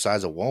General's the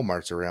size of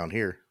Walmart's around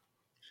here.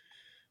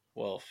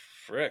 Well,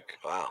 frick.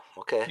 Wow.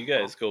 Okay. You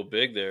guys go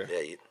big there.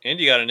 Yeah. And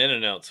you got an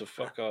In-N-Out, so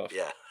fuck off.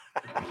 Yeah.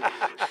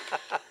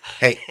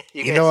 Hey,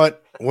 You you guys- know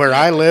what? Where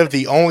I live,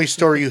 the only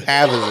store you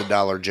have is a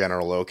Dollar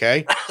General,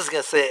 okay? I was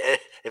gonna say,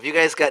 if you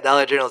guys got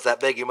Dollar Generals that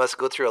big, you must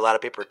go through a lot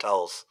of paper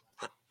towels.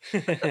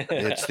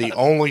 It's the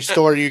only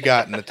store you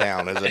got in the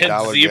town is a And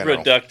Dollar zebra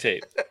General. duct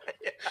tape.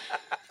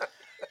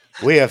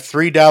 We have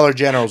 3 Dollar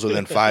Generals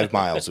within 5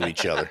 miles of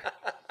each other.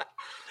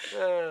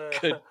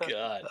 Good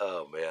God.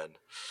 Oh man.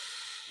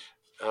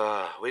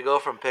 We go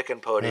from picking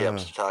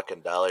podiums to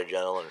talking Dollar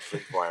General and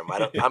Fleet Farm.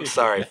 I'm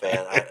sorry,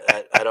 fan.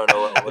 I don't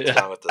know what's Yeah.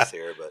 wrong with this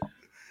here, but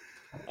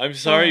I'm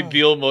sorry,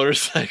 Beal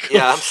Motorcycles.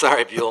 yeah, I'm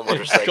sorry, Buell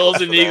Motorcycles.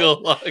 Golden for that.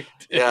 Eagle locked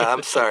in. Yeah,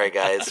 I'm sorry,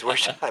 guys. I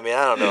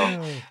don't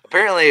know.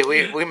 Apparently,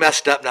 we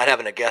messed up not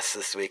having a guest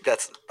this week.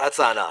 That's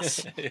on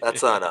us.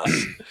 That's on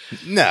us.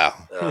 No.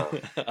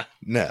 Uh,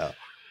 No.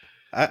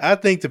 I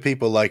think the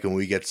people like when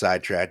we get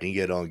sidetracked and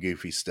get on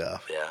goofy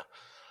stuff. yeah.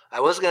 I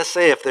was gonna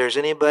say, if there's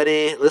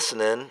anybody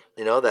listening,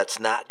 that's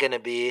not gonna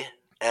be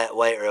at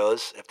White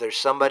Rose, if there's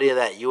somebody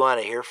that you want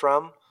to hear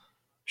from,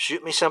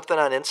 shoot me something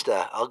on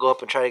Insta. I'll go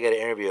up and try to get an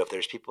interview. If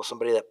there's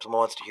somebody that someone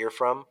wants to hear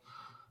from,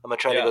 I'm gonna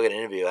try to go get an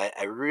interview.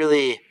 I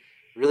really,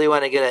 really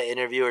want to get an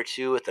interview or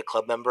two with the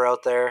club member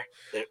out there.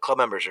 The club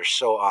members are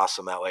so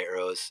awesome at White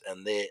Rose,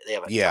 and they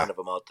have a ton of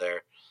them out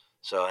there.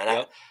 So,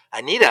 and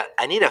I need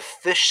a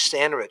fish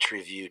sandwich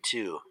review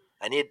too.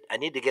 I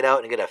need to get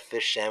out and get a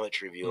fish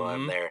sandwich review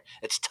on there.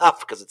 It's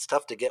tough because it's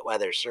tough to get while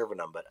they're serving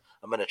them, but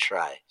I'm gonna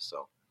try.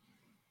 So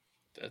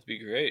That'd be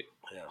great.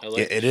 Yeah. I like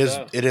It the is.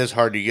 stuff. It is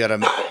hard to get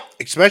them,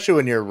 especially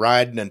when you're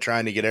riding and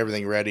trying to get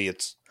everything ready.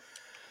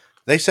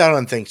 They sell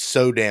on things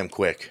so damn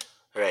quick.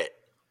 right,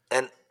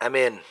 and I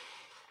mean,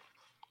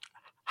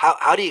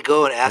 how do you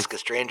go and ask a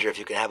stranger if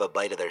you can have a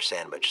bite of their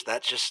sandwich?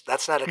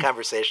 That's not a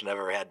conversation I've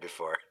ever had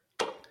before.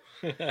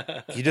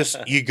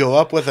 You go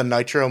up with a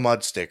Nitro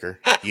Mud sticker.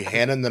 You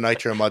hand them the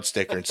Nitro Mud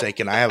sticker and say,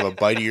 "Can I have a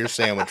bite of your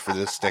sandwich for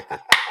this sticker?"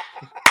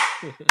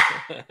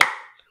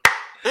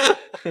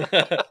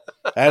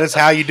 That is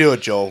how you do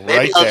it, Joel. Maybe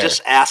right I'll there.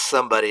 just ask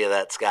somebody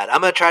that's got.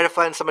 I'm gonna try to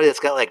find somebody that's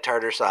got like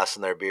tartar sauce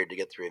in their beard to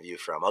get the review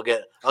from. I'll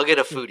get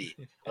a foodie.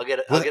 I'll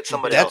get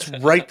somebody That's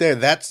else. right there.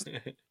 That's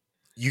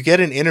you get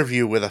an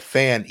interview with a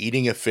fan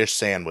eating a fish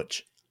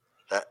sandwich.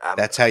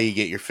 That's how you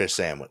get your fish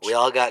sandwich. We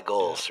all got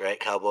goals, right,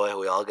 Cowboy?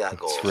 We all got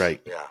goals. That's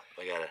right. Yeah,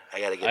 I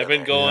gotta get. I've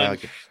been there. going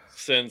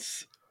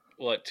since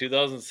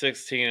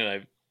 2016, and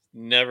I've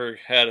never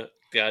had a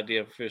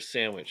goddamn fish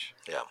sandwich.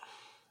 Yeah,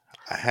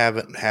 I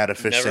haven't had a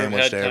fish never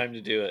sandwich had there time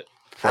to do it.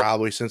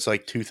 probably since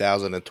like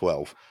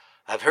 2012.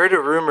 I've heard a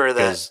rumor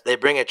that they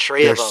bring a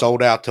tray They're of them.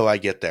 sold out till I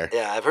get there.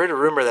 Yeah, I've heard a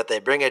rumor that they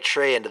bring a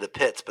tray into the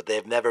pits, but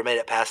they've never made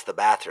it past the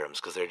bathrooms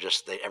because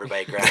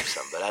everybody grabs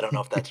them. But I don't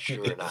know if that's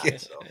true or not.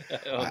 So.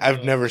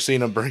 I've never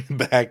seen them bring them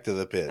back to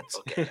the pits.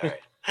 Okay, all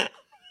right.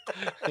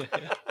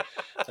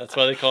 That's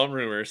why they call them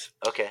rumors.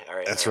 Okay, all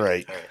right. That's all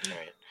right. All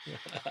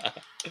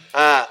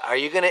right. Are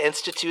you going to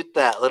institute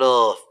that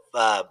little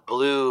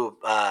blue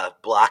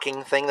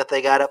blocking thing that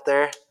they got up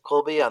there,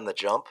 Colby, on the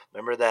jump?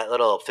 Remember that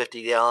little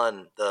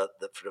 50-gallon the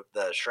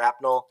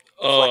shrapnel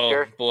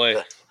deflector? Oh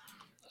boy,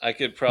 I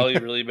could probably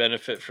really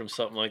benefit from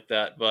something like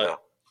that, but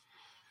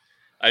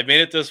I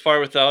made it this far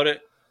without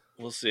it.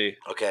 We'll see.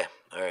 Okay,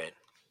 all right.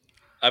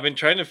 I've been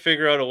trying to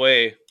figure out a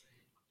way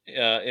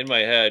in my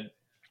head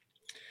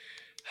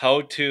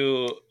how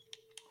to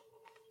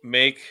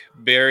make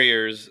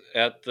barriers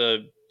at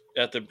the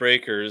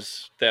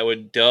breakers that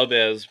would dub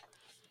as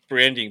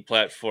branding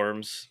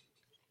platforms.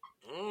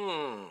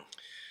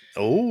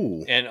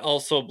 Oh. And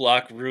also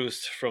block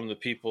roost from the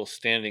people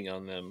standing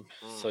on them,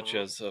 such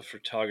as a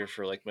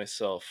photographer like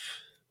myself.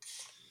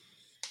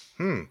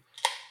 Yeah,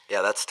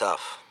 that's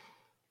tough.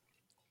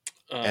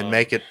 And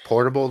make it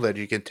portable that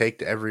you can take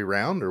to every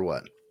round, or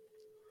what?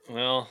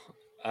 Well,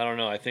 I don't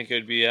know. I think it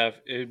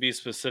would be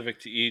specific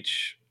to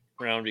each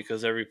round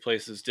because every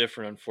place is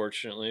different,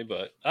 unfortunately.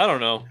 But I don't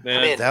know,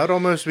 man. That would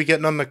almost be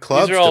getting on the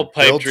clubs These are all to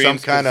pipe build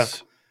dreams some kind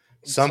of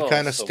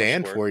so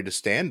stand much for you to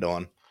stand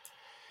on.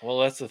 Well,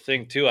 that's the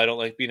thing too. I don't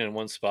like being in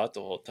one spot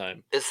the whole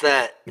time. Is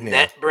that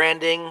net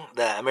branding,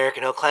 the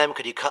American Hillclimb?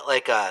 Could you cut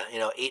like a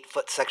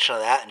 8-foot section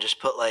of that and just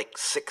put like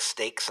 6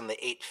 stakes in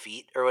the 8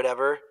 feet or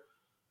whatever?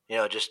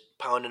 Just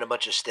pound in a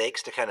bunch of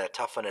stakes to kind of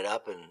toughen it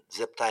up and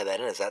zip tie that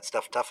in. Is that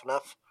stuff tough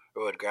enough,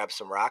 or would grab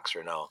some rocks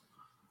or no?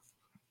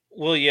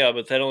 Well, yeah,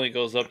 but that only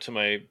goes up to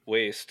my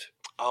waist.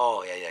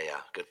 Oh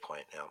yeah. Good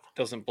point. Yeah.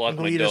 Doesn't block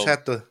my you dome. just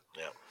have to.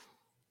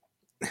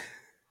 Yeah.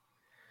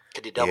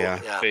 Could you double?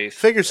 Yeah. Face.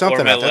 Figure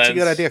something Or my out. That's a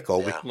good lens. idea,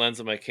 Colby.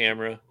 Lens of my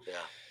camera.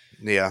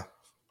 Yeah.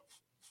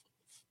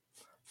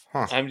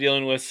 Huh. I'm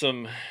dealing with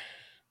some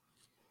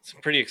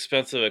pretty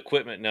expensive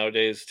equipment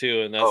nowadays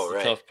too, and that's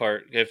the tough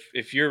part.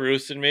 If you're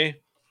roosting me,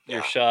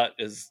 your shot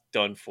is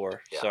done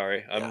for. Yeah.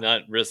 Sorry, I'm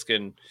not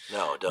risking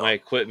don't. my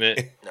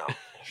equipment. No.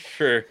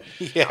 For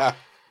Yeah.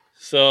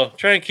 So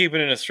try and keep it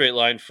in a straight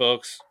line,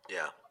 folks.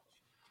 Yeah.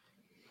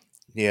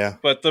 Yeah.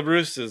 But the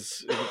roost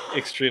is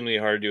extremely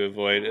hard to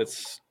avoid.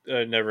 It's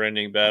a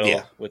never-ending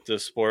battle with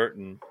this sport,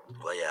 and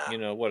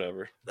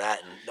whatever. That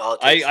and all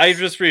I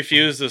just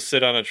refuse to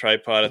sit on a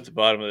tripod at the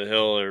bottom of the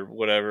hill or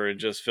whatever and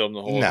just film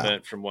the whole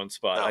event from one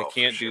spot. I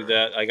can't do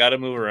that. I got to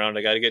move around.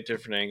 I got to get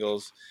different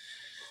angles.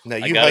 No,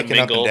 you hiking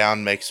up and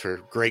down makes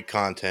for great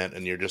content,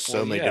 and you're just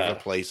so many different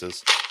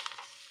places.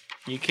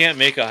 You can't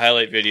make a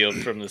highlight video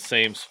from the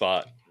same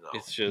spot.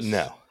 It's just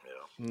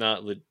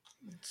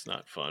it's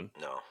not fun.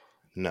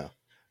 No.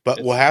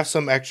 But we'll have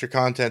some extra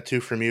content too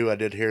from you. I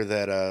did hear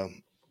that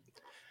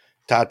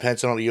Todd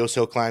Penson on the Yost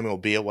Hill Climbing will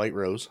be at White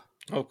Rose.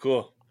 Oh,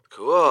 cool.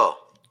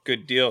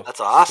 Good deal. That's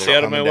awesome. Stay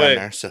out of my way.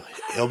 There, so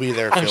he'll be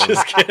there. I'm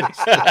just kidding.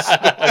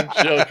 I'm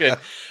joking.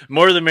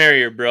 More the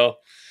merrier, bro.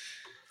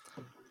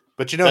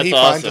 But he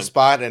finds a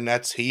spot, and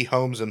he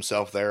homes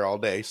himself there all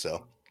day.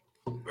 So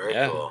very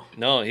cool.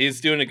 No,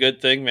 he's doing a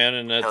good thing, man,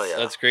 and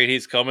that's great.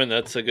 He's coming.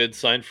 That's a good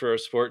sign for our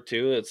sport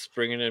too. It's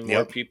bringing in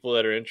more people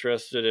that are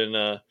interested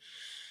in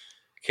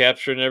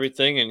capturing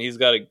everything, and he's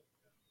got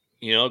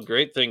a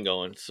great thing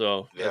going.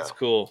 So that's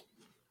cool.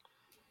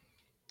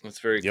 That's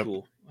very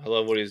cool. I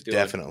love what he's doing.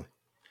 Definitely.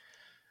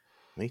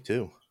 Me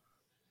too.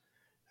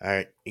 All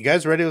right, you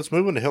guys ready? Let's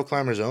move on to Hill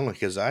Climbers Only,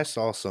 because I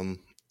saw some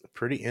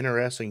pretty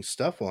interesting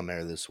stuff on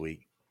there this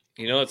week.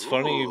 It's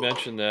funny you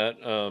mentioned that.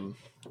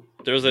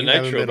 There was a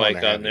Nitro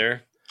bike on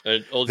there.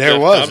 An old there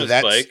Jeff was.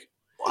 Thomas bike.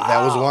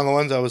 That was one of the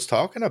ones I was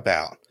talking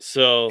about.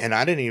 So, and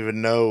I didn't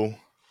even know.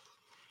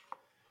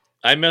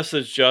 I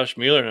messaged Josh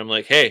Mueller, and I'm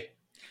like, hey,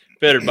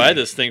 better buy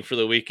this thing for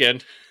the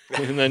weekend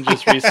and then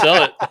just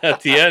resell it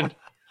at the end.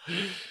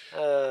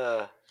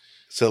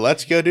 So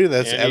let's go do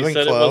this. And Evan he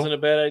said Clough. it wasn't a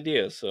bad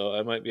idea, so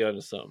I might be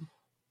onto something.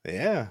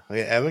 Yeah,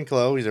 Evan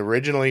Clough. He's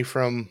originally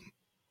from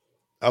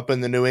up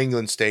in the New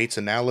England states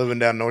and now living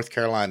down North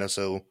Carolina.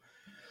 So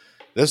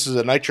this is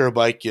a nitro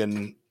bike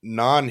in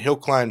non-hill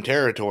climb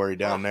territory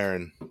down there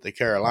in the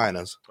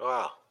Carolinas.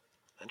 Wow,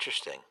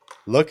 interesting.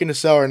 Looking to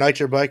sell our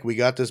nitro bike. We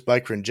got this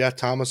bike from Jeff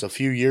Thomas a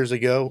few years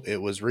ago.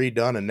 It was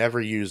redone and never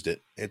used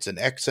it. It's an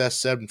XS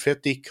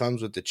 750,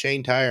 comes with the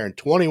chain tire and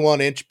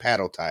 21-inch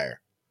paddle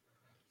tire.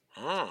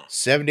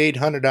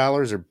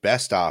 $7,800 or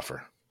best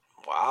offer.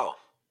 Wow.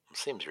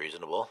 Seems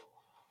reasonable.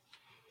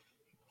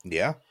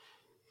 Yeah.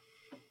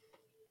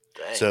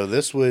 Dang. So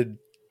this would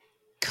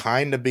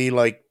kind of be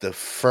like the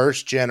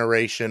first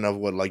generation of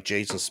what like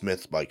Jason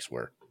Smith's bikes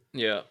were.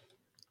 Yeah.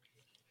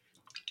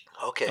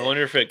 Okay. I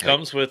wonder if it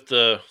comes with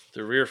the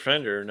rear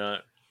fender or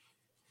not.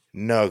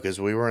 No, because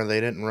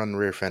they didn't run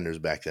rear fenders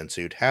back then,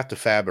 so you'd have to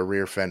fab a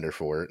rear fender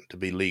for it to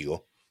be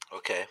legal.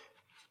 Okay.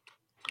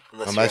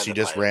 Unless you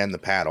just ran the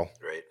paddle.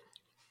 Right.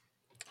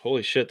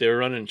 Holy shit, they were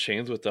running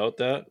chains without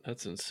that?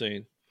 That's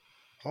insane.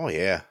 Oh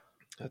yeah.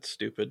 That's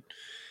stupid.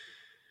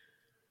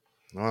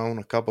 Well,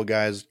 a couple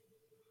guys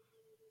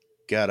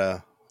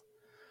got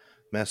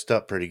messed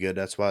up pretty good.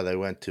 That's why they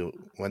went to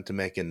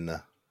making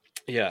the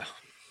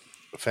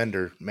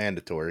fender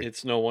mandatory.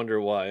 It's no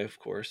wonder why, of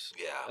course.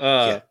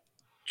 Yeah.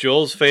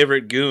 Joel's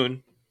favorite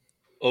goon,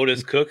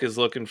 Otis Cook, is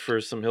looking for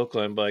some hill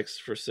climb bikes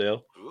for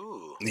sale.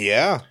 Ooh.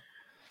 Yeah.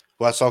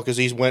 Well, that's all because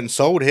he's went and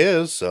sold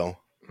his, so.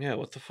 Yeah,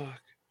 what the fuck?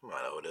 Come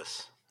on,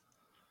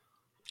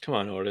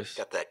 Otis.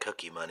 Got that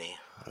cookie money.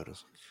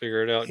 Otis.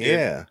 Figure it out, dude.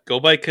 Yeah. Go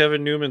buy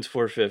Kevin Newman's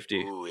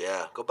 450. Ooh,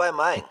 yeah. Go buy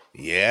mine.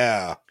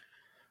 Yeah.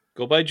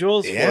 Go buy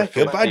Joel's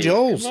 450. Go buy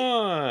Joel's. Come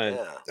on.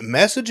 Yeah.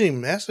 Message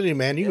him,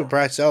 man. You could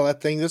probably sell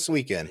that thing this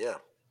weekend. Yeah.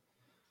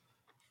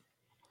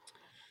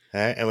 All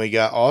right, and we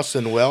got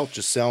Austin Welch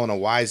just selling a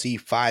YZ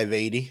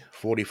 580,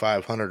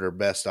 4,500 or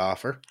best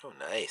offer. Oh,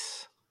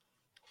 nice.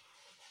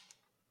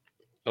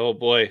 Oh,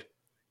 boy.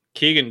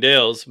 Keegan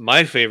Dale's,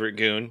 my favorite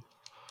goon.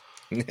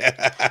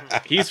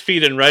 He's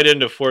feeding right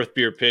into fourth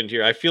beer pinned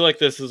here. I feel like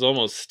this is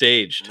almost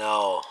staged.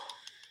 No.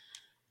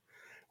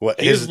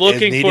 What, He's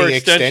looking for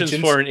extensions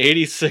for an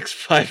 86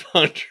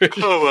 500.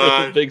 Come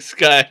on. Big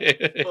Sky.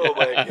 Oh,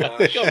 my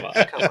gosh.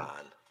 Come on.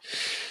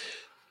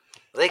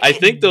 I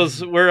think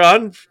those were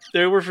on.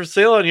 They were for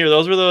sale on here.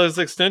 Those were those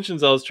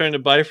extensions I was trying to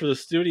buy for the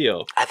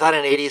studio. I thought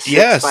an 86.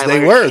 Yes, they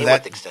were.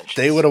 That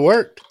they would have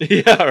worked.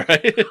 Yeah,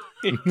 right.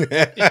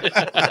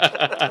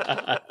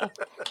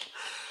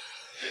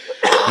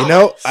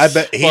 I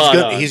bet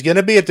he's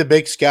gonna be at the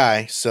Big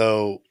Sky.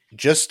 So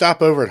just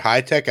stop over at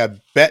High Tech. I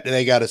bet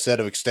they got a set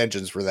of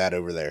extensions for that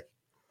over there.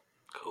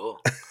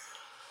 Cool.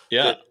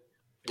 Yeah.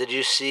 Did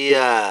you see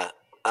that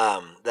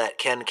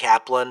Ken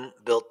Kaplan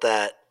built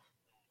that?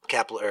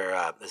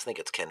 I think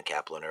it's Ken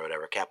Kaplan or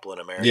whatever, Kaplan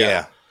America.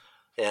 Yeah.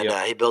 And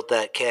he built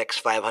that KX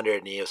 500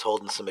 and he was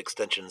holding some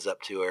extensions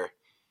up to her.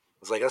 I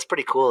was like, that's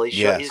pretty cool.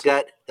 He's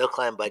got hill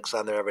climb bikes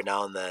on there every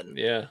now and then.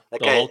 Yeah. That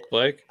the guy, Hulk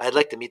bike. I'd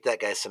like to meet that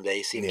guy someday.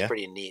 He seems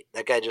pretty neat.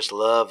 That guy just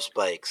loves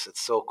bikes.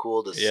 It's so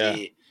cool to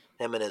see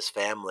him and his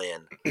family.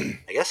 And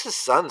I guess his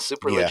son's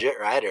super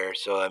legit rider.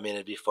 So, I mean,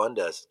 it'd be fun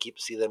to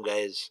see them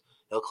guys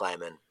hill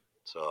climbing.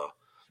 So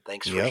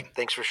thanks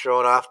for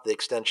showing off the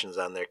extensions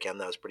on there, Ken.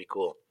 That was pretty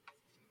cool.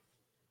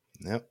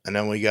 Yep. And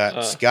then we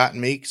got Scott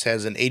Meeks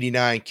has an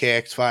 89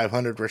 KX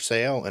 500 for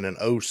sale and an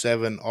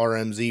 07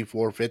 RMZ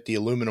 450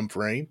 aluminum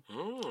frame.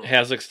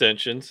 Has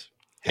extensions.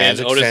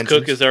 Otis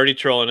Cook is already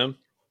trolling him.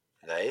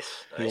 Nice.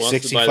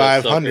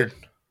 6,500.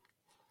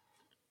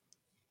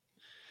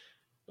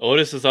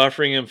 Otis is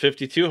offering him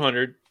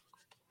 5,200.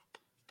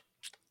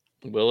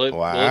 Will it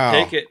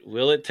take it?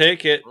 Will it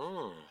take it?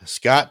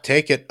 Scott,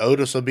 take it.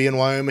 Otis will be in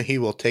Wyoming. He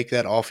will take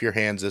that off your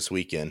hands this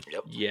weekend.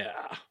 Yep. Yeah.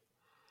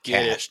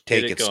 Cash.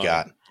 Take it,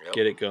 Scott. Yep.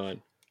 Get it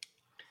going.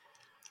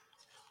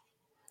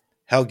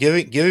 Hell, give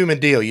him a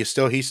deal. He's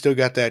still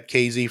got that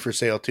KZ for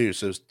sale too.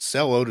 So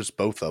sell Otis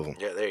both of them.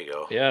 Yeah, there you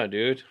go. Yeah,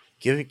 dude.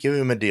 Give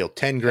him a deal.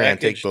 10 grand.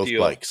 Package take both deal.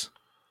 bikes.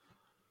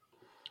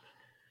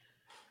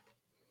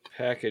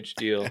 Package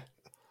deal.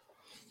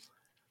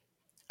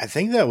 I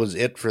think that was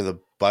it for the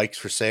bikes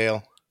for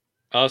sale.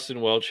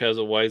 Austin Welch has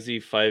a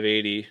YZ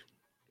 580,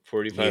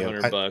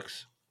 4,500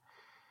 bucks.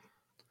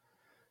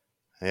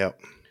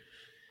 Yep.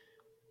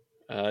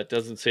 It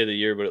doesn't say the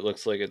year, but it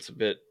looks like it's a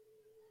bit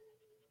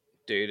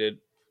dated.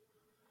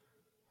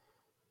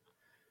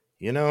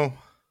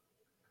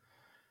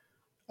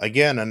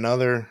 Again,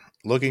 another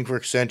looking for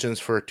extensions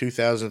for a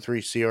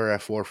 2003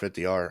 CRF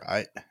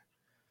 450R.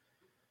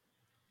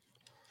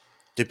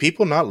 Do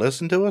people not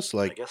listen to us?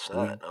 Like, I guess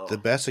not, no. The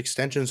best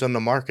extensions on the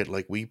market.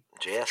 Like, we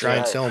JS5. try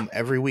and sell them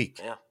every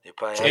week. Yeah, you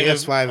probably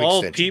JS5 all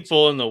extensions.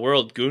 people in the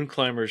world, goon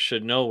climbers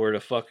should know where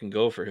to fucking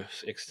go for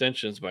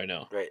extensions by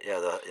now. Right,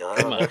 yeah, you'll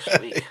have them next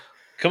week.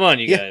 Come on,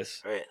 you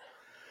guys. Right.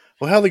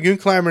 Well, hell, the Goon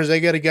Climbers, they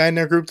got a guy in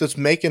their group that's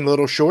making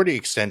little shorty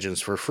extensions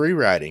for free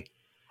riding.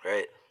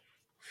 Right.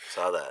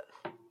 Saw that.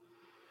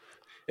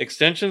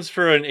 Extensions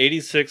for an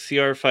 86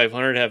 CR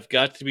 500 have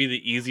got to be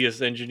the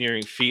easiest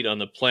engineering feat on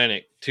the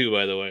planet, too,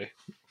 by the way.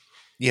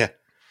 Yeah.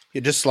 You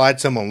just slide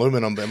some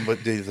aluminum and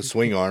put the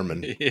swing arm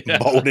and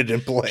bolt it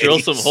in place. Drill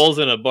some holes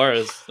in a bar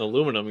of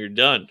aluminum, you're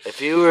done. If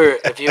you were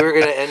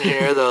going to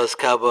engineer those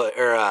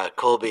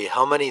Colby,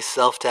 how many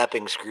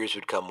self-tapping screws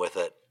would come with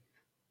it?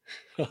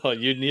 Oh,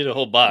 you'd need a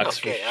whole box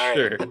for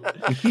sure.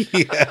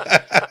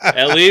 Yeah.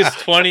 At least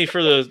 20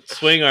 for the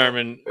swing arm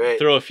and Right.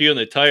 throw a few in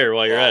the tire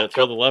while you're at it.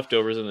 Throw the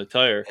leftovers in the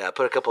tire. Yeah,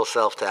 put a couple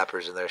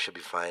self-tappers in there. Should be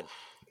fine.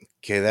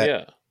 Okay,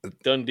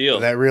 Done deal.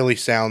 That really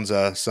sounds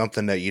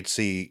something that you'd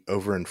see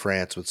over in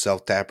France with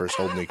self-tappers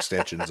holding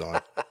extensions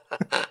on.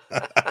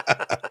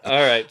 All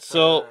right,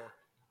 so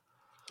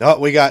Oh,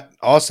 we got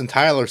Austin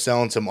Tyler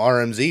selling some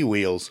RMZ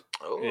wheels.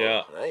 Oh,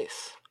 yeah,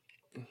 nice.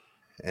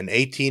 An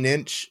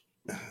 18-inch,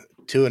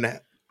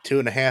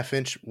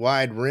 2.5-inch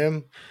wide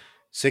rim,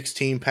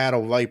 16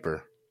 paddle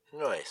Viper.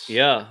 Nice.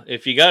 Yeah,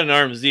 if you got an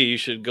RMZ, you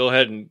should go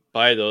ahead and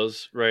buy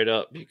those right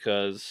up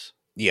because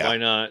why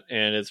not?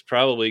 And it's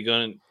probably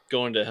going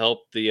to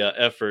help the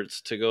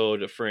efforts to go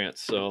to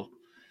France. So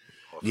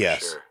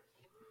yes, sure.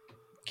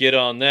 Get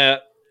on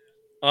that.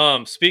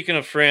 Speaking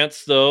of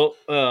France, though,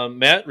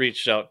 Matt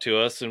reached out to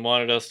us and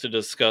wanted us to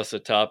discuss a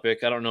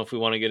topic. I don't know if we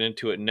want to get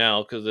into it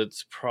now because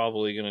it's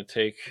probably going to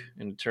take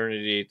an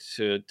eternity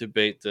to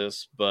debate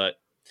this, but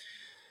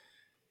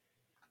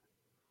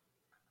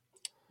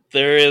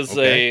there is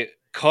a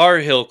car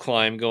hill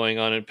climb going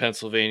on in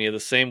Pennsylvania the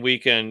same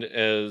weekend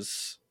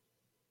as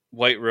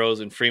White Rose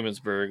and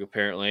Freemansburg,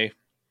 apparently.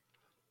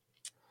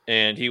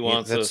 And he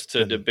wants us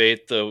to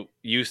debate the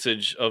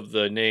usage of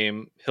the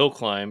name hill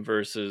climb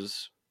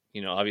versus,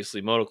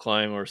 obviously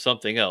motoclimb or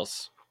something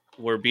else.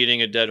 We're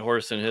beating a dead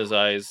horse in his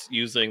eyes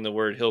using the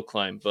word hill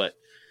climb, but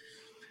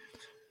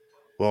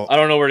I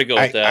don't know where to go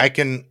with that.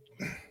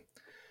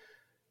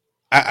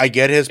 I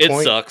get his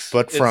point. It sucks.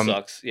 But from, it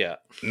sucks, yeah.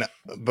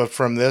 But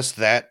from this,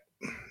 that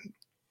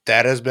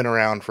has been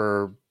around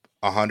for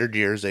 100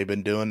 years. They've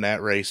been doing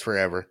that race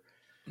forever.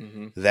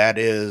 Mm-hmm. That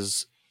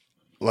is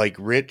like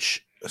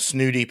rich,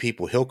 snooty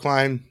people.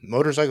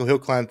 Motorcycle hill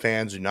climb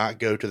fans do not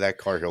go to that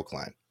car hill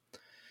climb.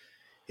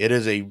 It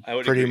is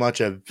pretty much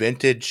a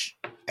vintage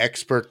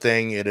expert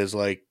thing. It is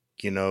like,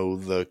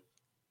 that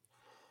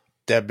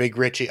big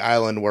Ritchie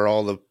Island where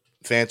all the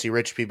fancy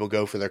rich people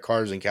go for their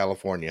cars in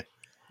California.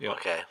 Yep.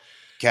 Okay.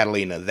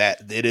 Catalina,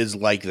 that it is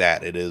like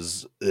that. It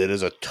is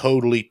a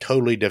totally,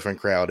 totally different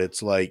crowd.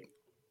 It's like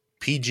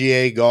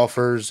PGA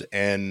golfers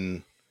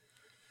and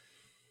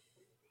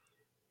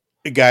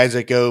guys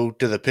that go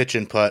to the pitch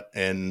and putt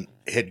and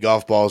hit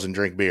golf balls and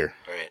drink beer.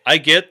 Right. I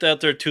get that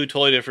they're two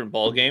totally different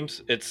ball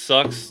games. It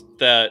sucks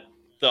that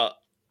the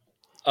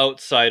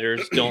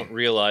outsiders don't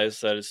realize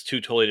that it's two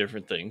totally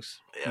different things.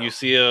 Yeah. You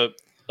see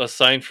a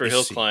sign for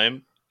hill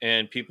climb,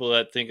 and people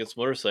that think it's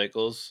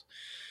motorcycles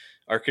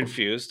are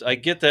confused. I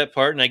get that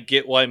part, and I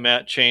get why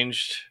Matt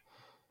changed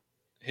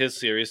his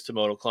series to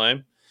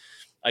motoclimb.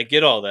 I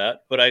get all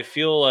that, but I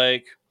feel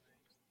like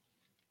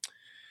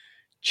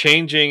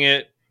changing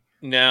it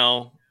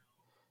now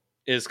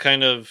is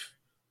kind of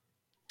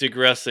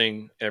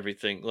digressing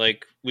everything.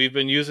 Like, we've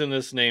been using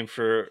this name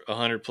for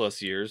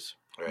 100+ years.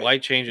 Right. Why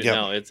change it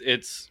now?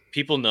 It's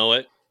people know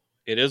it.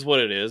 It is what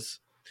it is.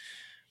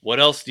 What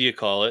else do you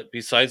call it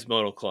besides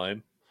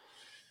motoclimb?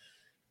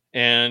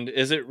 And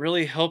is it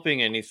really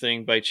helping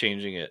anything by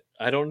changing it?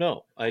 I don't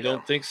know. I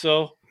don't think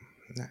so.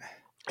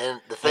 And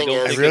the thing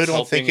is, I really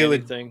don't think it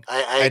would.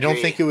 I don't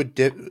think it would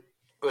dip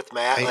with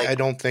Matt. I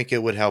don't think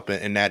it would help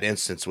in that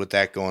instance with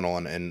that going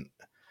on, and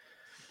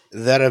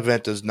that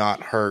event does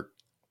not hurt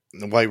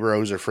White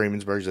Rose or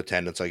Freemansburg's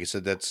attendance. Like I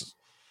said, that's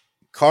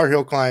car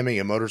hill climbing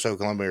and motorcycle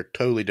climbing are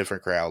totally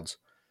different crowds.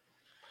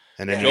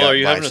 And then Joel, are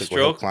you having a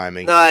stroke?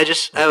 Climbing. No, I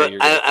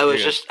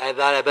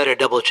thought I better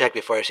double check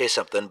before I say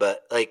something.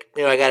 But I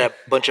got a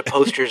bunch of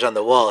posters on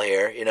the wall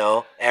here,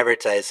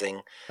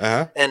 advertising,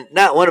 and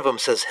not one of them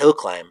says hill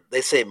climb.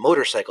 They say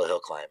motorcycle hill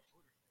climb,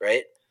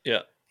 right?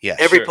 Yeah, yeah.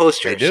 Every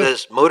poster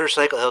says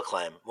motorcycle hill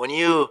climb. When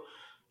you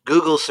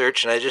Google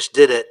search, and I just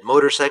did it,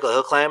 motorcycle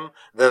hill climb,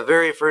 the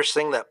very first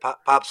thing that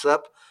pops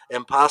up,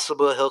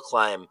 impossible hill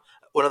climb,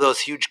 one of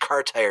those huge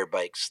car tire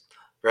bikes,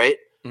 right?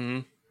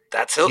 Mm-hmm.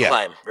 That's hill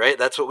climb, right?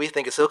 That's what we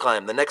think is hill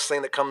climb. The next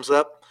thing that comes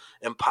up,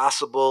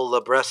 impossible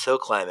Labresse hill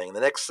climbing. The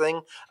next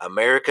thing,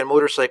 American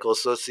Motorcycle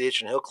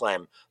Association hill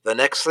climb. The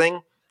next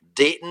thing,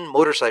 Dayton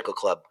Motorcycle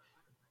Club.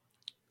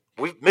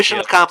 Mission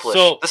accomplished.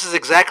 So, this is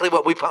exactly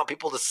what we want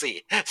people to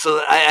see.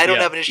 So I don't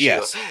have an issue.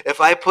 Yes.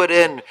 If I put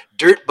in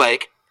dirt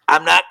bike,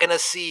 I'm not going to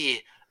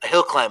see a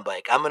hill climb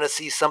bike. I'm going to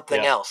see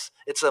something else.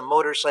 It's a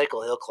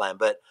motorcycle hill climb.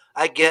 But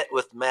I get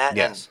with Matt,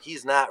 and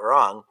he's not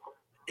wrong.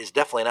 Is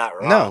definitely not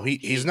wrong. No,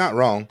 he's not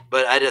wrong.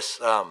 But I just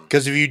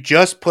because if you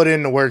just put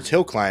in the words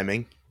hill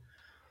climbing,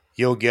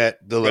 you'll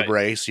get the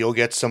Labresse, you'll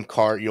get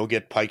you'll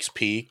get Pikes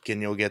Peak, and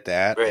you'll get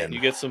that. Right. And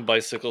you get some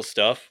bicycle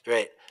stuff.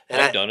 Right.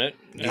 And I've done it.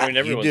 I mean,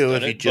 everyone's you do done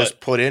if it, you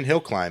just put in hill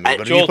climbing.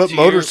 But if Joel, you put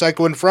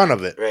motorcycle in front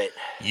of it,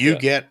 you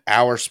get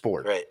our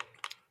sport. Right.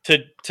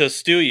 To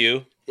stew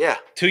you. Yeah.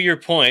 To your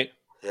point.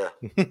 Yeah.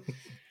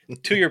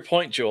 To your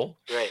point, Joel.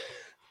 Right.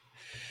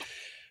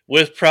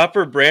 With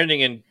proper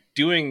branding and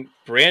doing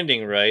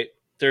branding right,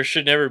 there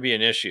should never be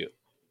an issue.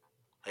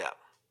 Yeah.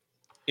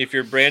 If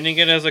you're branding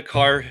it as a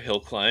car hill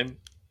climb,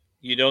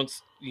 you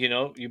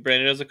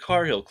brand it as a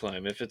car hill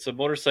climb. If it's a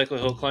motorcycle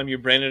hill climb, you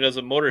brand it as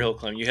a motor hill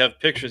climb. You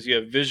have pictures, you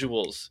have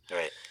visuals.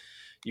 Right.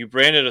 You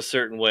brand it a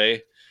certain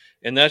way,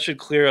 and that should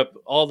clear up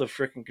all the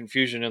freaking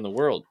confusion in the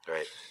world.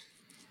 Right.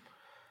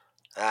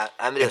 I'm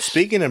And just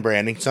speaking of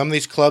branding, some of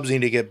these clubs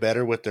need to get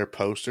better with their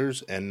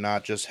posters and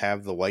not just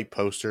have the white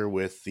poster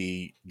with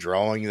the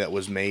drawing that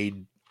was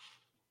made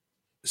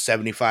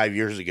 75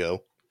 years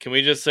ago. Can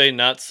we just say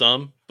not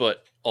some,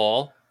 but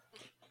all?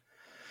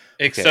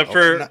 Except Okay,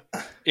 for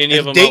any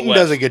of them out Dayton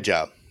does a west. good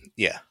job.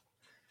 Yeah.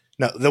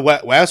 No, the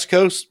West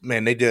Coast,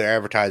 man, they do their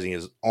advertising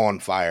is on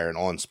fire and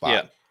on spot.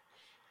 Yeah.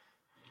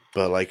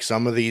 But like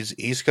some of these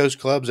East Coast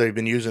clubs, they've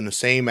been using the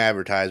same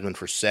advertisement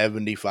for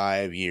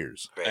 75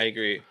 years. I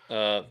agree.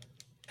 I'm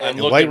And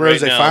looking White Rose,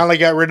 right they now. finally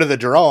got rid of the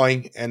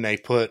drawing and they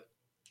put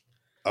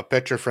a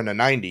picture from the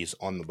 90s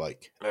on the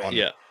bike, on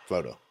Yeah. the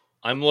photo.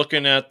 I'm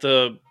looking at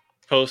the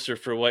poster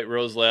for White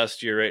Rose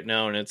last year right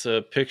now, and it's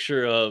a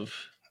picture of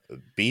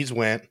Bees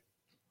went.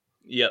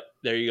 Yep,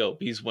 there you go.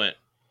 Bees went.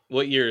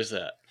 What year is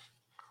that?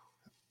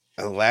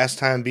 The last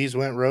time Bees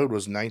went rode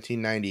was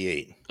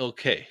 1998.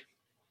 Okay.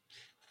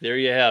 There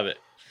you have it.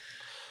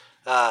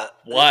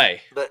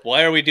 Why?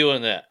 Why are we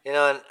doing that? You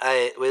know,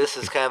 and this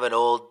is kind of an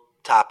old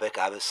topic,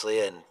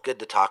 obviously, and good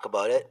to talk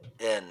about it.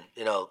 And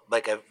you know,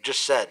 like I've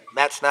just said,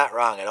 Matt's not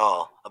wrong at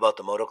all about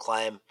the moto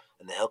climb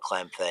and the hill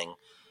climb thing.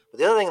 But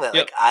the other thing that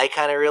like I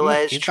kind of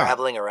realized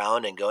traveling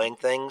around and going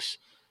things,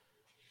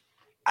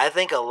 I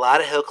think a lot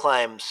of hill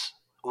climbs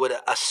would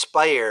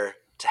aspire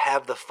to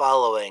have the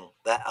following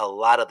that a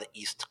lot of the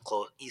East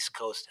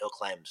Coast hill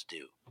climbs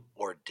do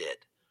or did,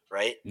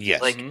 right?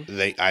 Yes, like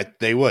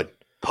they would.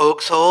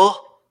 Pogues Hole,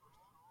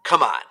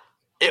 come on.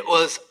 It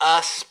was a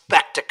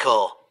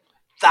spectacle.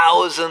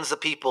 Thousands of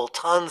people,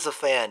 tons of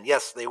fans.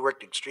 Yes, they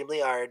worked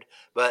extremely hard,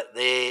 but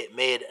they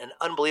made an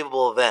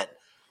unbelievable event.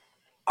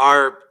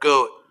 Our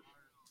GOAT,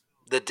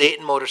 the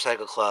Dayton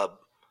Motorcycle Club,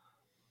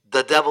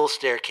 the Devil's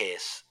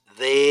Staircase,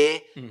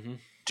 they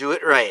do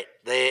it right.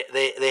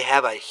 They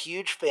have a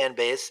huge fan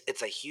base.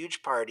 It's a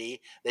huge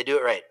party. They do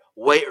it right.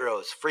 White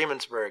Rose,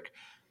 Freemansburg,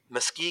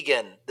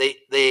 Muskegon, they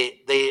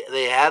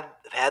have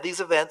had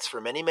these events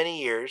for many,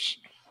 many years.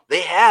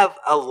 They have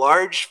a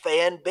large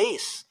fan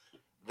base.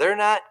 They're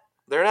not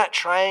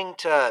trying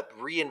to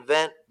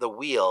reinvent the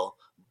wheel.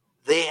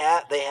 They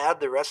have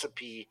the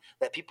recipe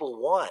that people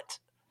want,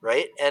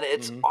 right? And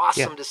it's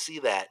awesome to see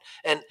that.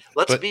 And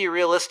let's be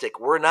realistic.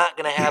 We're not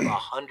going to have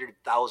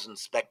 100,000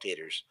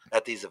 spectators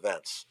at these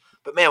events.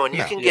 But man, when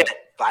you can get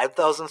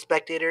 5,000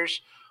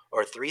 spectators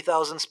or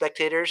 3,000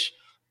 spectators,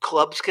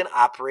 clubs can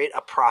operate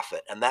a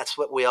profit, and that's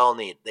what we all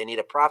need. They need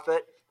a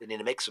profit. They need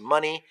to make some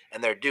money,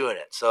 and they're doing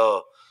it.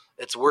 So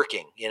it's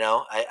working, you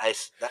know.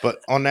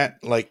 But on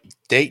that, like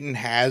Dayton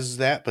has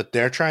that, but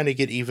they're trying to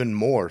get even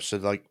more. So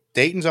like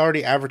Dayton's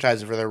already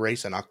advertising for their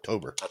race in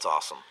October. That's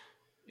awesome.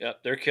 Yep,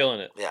 they're killing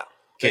it. Yeah.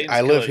 Okay,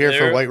 I live here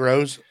for White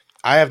Rose.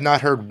 I have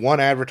not heard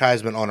one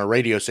advertisement on a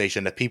radio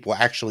station that people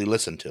actually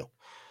listen to.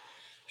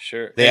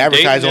 Sure. They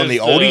advertise on the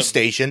oldie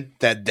station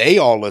that they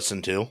all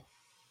listen to.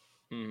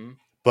 Mm-hmm.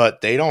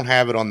 But they don't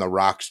have it on the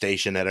rock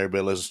station that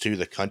everybody listens to,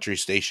 the country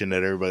station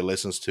that everybody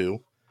listens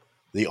to,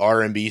 the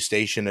R&B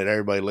station that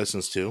everybody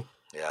listens to.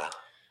 Yeah.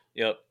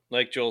 Yep.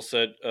 Like Joel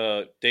said,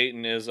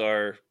 Dayton is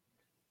our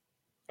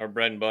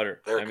bread and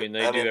butter. They do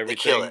everything. They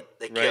kill it.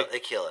 They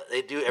kill it.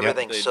 They do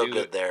everything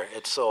good there.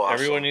 It's so awesome.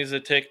 Everyone needs to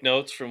take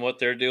notes from what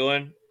they're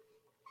doing.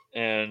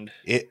 And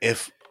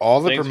if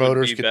all the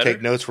promoters could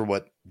take notes for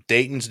what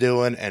Dayton's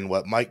doing and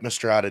what Mike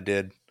Mastrada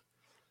did,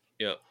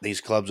 these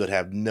clubs would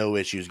have no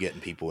issues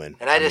getting people in.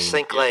 And I just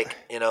think, like,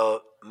 you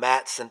know,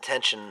 Matt's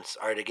intentions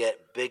are to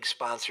get big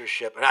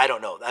sponsorship. And I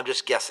don't know. I'm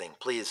just guessing.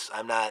 Please,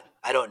 I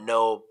don't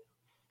know.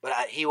 But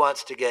he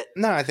wants to get.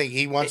 No, I think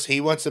he wants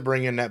to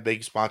bring in that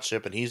big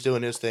sponsorship, and he's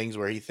doing his things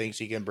where he thinks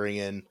he can bring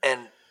in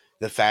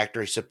the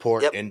factory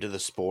support into the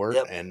sport.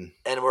 And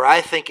where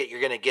I think you're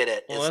going to get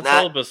it is that's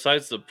not all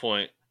besides the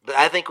point. But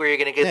I think where you're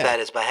going to get that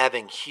is by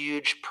having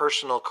huge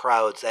personal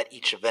crowds at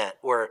each event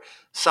where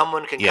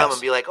someone can come and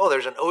be like, oh,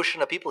 there's an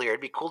ocean of people here.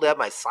 It'd be cool to have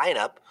my sign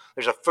up.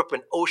 There's a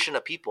flipping ocean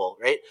of people,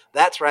 right?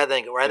 That's where I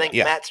think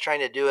Matt's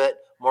trying to do it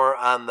more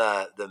on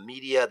the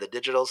media, the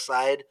digital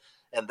side.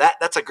 And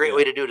that's a great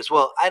way to do it as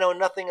well. I know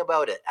nothing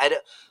about it.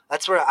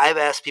 That's where I've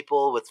asked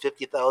people with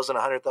 50,000,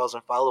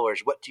 100,000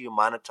 followers, what do you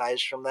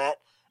monetize from that?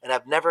 And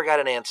I've never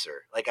got an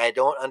answer. Like, I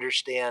don't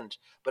understand,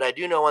 but I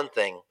do know one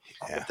thing.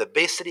 Yeah. If the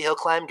Bay City Hill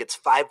Climb gets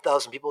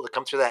 5,000 people to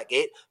come through that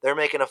gate, they're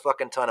making a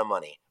fucking ton of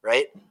money,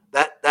 right?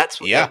 That's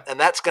and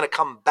that's going to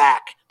come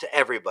back to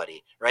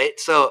everybody, right?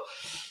 So,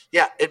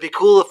 yeah, it'd be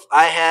cool if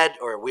I had,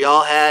 or we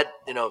all had,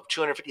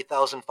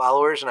 250,000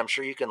 followers, and I'm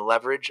sure you can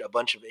leverage a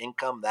bunch of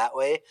income that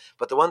way.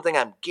 But the one thing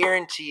I'm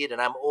guaranteed, and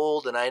I'm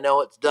old and I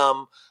know it's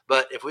dumb,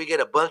 but if we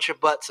get a bunch of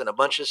butts and a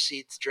bunch of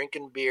seats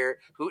drinking beer,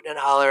 hooting and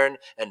hollering,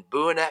 and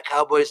booing that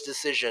Cowboys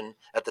decision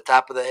at the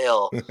top of the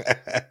hill,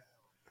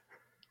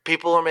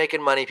 people are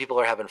making money, people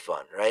are having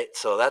fun, right?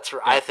 So that's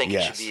where I think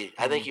it should be.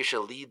 I think you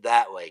should lead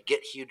that way.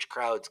 Get huge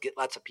crowds, get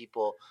lots of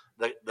people.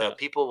 The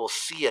people will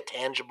see a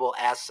tangible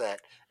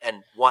asset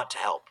and want to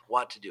help,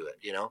 want to do it,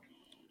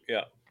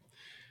 Yeah.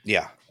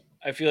 Yeah.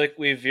 I feel like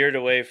we veered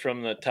away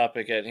from the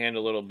topic at hand a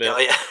little bit. Oh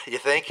yeah, you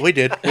think? We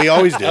did. We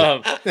always do.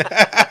 We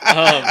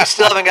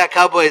still haven't got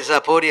Cowboys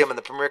podium in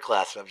the premier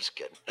class. I'm just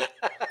kidding.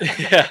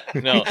 Yeah,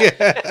 no.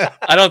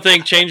 I don't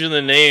think changing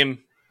the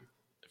name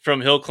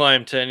from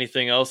Hillclimb to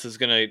anything else is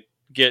going to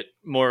get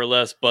more or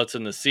less butts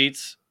in the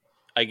seats.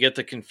 I get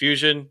the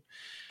confusion.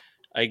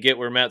 I get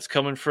where Matt's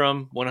coming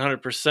from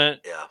 100%.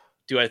 Yeah.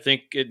 Do I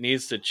think it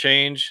needs to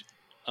change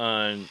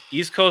on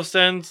East Coast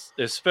ends?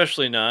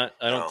 Especially not.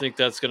 I don't think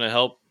that's going to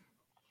help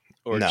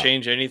or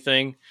change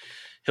anything.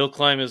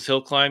 Hillclimb is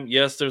Hillclimb.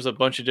 Yes, there's a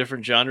bunch of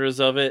different genres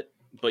of it,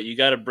 but you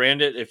got to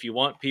brand it. If you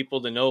want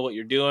people to know what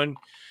you're doing,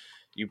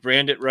 you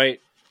brand it right.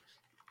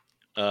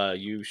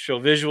 You show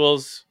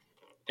visuals,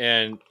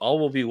 and all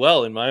will be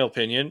well, in my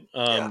opinion.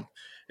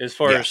 As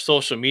far as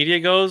social media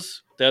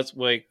goes, that's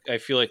like I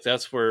feel like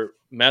that's where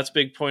Matt's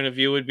big point of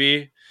view would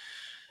be.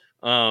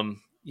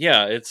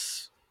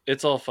 It's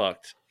all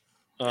fucked.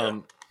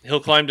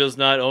 Hillclimb does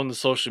not own the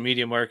social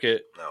media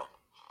market.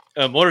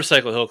 No.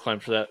 Motorcycle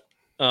Hillclimb for that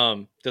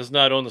does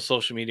not own the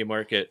social media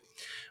market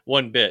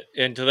one bit.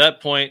 And to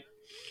that point,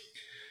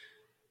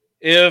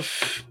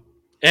 if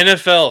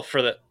NFL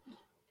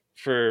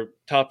for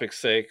topic's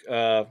sake,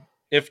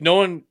 if no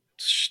one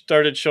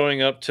started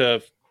showing up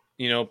to,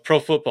 pro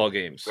football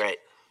games, right,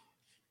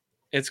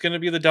 it's going to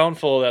be the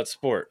downfall of that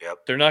sport.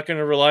 Yep. They're not going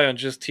to rely on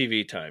just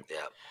TV time.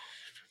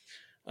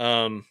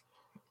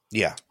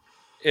 Yeah.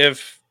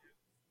 If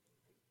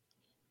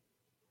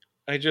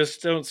I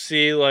just don't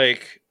see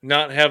like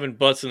not having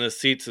butts in the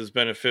seats is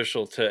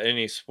beneficial to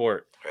any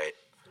sport. Right.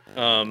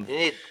 You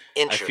need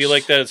interest. I feel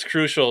like that is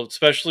crucial,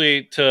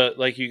 especially to,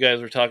 like you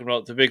guys were talking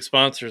about, the big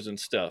sponsors and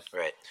stuff.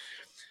 Right.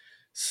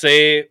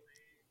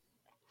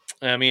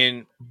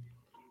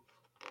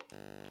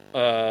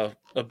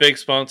 A big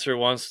sponsor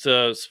wants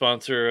to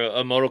sponsor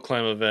a moto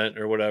climb event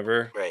or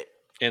whatever. Right.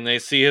 And they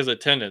see his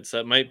attendance.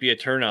 That might be a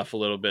turnoff a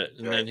little bit.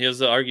 And then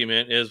his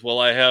argument is, well,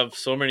 I have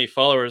so many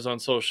followers on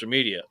social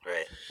media.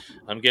 Right.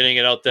 I'm getting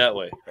it out that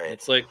way. Right.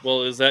 It's like,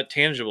 well, is that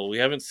tangible? We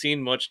haven't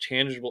seen much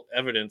tangible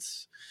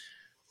evidence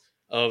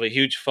of a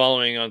huge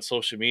following on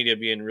social media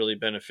being really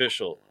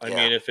beneficial. I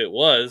mean, if it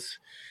was,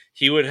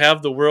 he would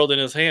have the world in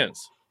his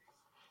hands.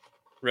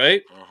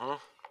 Right? Mm-hmm.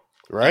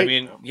 Right. I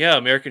mean, yeah,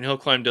 American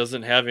Hillclimb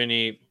doesn't have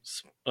any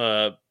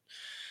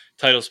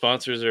title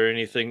sponsors or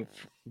anything,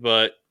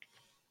 but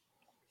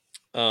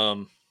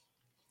I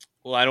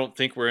don't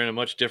think we're in a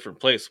much different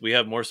place. We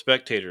have more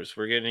spectators.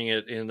 We're getting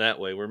it in that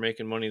way. We're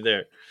making money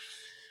there.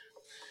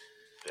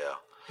 Yeah.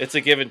 It's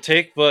a give and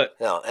take, but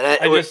I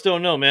just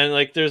don't know, man.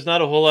 Like, there's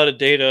not a whole lot of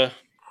data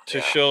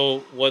to show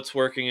what's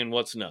working and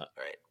what's not.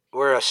 Right.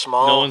 We're a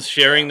small. No one's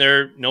sharing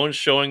no one's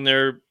showing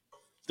their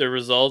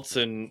results,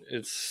 and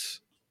it's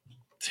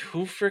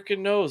who freaking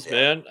knows,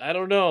 man. I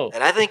don't know.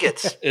 And I think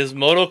is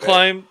Moto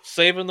Climb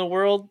saving the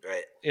world?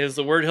 Right. Is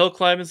the word Hill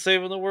Climbing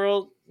saving the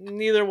world?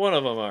 Neither one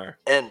of them are.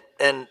 And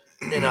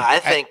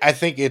I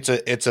think it's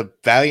a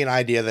valiant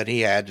idea that he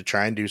had to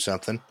try and do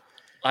something.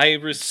 I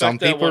respect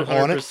that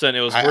 100%.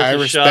 It was worth I a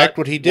respect shot.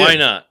 what he did. Why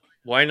not?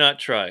 Why not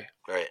try?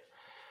 Right.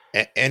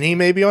 And he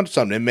may be onto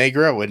something. It may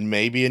grow, and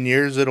maybe in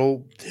years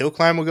Hill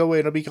Climb will go away.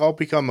 It'll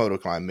become Moto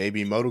Climb.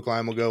 Maybe Moto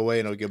Climb will go away,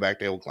 and it'll go back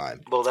to Hill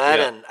Climb. Well,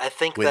 and I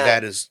think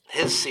that is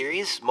his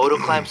series, Moto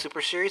Climb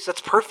Super Series.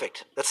 That's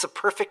perfect. That's the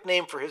perfect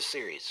name for his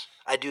series.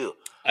 I do.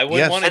 I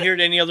wouldn't want to hear it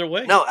any other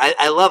way. No,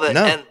 I love it.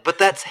 No. But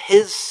that's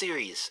his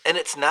series, and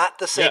it's not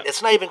the same. Yeah.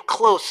 It's not even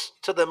close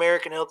to the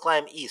American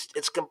Hillclimb East.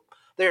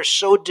 They're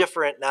so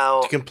different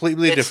now. It's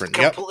completely different.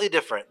 Completely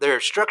different. They're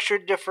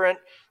structured different.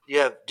 You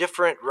have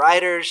different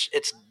riders.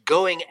 It's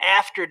going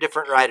after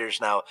different riders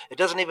now. It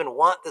doesn't even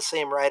want the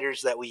same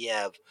riders that we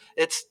have.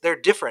 They're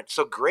different.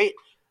 So great.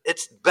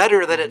 It's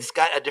better that it's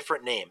got a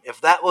different name. If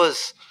that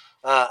was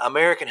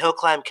American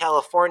Hillclimb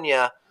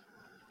California,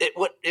 it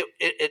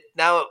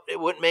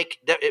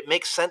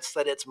makes sense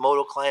that it's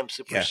Moto Climb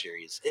Super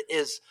Series. It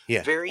is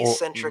very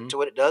centric to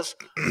what it does.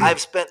 I've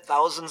spent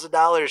thousands of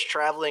dollars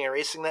traveling and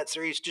racing that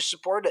series to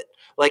support it.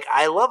 Like,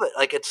 I love it.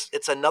 Like,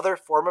 it's another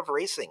form of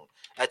racing.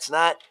 It's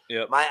not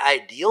my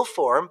ideal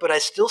form, but I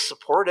still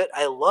support it.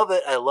 I love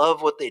it. I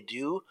love what they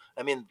do.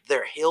 I mean,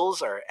 their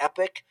hills are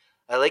epic.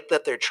 I like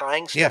that they're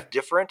trying stuff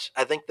different.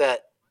 I think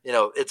that,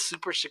 it's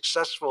super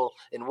successful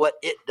in what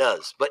it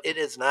does, but it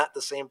is not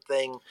the same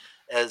thing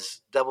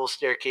as Double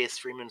Staircase,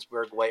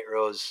 Freemansburg, White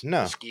Rose,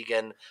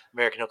 Muskegon,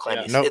 American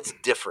Hillclimb East. It's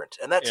different.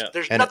 And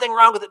there's nothing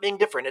wrong with it being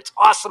different. It's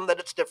awesome that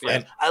it's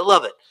different. I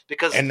love it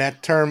because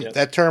that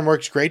term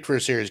works great for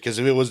a series, because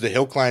if it was the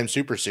Hillclimb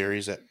Super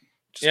Series, it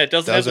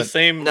doesn't have the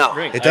same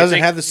ring. It doesn't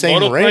have the same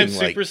Moto ring. Climb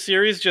Super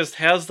Series just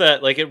has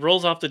that, like, it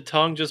rolls off the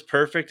tongue just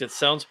perfect. It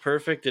sounds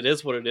perfect. It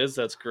is what it is.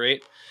 That's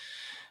great.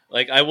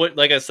 Like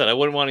I said, I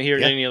wouldn't want to hear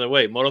it any other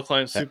way. Moto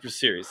Climb Super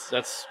Series.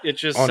 It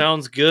just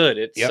sounds good.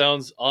 It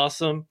sounds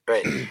awesome.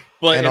 Right.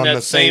 But and in on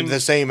that the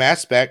same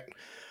aspect,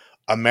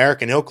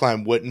 American Hill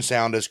Climb wouldn't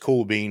sound as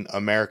cool being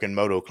American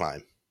Moto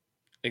Climb.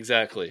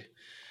 Exactly.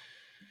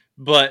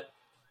 But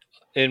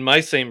in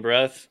my same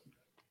breath,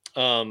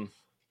 what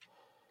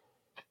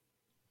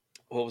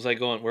was I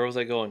going? Where was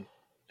I going?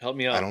 Help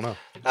me out. I don't know.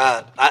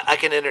 I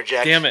can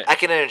interject. Damn it. I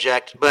can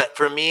interject. But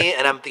for me,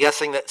 and I'm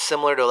guessing that's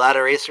similar to a lot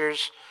of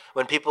racers,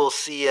 when people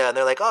see and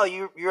they're like, "Oh,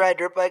 you ride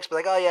dirt bikes?" But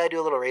like, "Oh yeah, I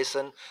do a little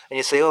racing." And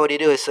you say, "Oh, what do you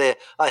do?" I say,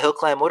 "I hill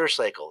climb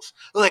motorcycles."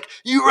 They're like,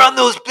 "You run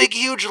those big,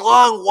 huge,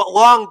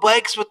 long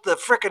bikes with the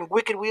frickin'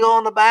 wicked wheel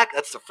on the back?"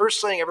 That's the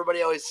first thing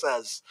everybody always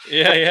says.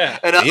 Yeah.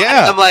 And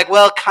I'm like,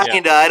 well,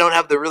 kinda. I don't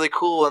have the really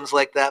cool ones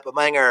like that, but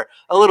mine are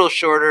a little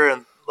shorter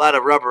and a lot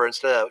of rubber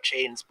instead of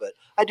chains. But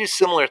I do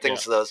similar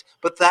things to those.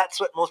 But that's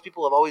what most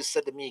people have always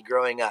said to me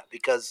growing up,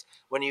 because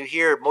when you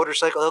hear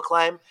motorcycle hill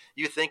climb,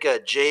 you think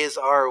of Jay's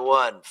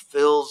R1,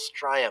 Phil's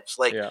Triumphs.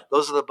 Like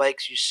those are the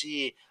bikes you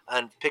see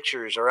on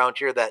pictures around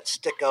here that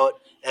stick out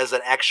as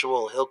an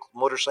actual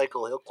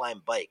motorcycle hill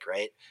climb bike,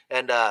 right?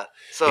 And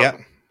so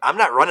I'm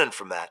not running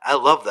from that. I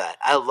love that.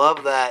 I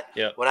love that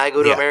when I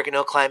go to American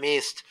Hillclimb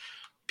East,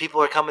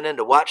 people are coming in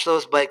to watch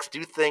those bikes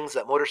do things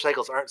that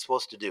motorcycles aren't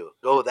supposed to do.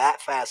 Go that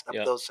fast up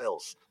those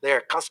hills. They are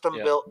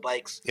custom-built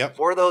bikes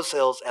for those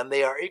hills, and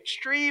they are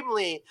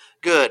extremely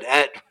good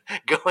at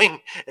going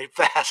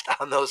fast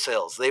on those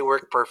hills. They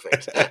work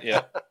perfect.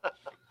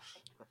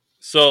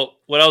 So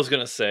what I was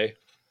going to say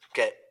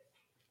okay,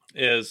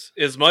 is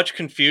as much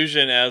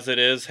confusion as it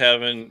is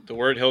having the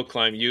word hill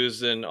climb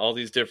used in all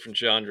these different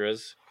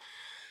genres,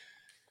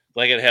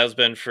 like it has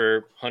been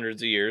for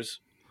hundreds of years.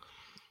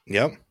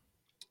 Yep.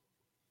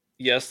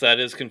 Yes, that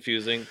is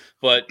confusing,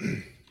 but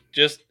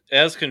just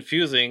as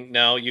confusing,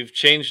 now you've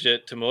changed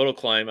it to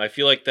motoclimb. I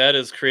feel like that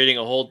is creating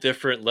a whole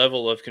different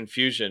level of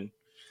confusion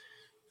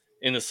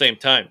in the same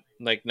time.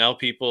 Like now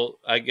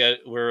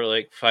we're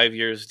like 5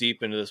 years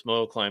deep into this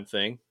motoclimb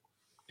thing,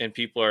 and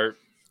people are,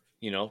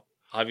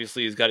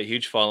 obviously he's got a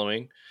huge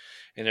following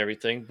and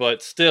everything,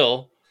 but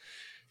still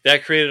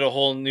that created a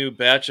whole new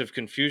batch of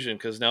confusion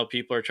because now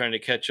people are trying to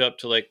catch up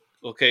to like,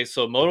 okay,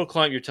 so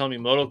motoclimb, you're telling me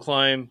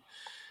motoclimb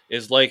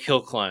is like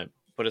hill climb,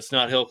 but it's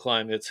not hill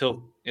climb. It's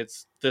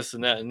this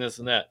and that and this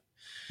and that.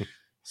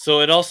 So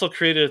it also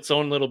created its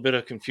own little bit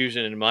of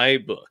confusion in my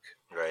book,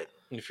 right?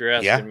 If you're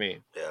asking me,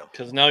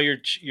 because now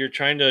you're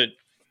trying to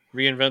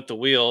reinvent the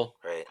wheel,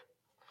 right,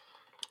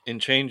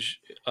 and change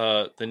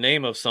the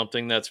name of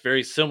something that's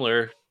very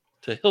similar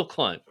to hill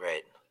climb,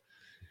 right?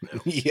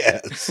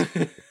 Yes,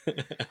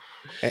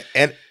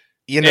 and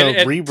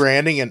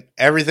rebranding and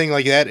everything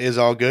like that is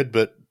all good,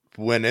 but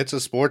when it's a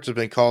sport that's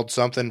been called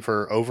something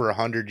for over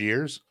 100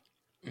 years,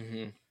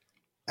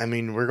 I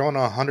mean, we're going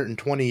on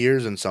 120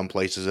 years in some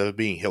places of it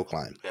being hill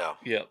climb.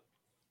 Yeah.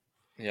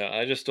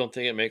 I just don't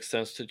think it makes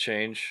sense to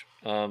change.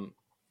 And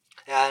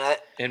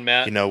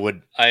Matt,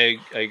 I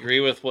agree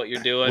with what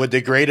you're doing. Would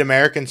the Great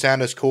American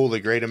sound as cool? The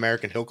Great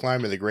American Hill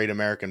Climb or the Great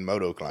American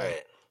Moto Climb?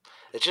 Right.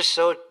 It's just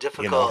so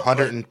difficult.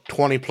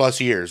 120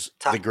 plus years,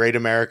 the Great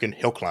American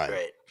Hill Climb.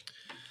 Right.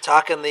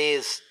 Talking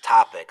these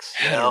topics,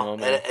 know,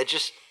 and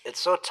it's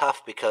so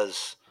tough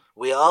because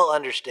we all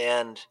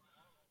understand.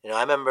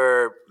 I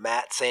remember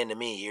Matt saying to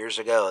me years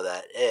ago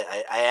that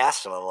I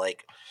asked him, I'm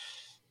like,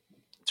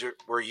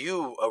 were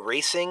you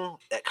racing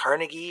at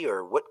Carnegie,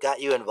 or what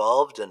got you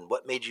involved, and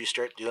what made you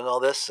start doing all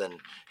this? And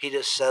he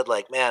just said,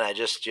 like, man, I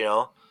just,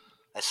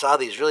 I saw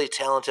these really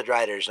talented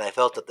riders, and I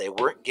felt that they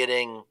weren't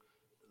getting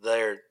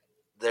their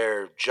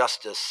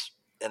justice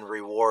and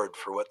reward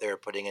for what they were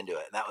putting into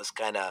it. And that was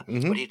kind of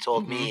what he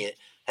told me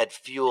had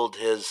fueled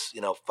his,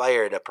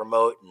 fire to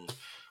promote and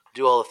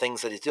do all the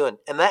things that he's doing.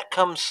 And that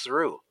comes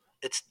through.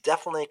 It's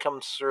definitely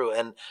comes through.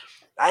 And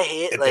I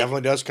hate it.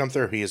 Definitely does come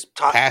through. He is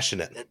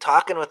passionate.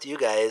 Talking with you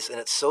guys, and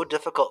it's so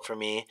difficult for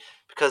me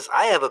because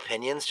I have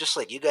opinions just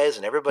like you guys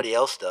and everybody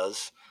else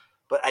does.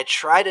 But I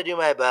try to do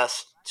my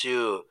best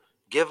to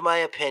give my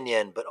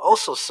opinion, but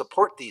also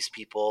support these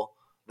people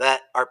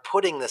that are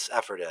putting this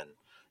effort in.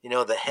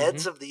 The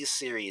heads of these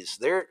series,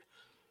 they're,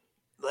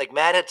 like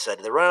Matt had said,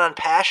 they're running on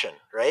passion,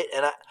 right?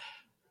 And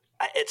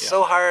it's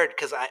so hard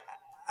because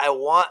I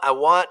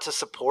want to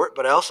support,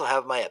 but I also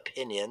have my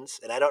opinions,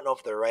 and I don't know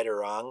if they're right or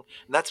wrong.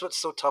 And that's what's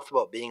so tough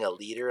about being a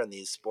leader in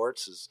these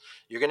sports is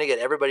you're going to get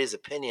everybody's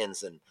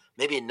opinions, and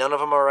maybe none of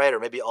them are right, or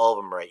maybe all of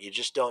them are right. You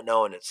just don't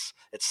know, and it's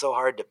so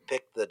hard to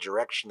pick the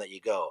direction that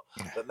you go.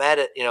 But Matt,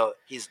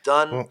 he's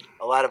done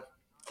a lot of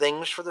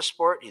things for the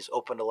sport. He's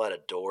opened a lot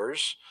of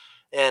doors,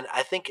 and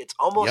I think it's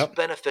almost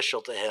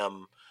beneficial to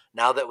him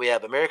now that we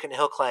have American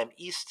Hillclimb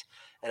East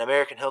and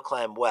American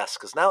Hillclimb West,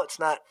 because now it's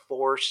not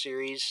 4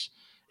 series.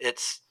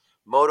 It's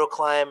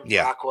Motoclimb,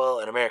 Rockwell,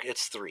 and America.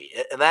 It's 3,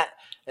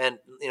 and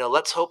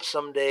let's hope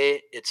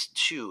someday it's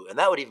 2, and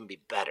that would even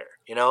be better.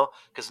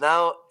 Because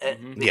now,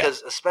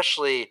 because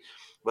especially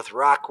with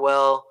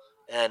Rockwell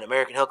and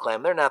American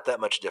Hillclimb, they're not that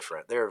much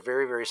different. They're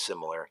very, very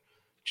similar.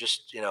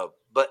 Just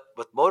but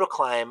with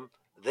Motoclimb,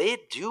 they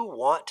do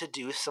want to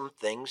do some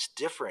things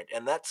different,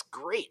 and that's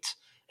great.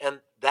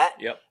 And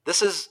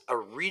this is a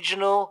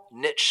regional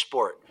niche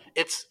sport.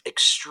 It's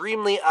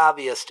extremely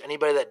obvious to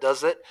anybody that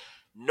does it.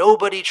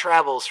 Nobody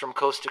travels from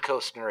coast to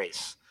coast and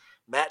race.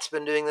 Matt's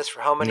been doing this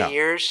for how many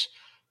years?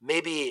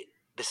 Maybe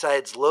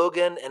besides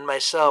Logan and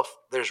myself,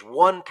 there's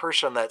one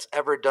person that's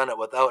ever done it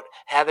without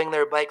having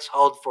their bikes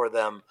hauled for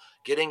them,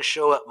 getting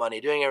show up money,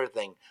 doing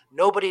everything.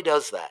 Nobody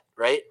does that,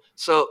 right?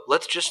 So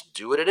let's just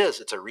do what it is.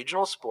 It's a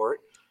regional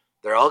sport.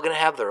 They're all going to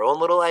have their own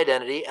little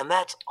identity, and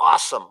that's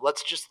awesome.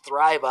 Let's just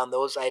thrive on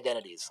those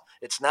identities.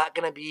 It's not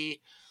going to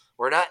be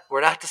we're not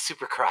the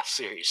Supercross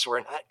series. We're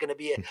not going to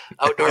be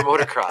outdoor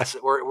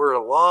motocross. We're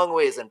a long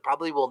ways and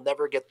probably will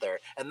never get there,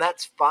 and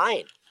that's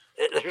fine.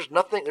 There's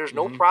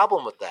no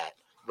problem with that.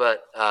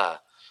 But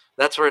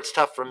that's where it's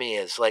tough for me.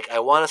 Is like I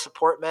want to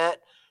support Matt,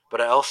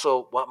 but I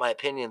also want my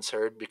opinions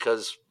heard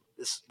because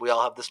we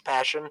all have this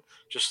passion,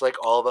 just like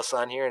all of us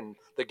on here and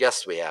the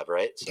guests we have,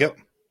 right? So. Yep.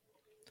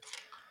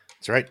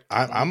 That's right.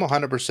 I'm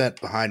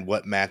 100% behind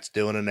what Matt's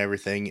doing and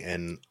everything.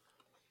 And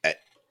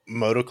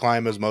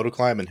motoclimb is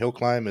motoclimb and hill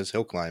climb is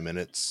hill climb. And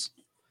it's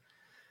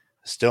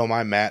still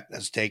Matt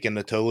has taken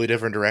a totally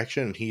different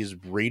direction. And he's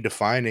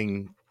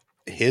redefining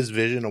his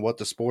vision of what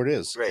the sport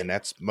is. Right. And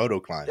that's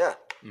motoclimb. Yeah.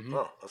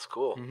 Oh, that's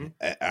cool.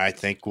 I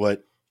think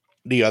what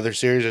the other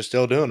series are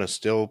still doing is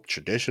still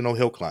traditional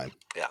hill climb.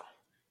 Yeah.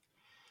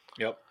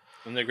 Yep.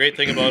 And the great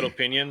thing about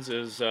opinions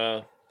is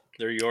they're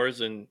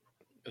yours and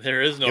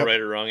there is no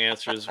right or wrong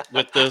answers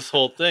with this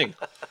whole thing.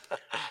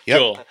 Yep.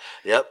 Joel.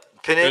 Yep.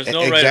 There's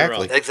no right or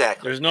wrong.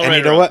 Exactly. There's no and right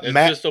you know or wrong. what? It's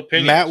Matt, just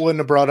opinions. Matt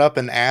wouldn't have brought up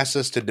and asked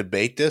us to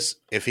debate this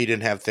if he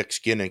didn't have thick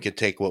skin and could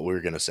take what we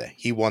were going to say.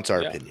 He wants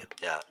our opinion.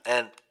 Yeah.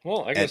 And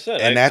well, like I said,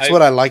 and that's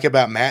what I like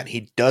about Matt.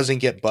 He doesn't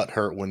get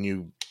butthurt when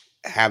you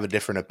have a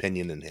different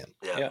opinion than him.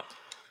 Yeah.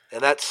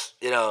 And that's,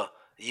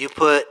 you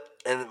put,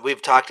 and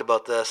we've talked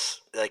about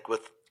this, like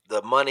with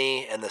the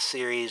money and the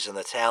series and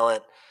the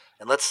talent.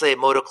 And let's say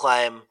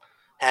Motoclimb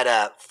had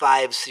a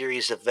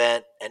 5-series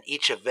event, and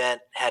each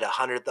event had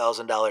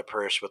 $100,000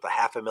 purse with a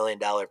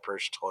 $500,000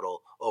 purse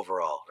total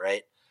overall,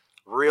 right?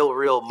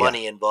 Real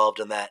money involved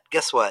in that.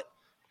 Guess what?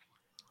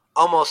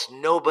 Almost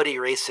nobody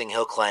racing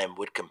hill climb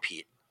would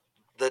compete.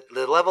 The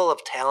level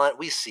of talent,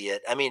 we see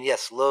it. I mean,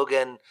 yes,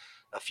 Logan,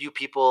 a few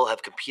people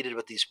have competed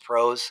with these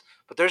pros,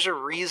 but there's a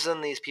reason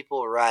these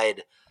people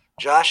ride.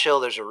 Josh Hill,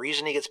 there's a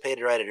reason he gets paid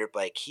to ride a dirt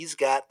bike. He's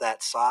got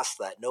that sauce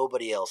that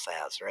nobody else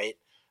has, right?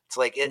 It's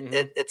like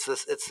it's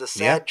the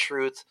sad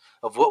truth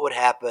of what would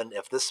happen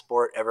if this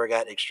sport ever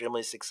got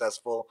extremely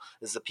successful.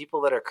 Is the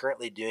people that are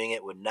currently doing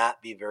it would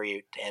not be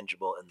very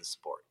tangible in the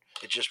sport.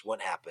 It just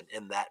wouldn't happen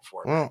in that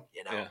format,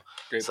 Yeah,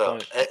 great so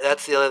point.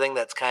 That's the other thing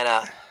that's kind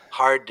of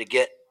hard to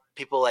get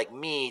people like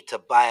me to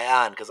buy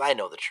on because I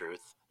know the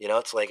truth.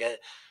 It's like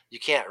you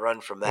can't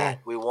run from that.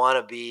 We want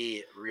to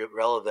be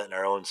relevant in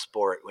our own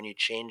sport. When you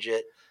change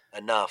it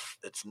enough,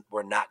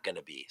 we're not going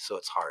to be. So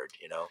it's hard,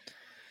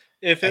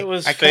 If it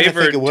was I kinda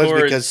favored think it was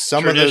towards because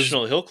some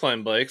traditional of those, hill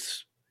climb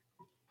bikes,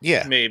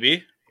 yeah,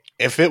 maybe.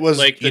 If it was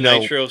like the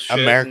Nitro shit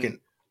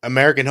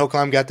American Hill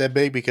Climb got that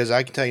big, because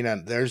I can tell you now,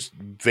 there's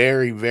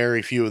very,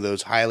 very few of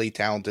those highly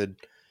talented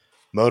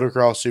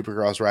motocross,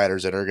 supercross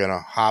riders that are going to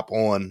hop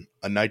on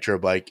a Nitro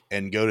bike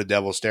and go to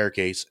Devil's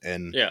Staircase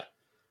and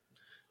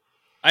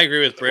I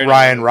agree with Brandon.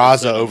 Ryan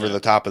Raza 100% over the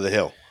top of the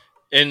hill.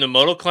 In the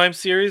Motoclimb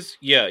series,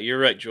 yeah, you're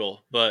right,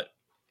 Joel. But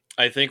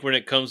I think when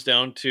it comes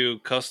down to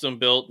custom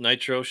built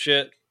Nitro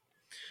shit,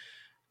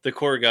 the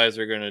core guys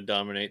are going to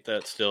dominate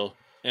that still,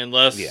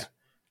 unless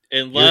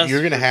you're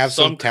going to have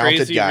some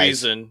talented crazy guys.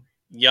 Reason,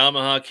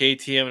 Yamaha,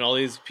 KTM, and all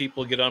these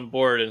people get on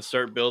board and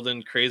start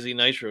building crazy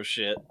Nitro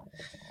shit.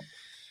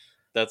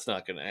 That's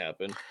not going to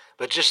happen.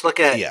 But just look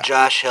at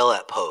Josh Hill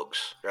at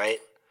Pogues, right?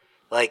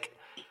 Like,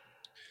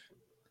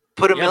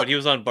 but he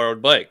was on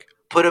borrowed bike.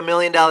 Put $1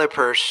 million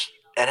purse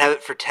and have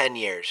it for 10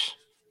 years,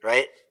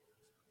 right?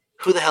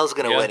 Who the hell's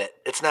going to win it?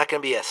 It's not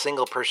going to be a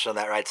single person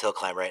that rides hill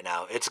climb right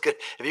now. It's good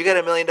if you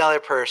got $1 million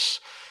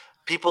purse.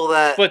 People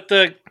that, but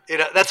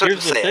that's what I'm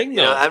saying. Thing,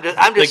 though. I'm just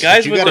the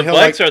guys with the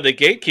bikes are the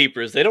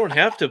gatekeepers. They don't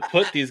have to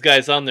put these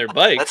guys on their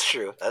bikes. That's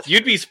true.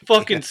 You'd be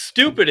fucking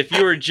stupid if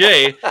you were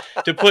Jay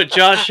to put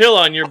Josh Hill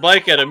on your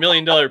bike at $1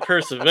 million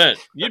purse event.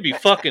 You'd be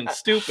fucking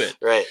stupid,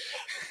 right?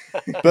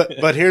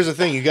 But here's the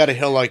thing: you got a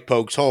hill like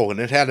Pogues Hole, and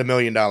it had $1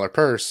 million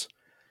purse.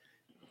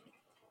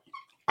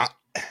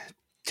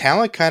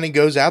 Talent kind of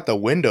goes out the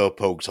window of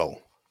Pogues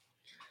Hole.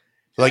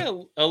 Like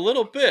a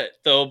little bit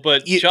though,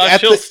 but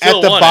Josh Hill still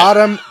at the won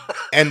bottom,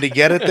 and to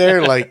get it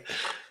there, like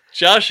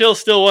Josh Hill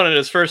still won it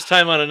his first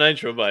time on a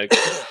Nitro bike.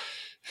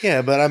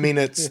 Yeah, but I mean,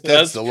 that's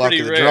the luck of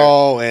the rare.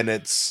 draw, and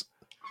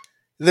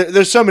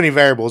there's so many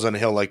variables on a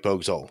hill like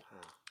Pogues Hole.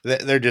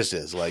 There just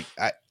is. Like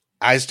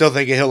I still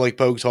think a hill like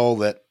Pogues Hole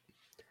that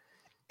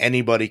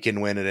anybody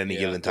can win at any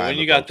given time. When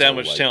you got that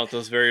much talent,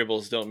 those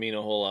variables don't mean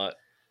a whole lot.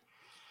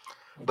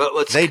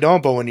 But they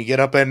don't. But when you get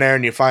up in there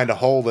and you find a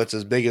hole that's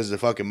as big as the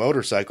fucking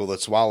motorcycle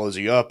that swallows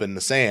you up in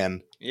the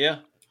sand,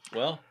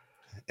 well,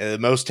 the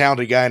most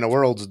talented guy in the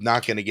world is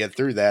not going to get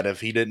through that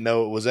if he didn't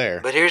know it was there.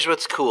 But here's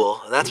what's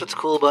cool. And that's what's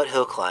cool about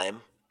hill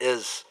climb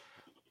is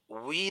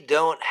we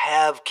don't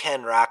have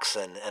Ken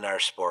Roxon in our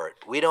sport.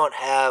 We don't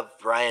have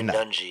Ryan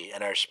Dungey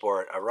in our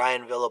sport. A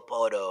Ryan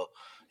Villapoto.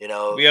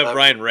 We have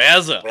Ryan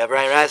Raza. We have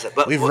Ryan Raza.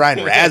 But we have Ryan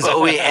Raza.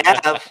 But we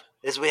have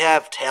is we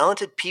have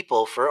talented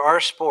people for our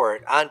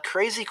sport on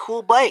crazy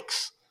cool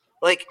bikes.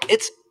 Like,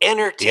 it's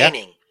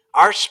entertaining.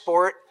 Our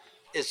sport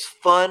is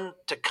fun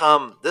to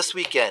come this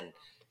weekend.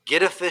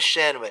 Get a fish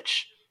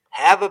sandwich,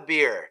 have a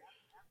beer,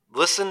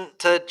 listen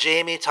to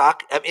Jamie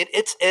talk. I mean,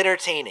 it's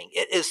entertaining.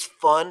 It is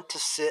fun to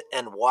sit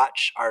and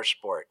watch our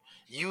sport.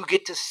 You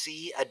get to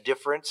see a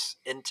difference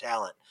in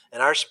talent. In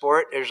our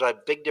sport, there's a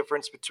big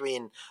difference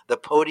between the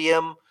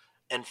podium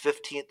and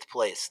 15th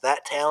place.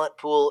 That talent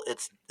pool,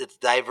 it's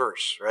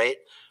diverse, right?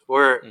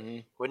 Where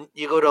when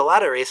you go to a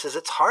lot of races,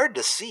 it's hard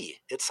to see.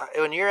 It's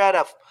when you're at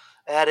a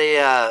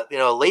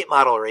late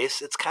model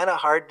race, it's kind of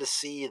hard to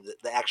see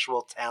the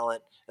actual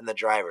talent in the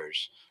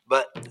drivers.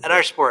 But in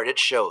our sport, it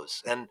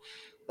shows, and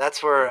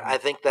that's where I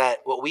think that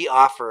what we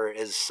offer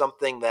is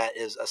something that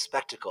is a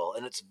spectacle,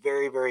 and it's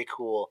very, very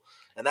cool.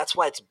 And that's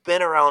why it's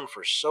been around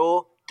for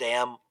so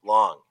damn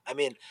long. I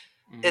mean,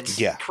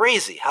 it's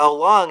crazy how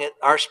long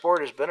our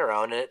sport has been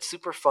around, and it's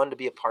super fun to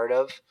be a part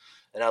of.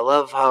 And I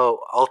love how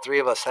all three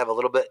of us have a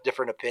little bit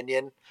different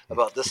opinion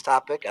about this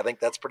topic. I think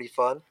that's pretty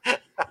fun.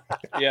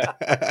 Yeah.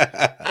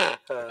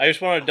 I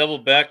just want to double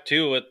back,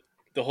 too, with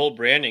the whole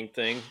branding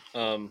thing.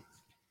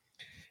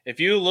 If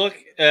you look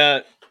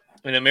at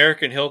an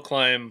American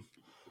Hillclimb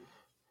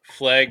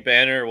flag,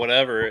 banner, or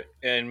whatever,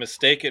 and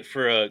mistake it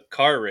for a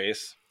car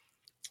race,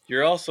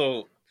 you're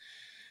also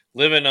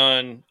living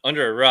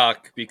under a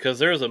rock, because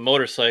there's a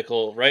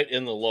motorcycle right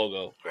in the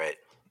logo. Right.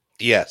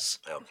 Yes.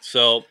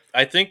 So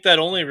I think that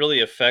only really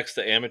affects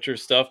the amateur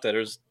stuff that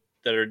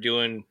are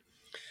doing,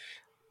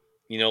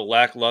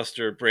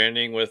 lackluster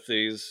branding with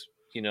these,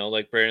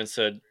 like Brandon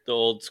said, the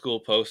old school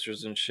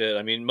posters and shit.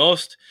 I mean,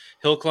 most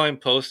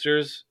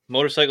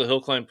motorcycle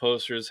hill climb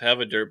posters have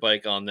a dirt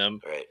bike on them.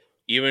 Right.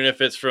 Even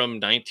if it's from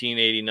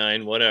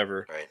 1989,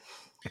 whatever. Right.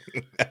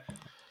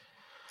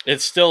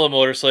 It's still a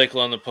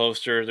motorcycle on the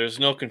poster. There's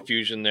no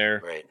confusion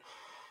there. Right.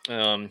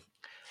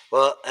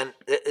 Well, and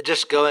it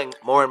just going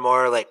more and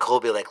more like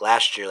Colby, like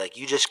last year, like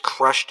you just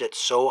crushed it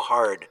so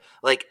hard.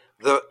 Like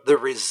the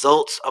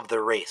results of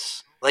the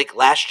race, like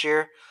last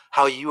year,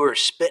 how you were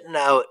spitting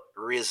out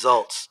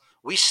results.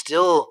 We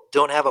still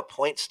don't have a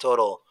points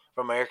total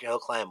from American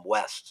Hillclimb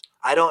West.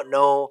 I don't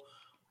know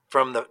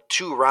from the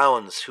 2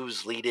 rounds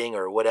who's leading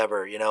or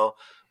whatever,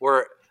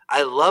 where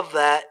I love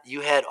that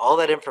you had all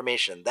that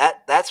information.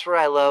 That's where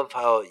I love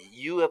how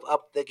you have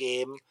upped the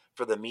game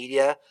for the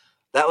media.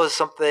 That was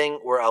something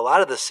where a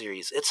lot of the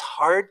series, it's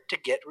hard to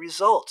get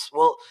results.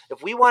 Well,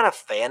 if we want a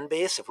fan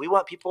base, if we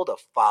want people to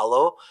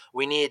follow,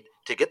 we need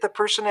to get the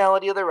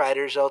personality of the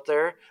riders out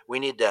there. We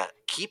need to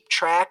keep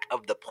track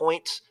of the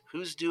points,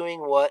 who's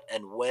doing what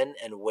and when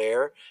and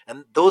where.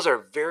 And those are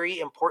very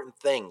important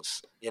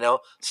things,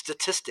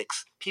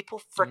 statistics. People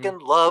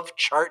freaking love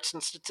charts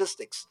and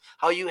statistics.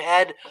 How you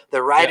had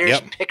the riders'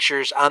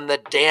 pictures on the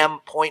damn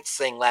points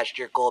thing last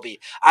year, Colby.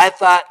 I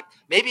thought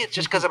maybe it's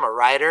just because I'm a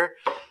rider,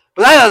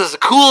 but I thought it was the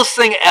coolest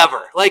thing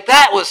ever. Like,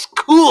 that was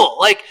cool.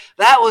 Like,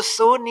 that was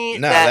so neat.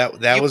 No,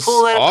 that was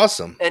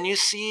awesome. And you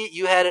see,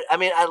 you had it. I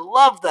mean, I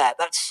love that.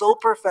 That's so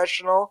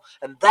professional.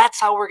 And that's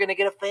how we're going to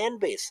get a fan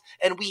base.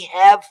 And we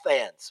have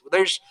fans.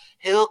 There's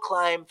hill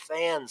climb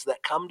fans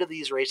that come to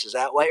these races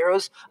at White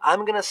Rose. I'm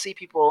going to see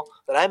people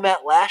that I met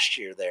last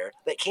year there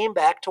that came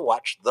back to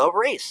watch the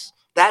race.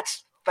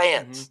 That's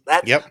fans.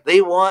 They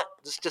want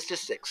the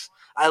statistics.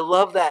 I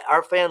love that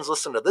our fans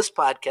listen to this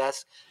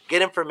podcast,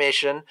 get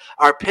information,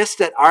 are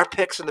pissed at our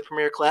picks in the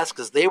Premier Class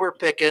because they were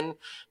picking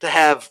to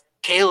have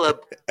Caleb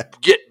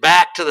get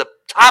back to the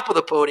top of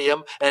the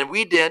podium, and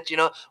we didn't.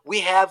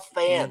 We have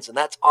fans, and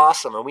that's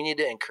awesome, and we need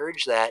to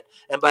encourage that.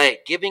 And by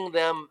giving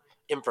them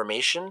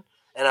information,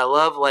 and I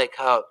love like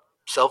how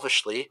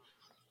selfishly,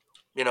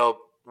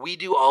 we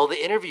do all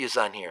the interviews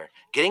on here,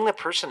 getting the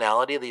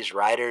personality of these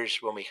riders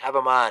when we have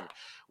them on.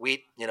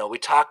 We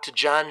talk to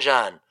John.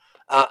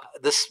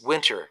 This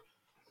winter,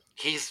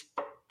 he's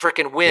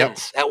freaking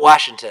wins at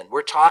Washington.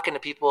 We're talking to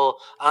people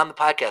on the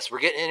podcast. We're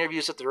getting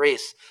interviews at the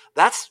race.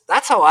 That's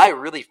how I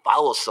really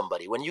follow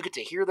somebody. When you get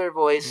to hear their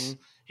voice,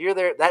 hear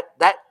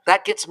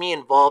that gets me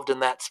involved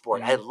in that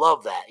sport. I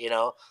love that,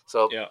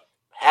 So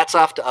hats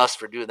off to us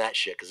for doing that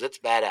shit, because it's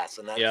badass,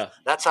 and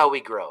that's how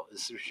we grow,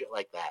 is through shit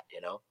like that,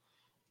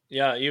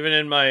 Yeah, even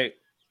in my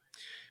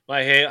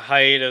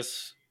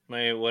hiatus, my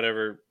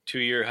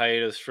 2-year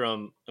hiatus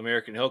from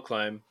American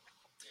Hillclimb,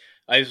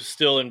 I was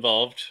still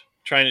involved,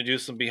 trying to do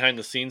some behind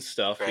the scenes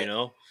stuff,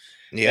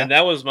 Yeah. And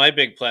that was my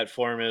big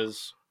platform,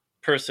 is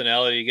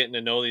personality, getting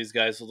to know these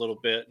guys a little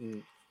bit.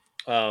 And,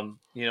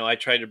 I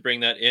tried to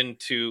bring that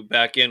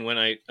back in when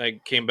I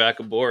came back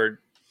aboard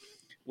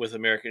with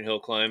American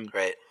Hillclimb.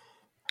 Right.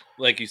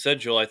 Like you said,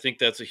 Joel, I think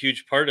that's a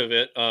huge part of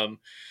it.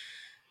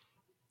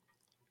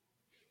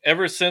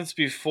 Ever since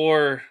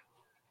before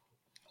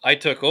I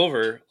took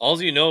over, all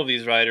you know of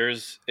these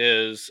riders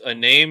is a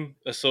name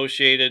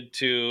associated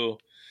to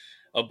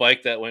a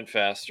bike that went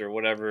fast or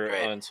whatever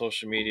on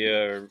social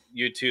media or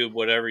YouTube,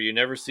 whatever. You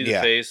never see the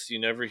face. You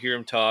never hear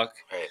him talk.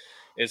 Right.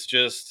 It's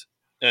just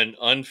an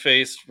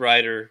unfaced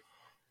rider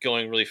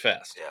going really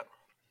fast. Yeah.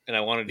 And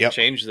I wanted to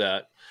change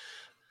that.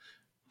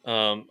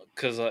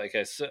 Because like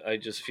I said, I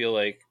just feel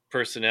like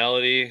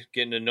personality,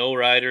 getting to know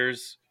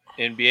riders,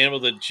 and being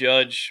able to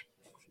judge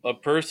a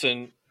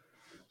person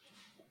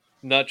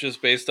not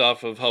just based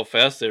off of how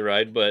fast they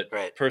ride, but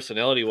Right.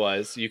 personality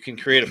wise, you can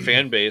create a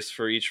fan base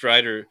for each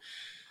rider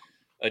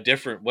a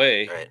different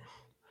way, Right.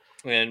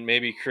 and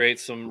maybe create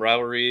some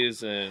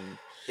rivalries and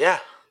Yeah.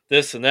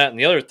 this and that and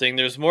the other thing.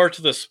 There's more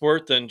to the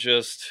sport than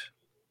just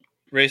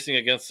racing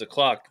against the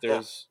clock.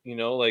 There's,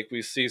 like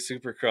we see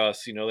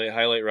Supercross, they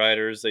highlight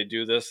riders, they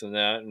do this and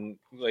that, and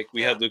like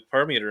we had Luke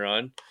Parmeter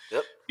on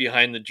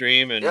Behind the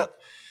Dream, and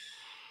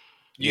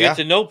you get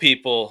to know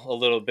people a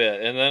little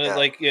bit, and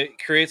then it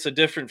creates a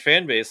different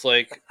fan base.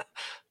 Like,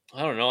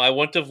 I don't know, I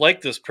wouldn't have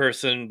liked this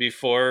person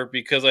before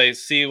because I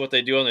see what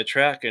they do on the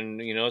track,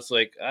 and it's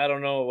like, I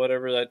don't know,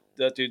 whatever,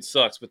 that dude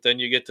sucks. But then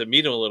you get to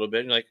meet him a little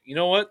bit, and you're like, you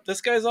know what,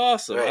 this guy's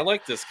awesome. I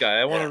like this guy.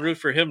 I want to root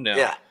for him now.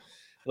 Yeah.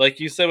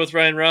 Like you said with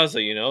Ryan Raza,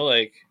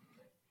 like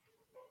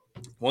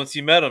once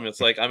you met him,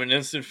 it's like I'm an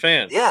instant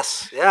fan.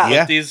 Yes,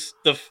 yeah.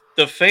 But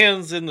the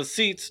fans in the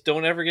seats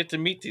don't ever get to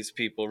meet these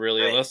people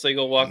really, unless they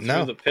go walk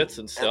through the pits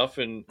and stuff.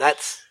 And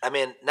that's,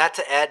 not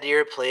to add to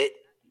your plate,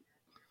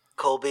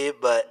 Colby,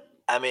 but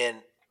I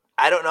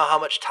don't know how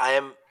much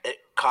time it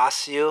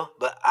costs you,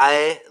 but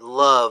I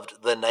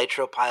loved the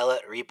Nitro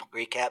Pilot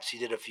recaps you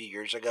did a few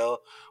years ago,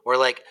 where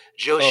like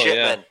Joe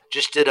Shipman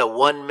just did a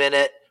 1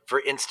 minute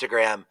for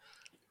Instagram.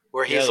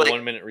 Where he's like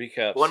 1 minute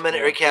recaps. 1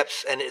 minute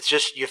recaps, and it's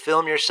just you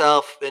film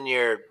yourself in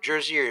your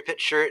jersey or your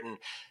pit shirt, and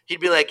he'd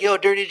be like, "Yo,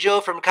 Dirty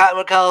Joe from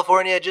Cottonwood,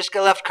 California, just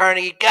got left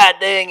Carnegie. God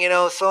dang,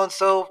 so and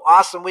so,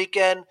 awesome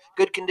weekend,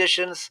 good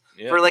conditions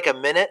for like a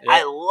minute."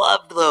 I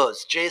loved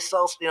those. Jay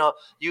Sulz,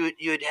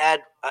 you'd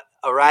had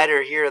a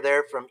rider here or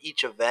there from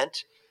each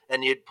event,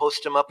 and you'd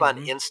post them up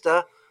on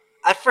Insta.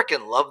 I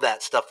freaking love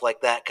that stuff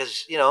like that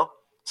because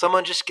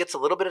someone just gets a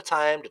little bit of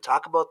time to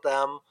talk about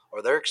them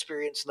or their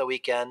experience in the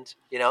weekend,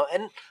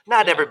 and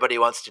not everybody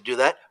wants to do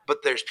that,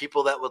 but there's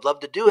people that would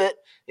love to do it,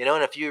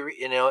 and if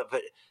if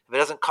it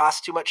doesn't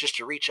cost too much just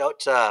to reach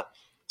out to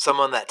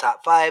someone that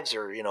top fives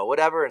or,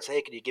 whatever, and say,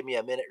 hey, can you give me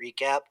a minute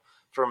recap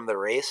from the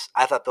race?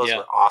 I thought those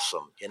were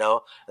awesome,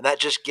 and that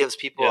just gives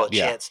people a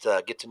chance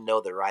to get to know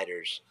the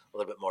riders a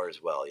little bit more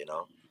as well,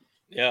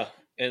 Yeah.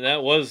 And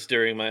that was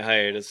during my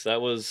hiatus.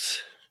 That was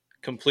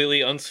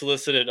completely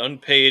unsolicited,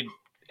 unpaid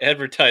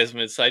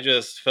advertisements. I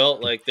just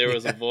felt like there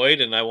was a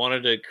void and I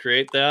wanted to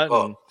create that.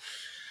 And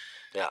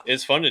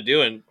it's fun to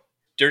do. And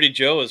Dirty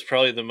Joe is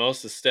probably the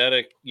most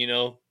ecstatic,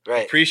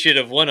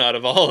 appreciative one out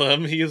of all of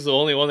them. He was the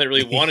only one that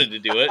really wanted to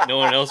do it. No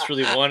one else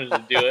really wanted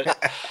to do it,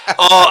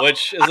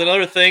 which is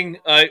another thing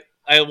I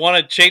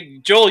want to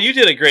change. Joel, you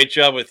did a great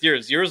job with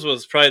yours. Yours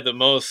was probably the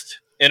most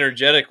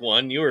energetic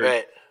one.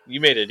 You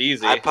made it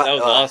easy. That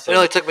was awesome. It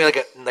only took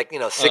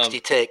me 60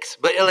 takes,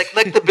 but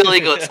like the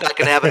Billy Goat's not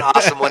going to have an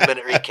awesome 1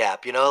 minute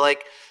recap.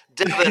 Like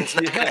Devin's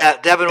not going to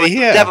have Devin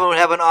would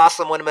have an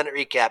awesome 1 minute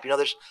recap.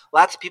 There's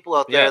lots of people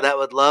out there that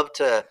would love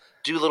to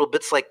do little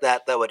bits like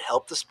that would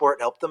help the sport,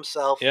 help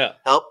themselves,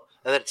 help,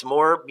 and it's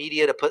more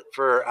media to put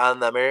on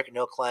the American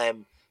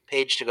Hillclimb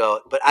page to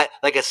go. But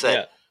like I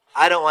said,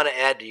 I don't want to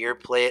add to your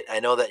plate. I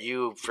know that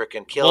you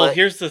freaking kill it. Well,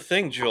 here's the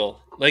thing, Joel.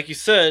 Like you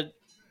said,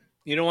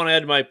 you don't want to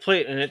add to my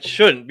plate, and it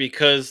shouldn't,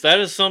 because that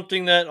is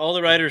something that all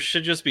the riders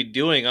should just be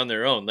doing on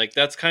their own. Like,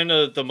 that's kind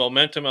of the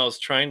momentum I was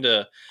trying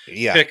to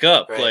pick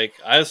up. Right. Like,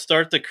 I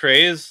start the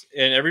craze,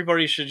 and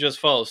everybody should just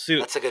follow suit.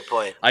 That's a good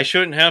point. I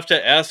shouldn't have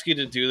to ask you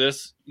to do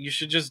this. You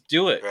should just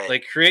do it. Right.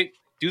 Like,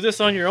 do this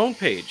on your own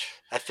page.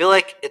 I feel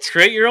like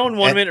create your own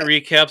 1 minute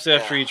recaps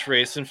after each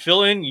race and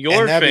fill in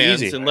your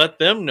fans and let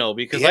them know,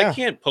 because I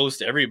can't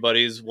post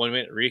everybody's 1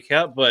 minute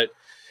recap, but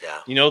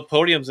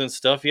podiums and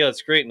stuff. Yeah,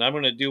 it's great. And I'm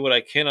going to do what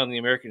I can on the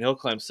American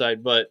Hillclimb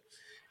side, but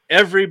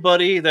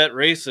everybody that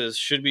races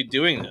should be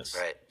doing this.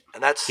 Right.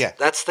 And that's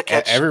the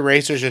catch. Every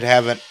racer should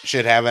have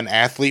an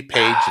athlete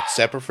page that's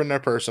separate from their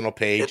personal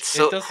page.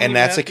 And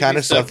that's the kind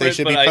of stuff they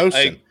should be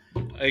posting.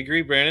 I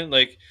agree, Brandon.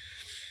 Like,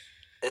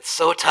 it's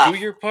so tough. Do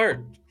your part.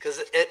 Because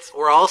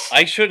we're all.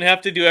 I shouldn't have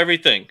to do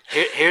everything.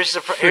 Here's the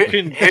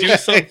do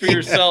something for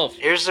yourself.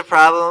 Here's the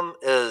problem: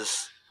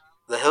 is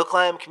the hill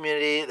climb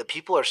community. The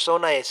people are so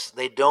nice.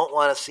 They don't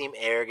want to seem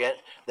arrogant.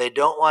 They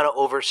don't want to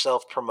over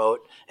self promote,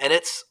 and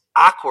it's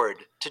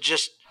awkward to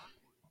just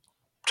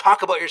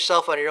talk about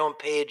yourself on your own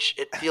page.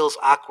 It feels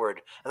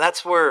awkward, and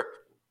that's where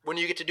when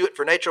you get to do it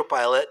for Nitro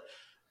Pilot,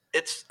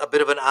 it's a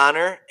bit of an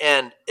honor,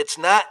 and it's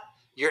not.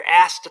 You're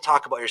asked to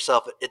talk about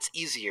yourself. It's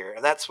easier,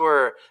 and that's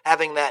where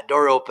having that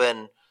door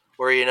open.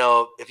 Where,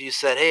 if you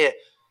said, hey,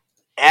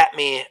 at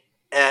me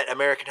at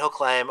American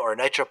Hillclimb or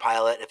Nitro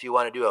Pilot, if you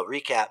want to do a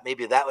recap,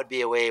 maybe that would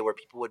be a way where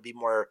people would be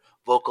more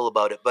vocal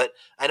about it. But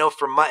I know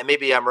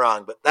maybe I'm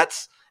wrong, but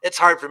it's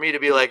hard for me to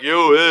be like,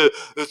 yo,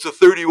 it's a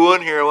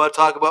 31 here. I want to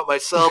talk about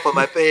myself on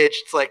my page.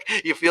 It's like,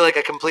 you feel like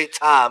a complete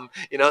Tom,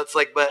 it's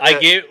like, but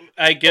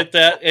I get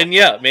that. And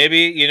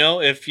maybe,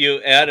 if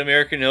you add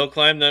American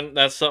Hillclimb, then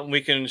that's something we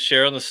can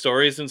share on the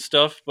stories and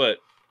stuff, but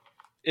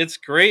it's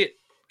great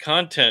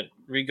content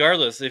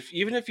regardless.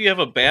 Even if you have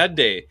a bad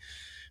day,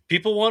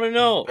 people want to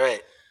know.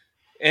 Right.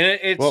 And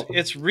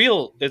it's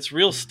real. It's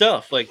real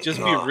stuff. Like, just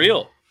be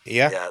real.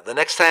 Yeah. The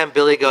next time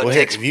Billy Goat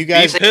takes, if you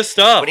guys be pissed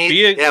off,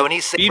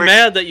 be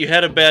mad that you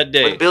had a bad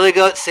day. When Billy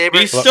Goat Saber,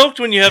 be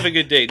stoked when you have a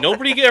good day.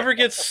 Nobody ever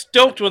gets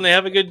stoked when they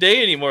have a good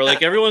day anymore.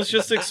 Like, everyone's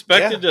just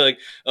expected to, like,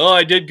 oh,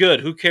 I did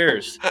good. Who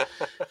cares?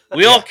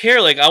 We all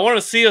care. Like, I want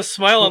to see a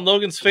smile on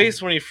Logan's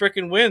face when he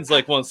freaking wins,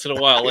 like, once in a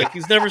while. Like,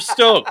 he's never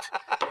stoked.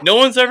 No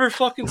one's ever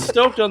fucking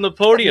stoked on the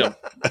podium.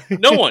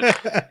 No one.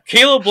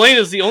 Caleb Blaine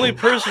is the only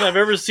person I've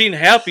ever seen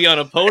happy on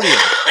a podium.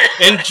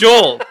 And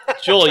Joel,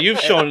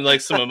 you've shown,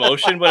 like, some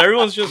emotion, but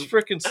everyone's just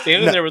freaking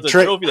standing there with a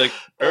trophy, like,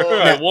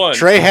 I won.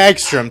 Trey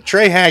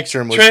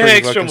Hagstrom was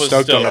pretty fucking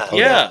stoked on the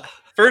podium. Yeah,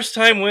 first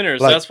time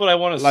winners. Like, that's what I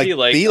want to see.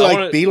 Like,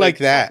 be like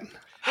that.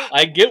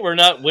 I get we're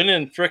not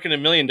winning freaking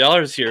 $1 million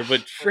here,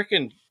 but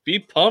freaking be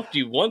pumped.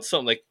 You won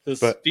something. Like,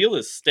 this field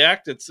is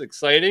stacked. It's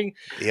exciting.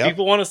 Yep.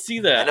 People want to see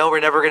that. I know we're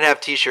never going to have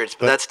T-shirts,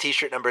 but that's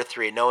T-shirt number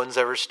 3. No one's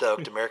ever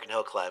stoked. American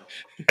Hillclimb.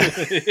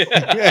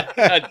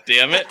 God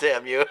damn it.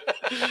 Damn you.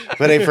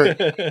 But hey,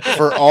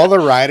 for all the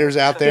riders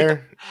out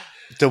there,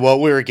 to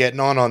what we were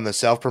getting on the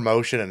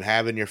self-promotion and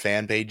having your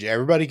fan page,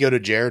 everybody go to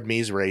Jared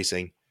Mees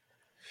Racing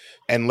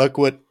and look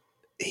what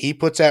he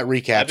puts out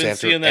recaps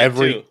after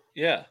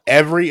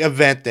every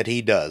event that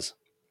he does.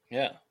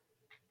 Yeah.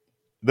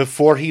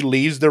 Before he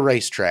leaves the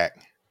racetrack,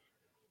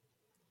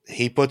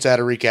 he puts out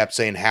a recap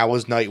saying how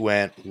his night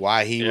went,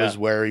 why he was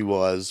where he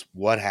was,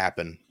 what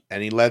happened,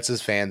 and he lets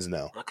his fans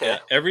know. Okay. Yeah,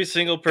 every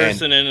single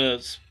person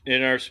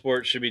in our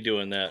sport should be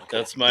doing that. Okay.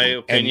 That's my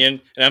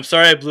opinion. And I'm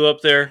sorry I blew up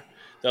there.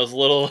 That was a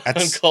little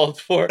uncalled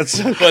for. But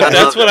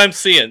that's what I'm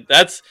seeing.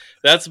 That's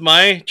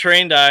my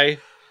trained eye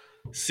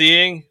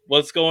seeing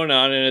what's going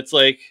on, and it's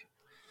like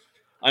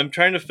I'm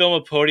trying to film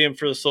a podium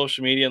for the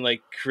social media and,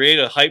 like, create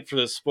a hype for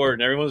the sport,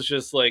 and everyone's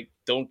just like,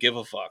 don't give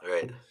a fuck.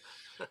 Right.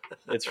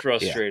 It's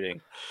frustrating.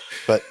 Yeah.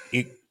 But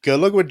you go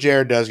look what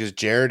Jared does, because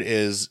Jared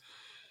is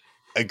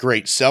a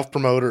great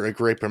self-promoter, a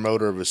great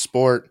promoter of his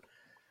sport.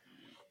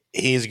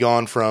 He's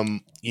gone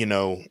from,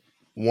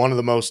 one of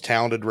the most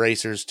talented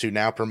racers to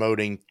now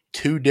promoting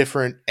 2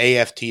 different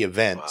AFT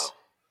events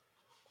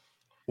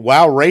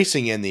while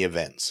racing in the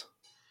events.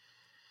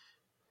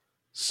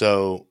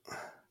 So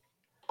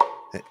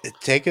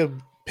take a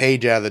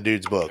page out of the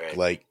dude's book. Right.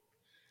 Like,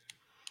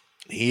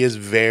 he is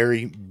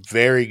very,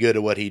 very good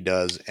at what he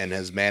does and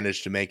has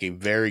managed to make a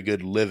very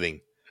good living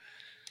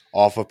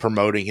off of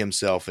promoting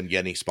himself and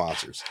getting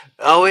sponsors.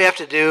 All we have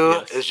to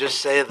do is just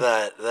say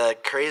the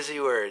crazy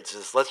words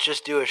is, let's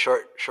just do a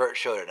short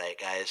show tonight,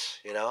 guys.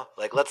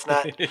 Like, let's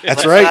not.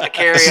 That's right. Not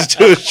let's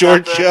do a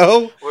short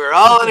show. We're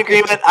all in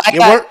agreement.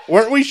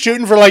 Weren't we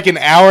shooting for like an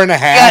hour and a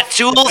half? Got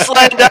tools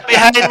lined up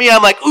behind me.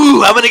 I'm like,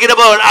 ooh, I'm gonna get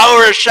about an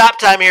hour of shop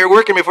time here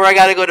working before I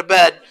gotta go to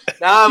bed.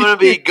 Now I'm gonna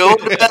be going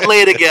to bed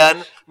late again.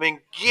 I mean,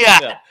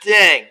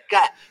 dang,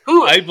 God,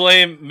 who? I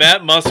blame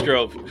Matt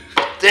Musgrove.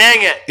 Dang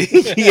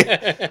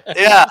it!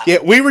 Yeah.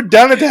 We were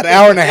done at that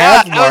hour and a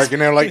half mark,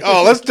 and they're like,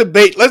 "Oh, let's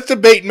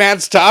debate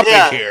Matt's topic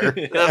here."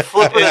 And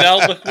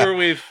now look where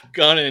we've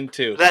gone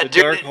into the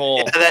dark hole.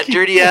 Yeah, that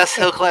dirty ass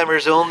Hill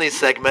Climbers Only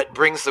segment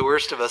brings the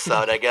worst of us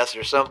out, I guess,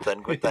 or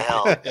something. What the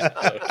hell?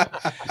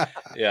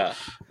 Yeah.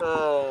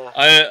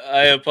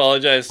 I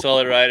apologize to all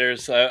the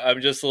riders. I'm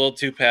just a little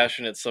too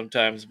passionate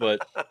sometimes, but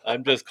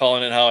I'm just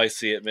calling it how I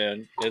see it,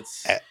 man.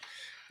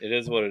 It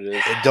is what it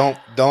is.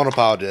 Don't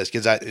apologize,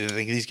 because I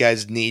think these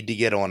guys need to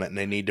get on it, and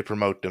they need to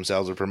promote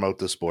themselves or promote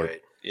the sport.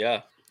 Right.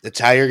 Yeah. It's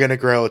how you're going to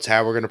grow. It's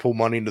how we're going to pull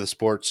money into the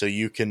sport so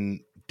you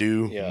can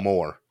do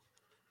more.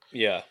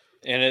 Yeah.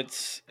 And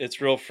it's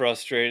real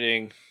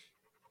frustrating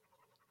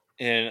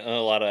in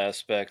a lot of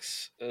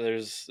aspects.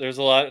 There's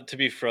a lot to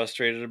be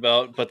frustrated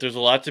about, but there's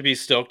a lot to be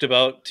stoked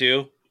about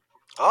too.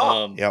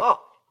 All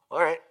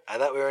right. I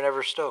thought we were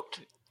never stoked.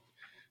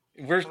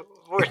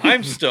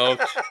 I'm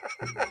stoked.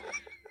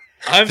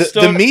 I'm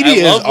stoked. The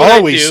media is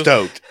always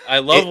stoked. I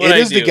love what I do.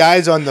 It is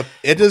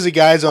the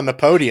guys on the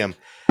podium.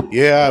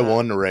 Yeah, I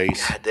won the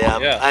race. God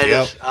damn.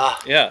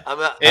 Yeah.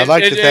 I'd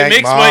like to thank it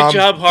makes Mom, my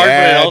job hard,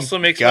 Dad, but it also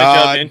makes my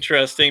job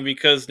interesting,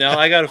 because now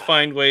I got to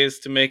find ways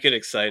to make it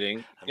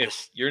exciting.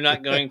 If you're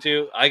not going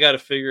to, I got to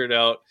figure it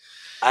out.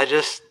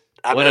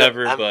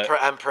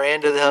 I'm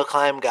praying to the Hill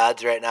Climb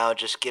gods right now.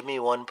 Just give me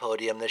one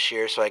podium this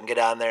year so I can get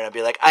on there and I'll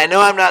be like, I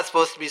know I'm not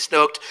supposed to be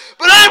stoked,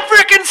 but I'm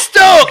freaking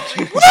stoked!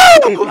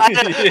 Woo!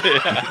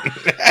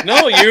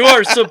 No, you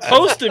are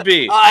supposed to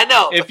be. Oh, I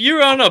know. If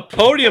you're on a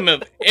podium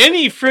of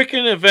any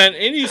freaking event,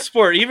 any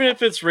sport, even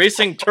if it's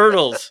racing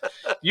turtles,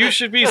 you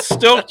should be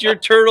stoked your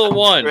turtle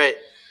won. Right.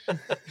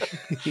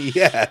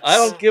 Yes. I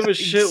don't give a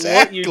shit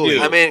what you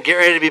do. I mean, get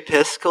ready to be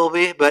pissed,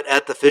 Colby, but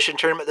at the fishing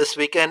tournament this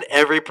weekend,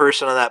 every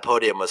person on that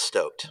podium was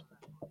stoked.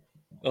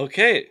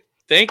 Okay.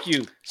 Thank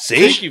you. See?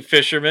 Thank you,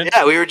 fishermen.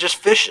 Yeah, we were just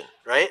fishing,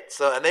 right?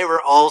 And they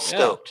were all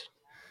stoked.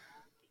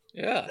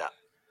 Yeah.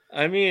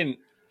 I mean,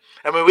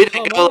 we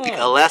didn't go like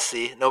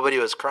Alessi. Nobody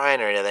was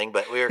crying or anything,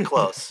 but we were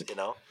close,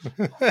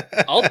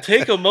 I'll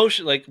take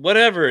emotion, like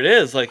whatever it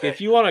is. Like,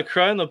 if you want to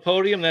cry on the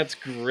podium, that's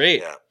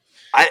great. Yeah.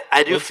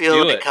 I do Let's feel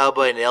do like it.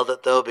 Cowboy nailed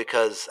it though,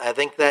 because I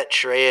think that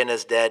Trey and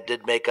his dad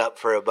did make up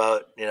for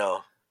about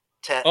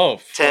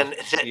 10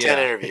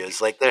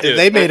 interviews. Like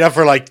they made up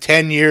for like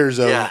 10 years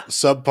of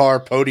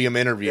subpar podium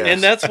interviews.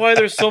 And that's why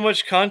there's so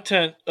much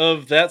content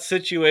of that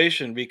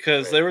situation,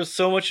 because there was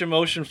so much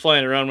emotion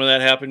flying around when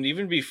that happened,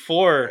 even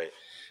before,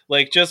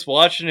 like just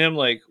watching him,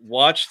 like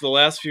watch the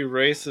last few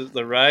races,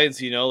 the rides,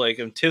 like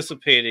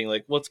anticipating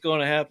like what's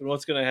going to happen.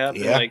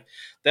 Yeah. Like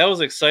that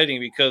was exciting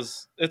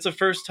because it's a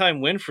first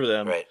time win for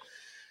them. Right.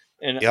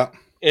 And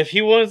if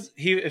he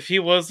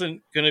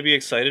wasn't going to be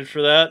excited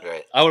for that,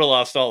 I would have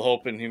lost all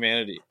hope in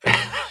humanity.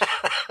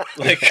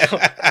 Like,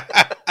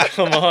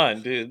 come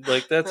on, dude.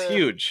 Like, that's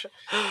huge.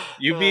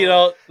 You beat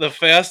out the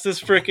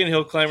fastest freaking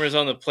hill climbers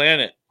on the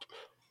planet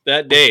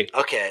that day.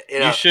 Okay.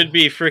 You should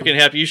be freaking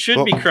happy. You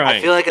should be crying.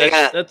 I feel like I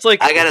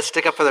got to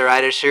stick up for the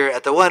riders here.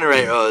 At the one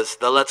right rows,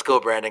 the Let's Go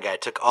Brandon guy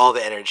took all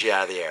the energy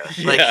out of the air.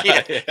 Like,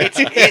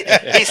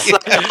 he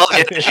sucked all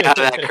the energy out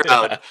of that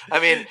crowd. I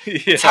mean,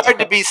 it's hard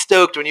to be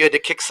stoked when you had to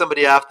kick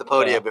somebody off the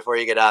podium before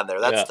you get on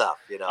there. That's tough,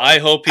 I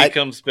hope he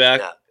comes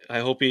back. I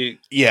hope he's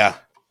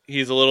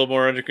a little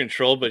more under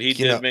control, but he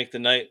did make the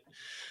night.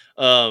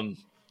 From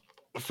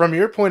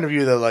your point of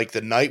view, though, like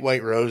the night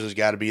white rose has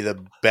got to be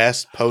the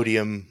best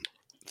podium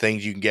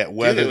things you can get,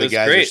 whether the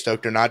guys are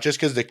stoked or not, just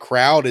because the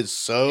crowd is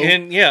so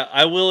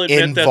I will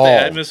admit involved. That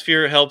the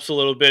atmosphere helps a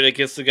little bit. It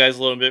gets the guys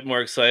a little bit more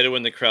excited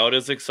when the crowd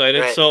is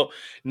excited. So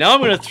now I'm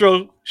going to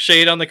throw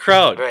shade on the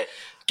crowd.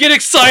 Get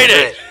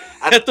excited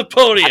at the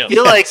podium. I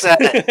feel like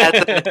that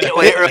at the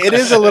weight rows. It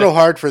is a little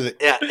hard for the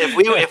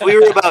if we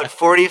were about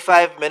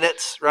 45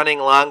 minutes running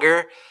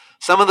longer,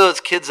 some of those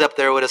kids up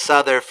there would have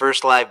saw their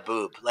first live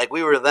boob. Like,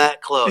 we were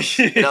that close.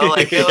 Like,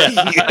 it was,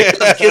 like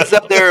those kids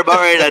up there about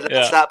ready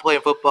to stop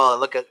playing football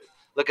and look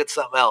at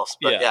something else.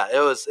 But it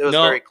was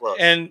very close.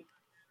 And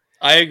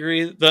I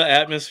agree, the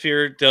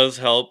atmosphere does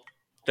help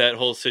that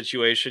whole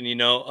situation. A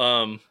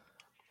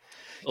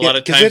lot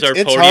of times our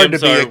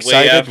podiums are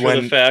way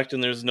after the fact,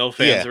 and there's no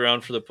fans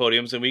around for the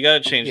podiums, and we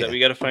got to change that. We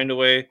got to find a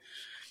way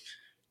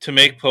to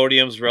make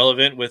podiums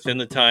relevant within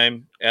the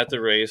time at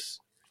the race.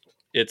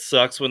 It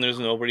sucks when there's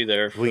nobody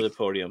there for the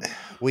podium.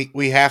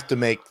 We have to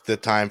make the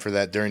time for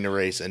that during the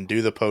race and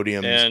do the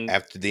podiums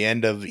after the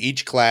end of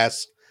each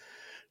class,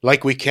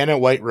 like we can at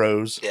White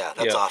Rose. Yeah,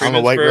 that's awesome. The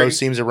White Rose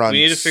seems to run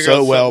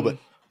so well, but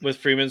with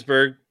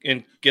Freemansburg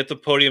and get the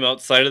podium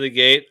outside of the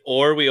gate,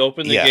 or we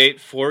open the gate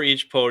for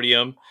each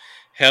podium,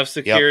 have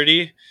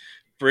security,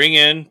 bring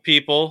in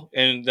people,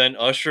 and then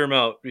usher them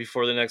out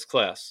before the next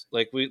class.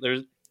 Like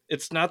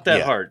it's not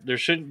that hard. There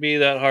shouldn't be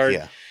that hard.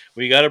 Yeah.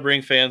 We got to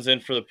bring fans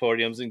in for the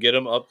podiums and get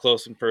them up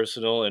close and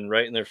personal and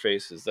right in their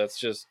faces. That's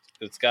just,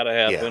 it's got to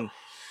happen.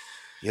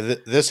 Yeah,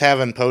 this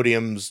having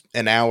podiums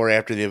an hour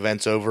after the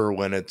event's over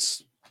when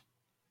it's,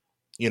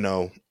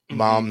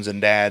 moms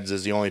and dads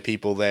is the only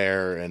people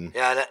there. And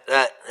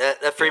that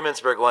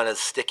Freemansburg one is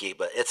sticky,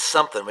 but it's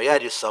something. We got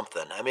to do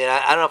something. I mean,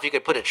 I don't know if you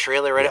could put a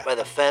trailer right up by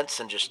the fence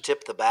and just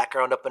tip the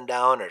background up and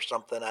down or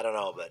something. I don't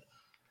know, but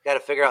got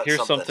to figure out something.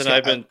 Here's something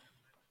I've been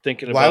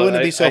thinking Why about.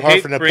 wouldn't it be so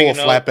hard for them to pull a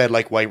flatbed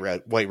like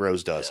White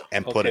Rose does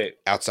and put it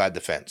outside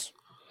the fence?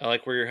 I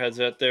like where your head's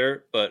at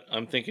there, but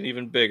I'm thinking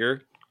even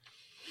bigger.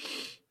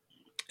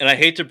 And I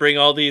hate to bring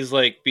all these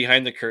like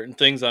behind the curtain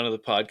things onto the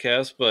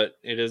podcast, but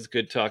it is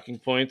good talking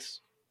points.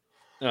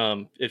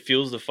 It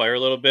fuels the fire a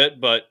little bit,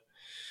 but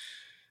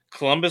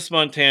Columbus,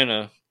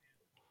 Montana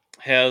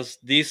has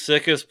the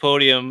sickest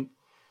podium,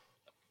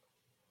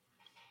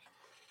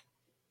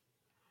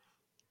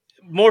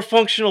 more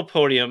functional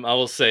podium, I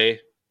will say,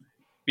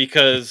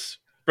 because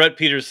Brett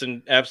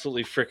Peterson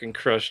absolutely freaking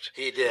crushed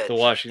the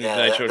Washington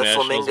Nitro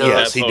Nationals with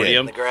that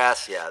podium. The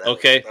grass,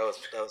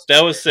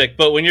 that was sick.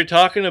 But when you're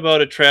talking about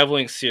a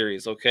traveling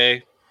series,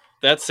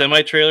 that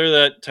semi-trailer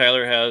that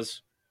Tyler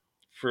has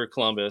for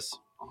Columbus,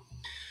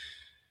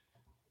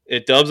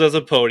 it dubs as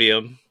a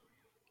podium,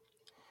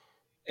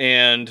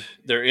 and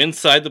they're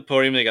inside the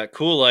podium. They got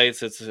cool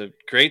lights. It's a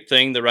great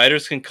thing. The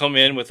riders can come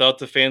in without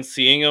the fans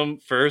seeing them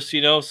first, so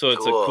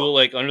it's a cool,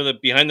 like under the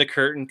behind the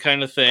curtain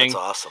kind of thing. That's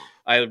awesome.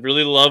 I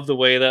really love the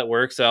way that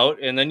works out.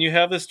 And then you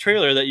have this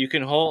trailer that you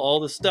can haul all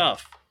the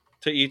stuff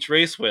to each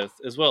race with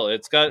as well.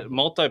 It's got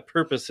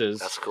multi-purposes.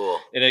 That's cool.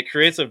 And it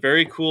creates a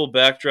very cool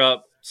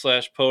backdrop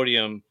 /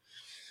 podium.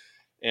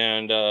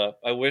 And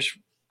I wish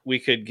we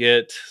could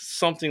get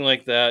something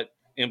like that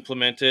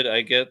implemented.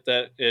 I get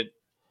that it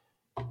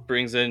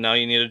brings in, now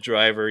you need a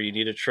driver, you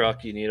need a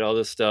truck, you need all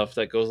this stuff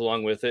that goes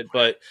along with it.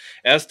 But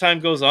as time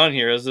goes on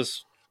here, as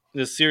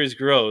this series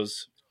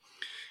grows,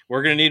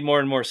 we're going to need more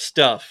and more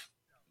stuff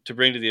to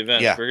bring to the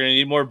event. We're going to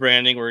need more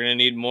branding. We're going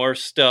to need more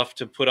stuff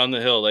to put on the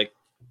hill. Like,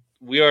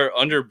 we are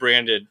under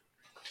branded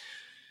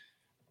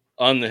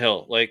on the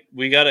hill. Like,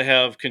 we got to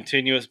have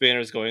continuous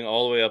banners going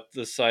all the way up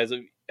the sides of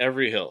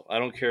every hill. I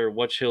don't care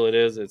which hill it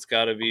is. It's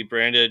got to be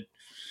branded.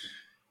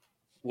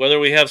 Whether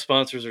we have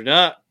sponsors or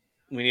not,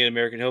 we need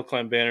American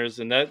Hillclimb banners,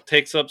 and that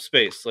takes up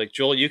space. Like,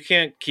 Joel, you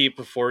can't keep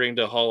affording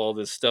to haul all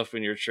this stuff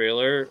in your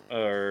trailer,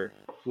 or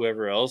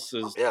whoever else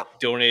is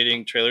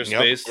donating trailer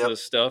space to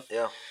this stuff.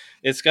 Yeah.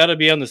 it's got to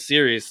be on the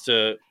series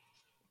to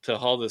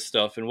haul this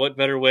stuff. And what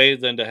better way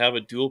than to have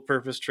a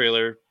dual-purpose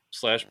trailer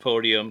 /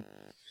 podium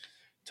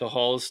to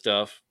haul the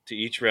stuff to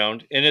each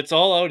round. And it's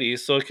all out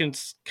east, so it can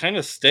kind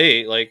of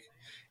stay. Like,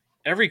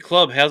 every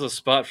club has a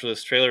spot for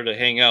this trailer to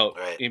hang out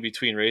in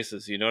between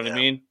races. You know what I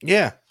mean?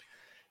 Yeah.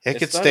 It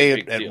could stay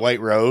at White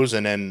Rose,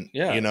 and then,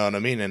 yeah. you know what I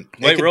mean? And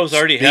White Rose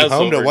already has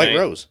home to White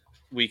Rose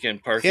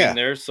weekend parking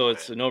there, so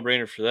it's a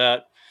no-brainer for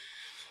that.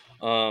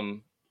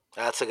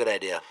 That's a good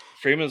idea.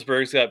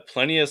 Freemansburg's got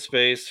plenty of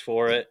space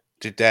for it.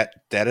 Dude,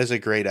 that is a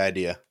great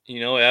idea. You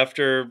know,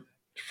 after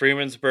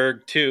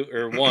Freemansburg 2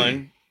 or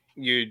 1,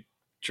 you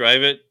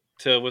drive it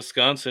to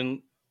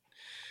Wisconsin,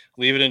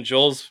 leave it in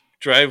Joel's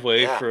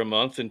driveway for a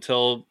month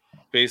until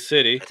Bay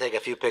City. I take a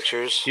few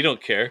pictures. You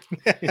don't care.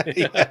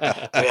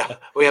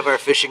 we have our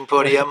fishing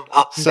podium.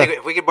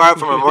 If we can borrow it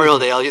for Memorial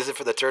Day, I'll use it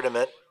for the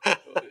tournament.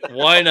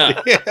 Why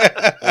not?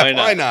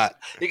 Why not?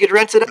 You could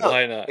rent it out.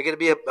 Why not? It could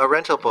be a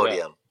rental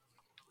podium.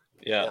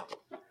 Yeah.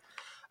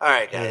 All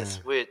right,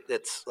 guys.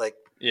 It's like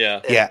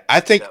I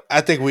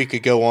think we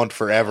could go on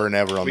forever and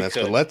ever on this,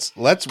 but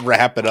let's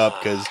wrap it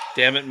up because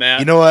damn it, Matt.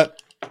 You know what?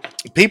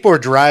 People are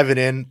driving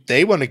in.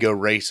 They want to go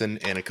racing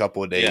in a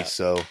couple of days.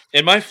 So,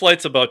 and my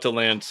flight's about to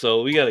land,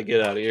 so we got to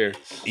get out of here.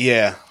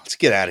 Yeah, let's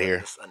get out of here.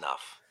 It's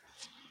enough.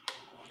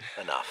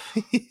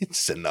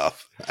 It's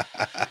enough.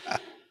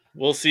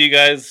 We'll see you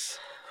guys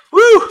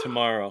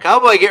tomorrow.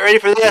 Cowboy, get ready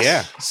for this.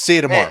 Yeah, see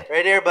you tomorrow. Hey,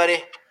 right here,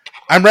 buddy.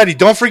 I'm ready.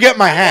 Don't forget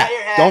my hat.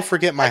 Don't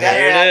forget my hat.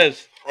 There it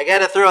is. I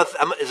gotta throw.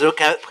 Is it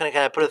okay?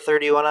 Can I put a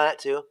 31 on it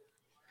too?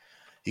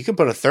 You can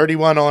put a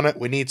 31 on it.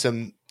 We need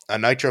a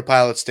Nitro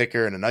Pilot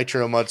sticker and a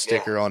Nitro Mud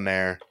sticker on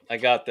there. I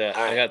got that.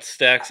 Right. I got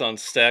stacks on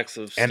stacks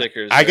of and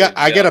stickers. I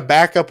got a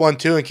backup one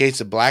too in case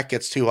the black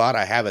gets too hot.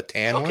 I have a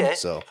tan one.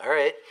 So all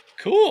right,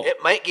 cool. It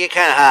might get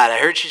kind of hot. I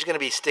heard she's gonna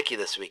be sticky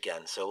this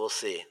weekend, so we'll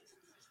see.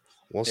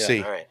 We'll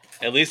see. All right.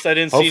 At least I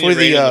didn't see any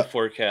rain in the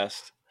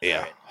forecast.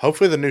 Yeah. Right.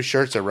 Hopefully the new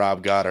shirts that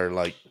Rob got are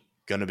like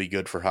gonna be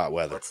good for hot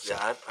weather.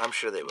 Yeah, I'm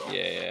sure they will.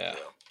 Yeah.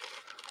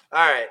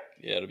 All right.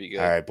 Yeah, it'll be good.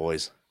 All right,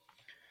 boys.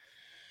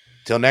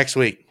 Till next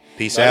week.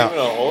 Peace Not out.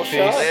 even a whole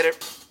shot? Later.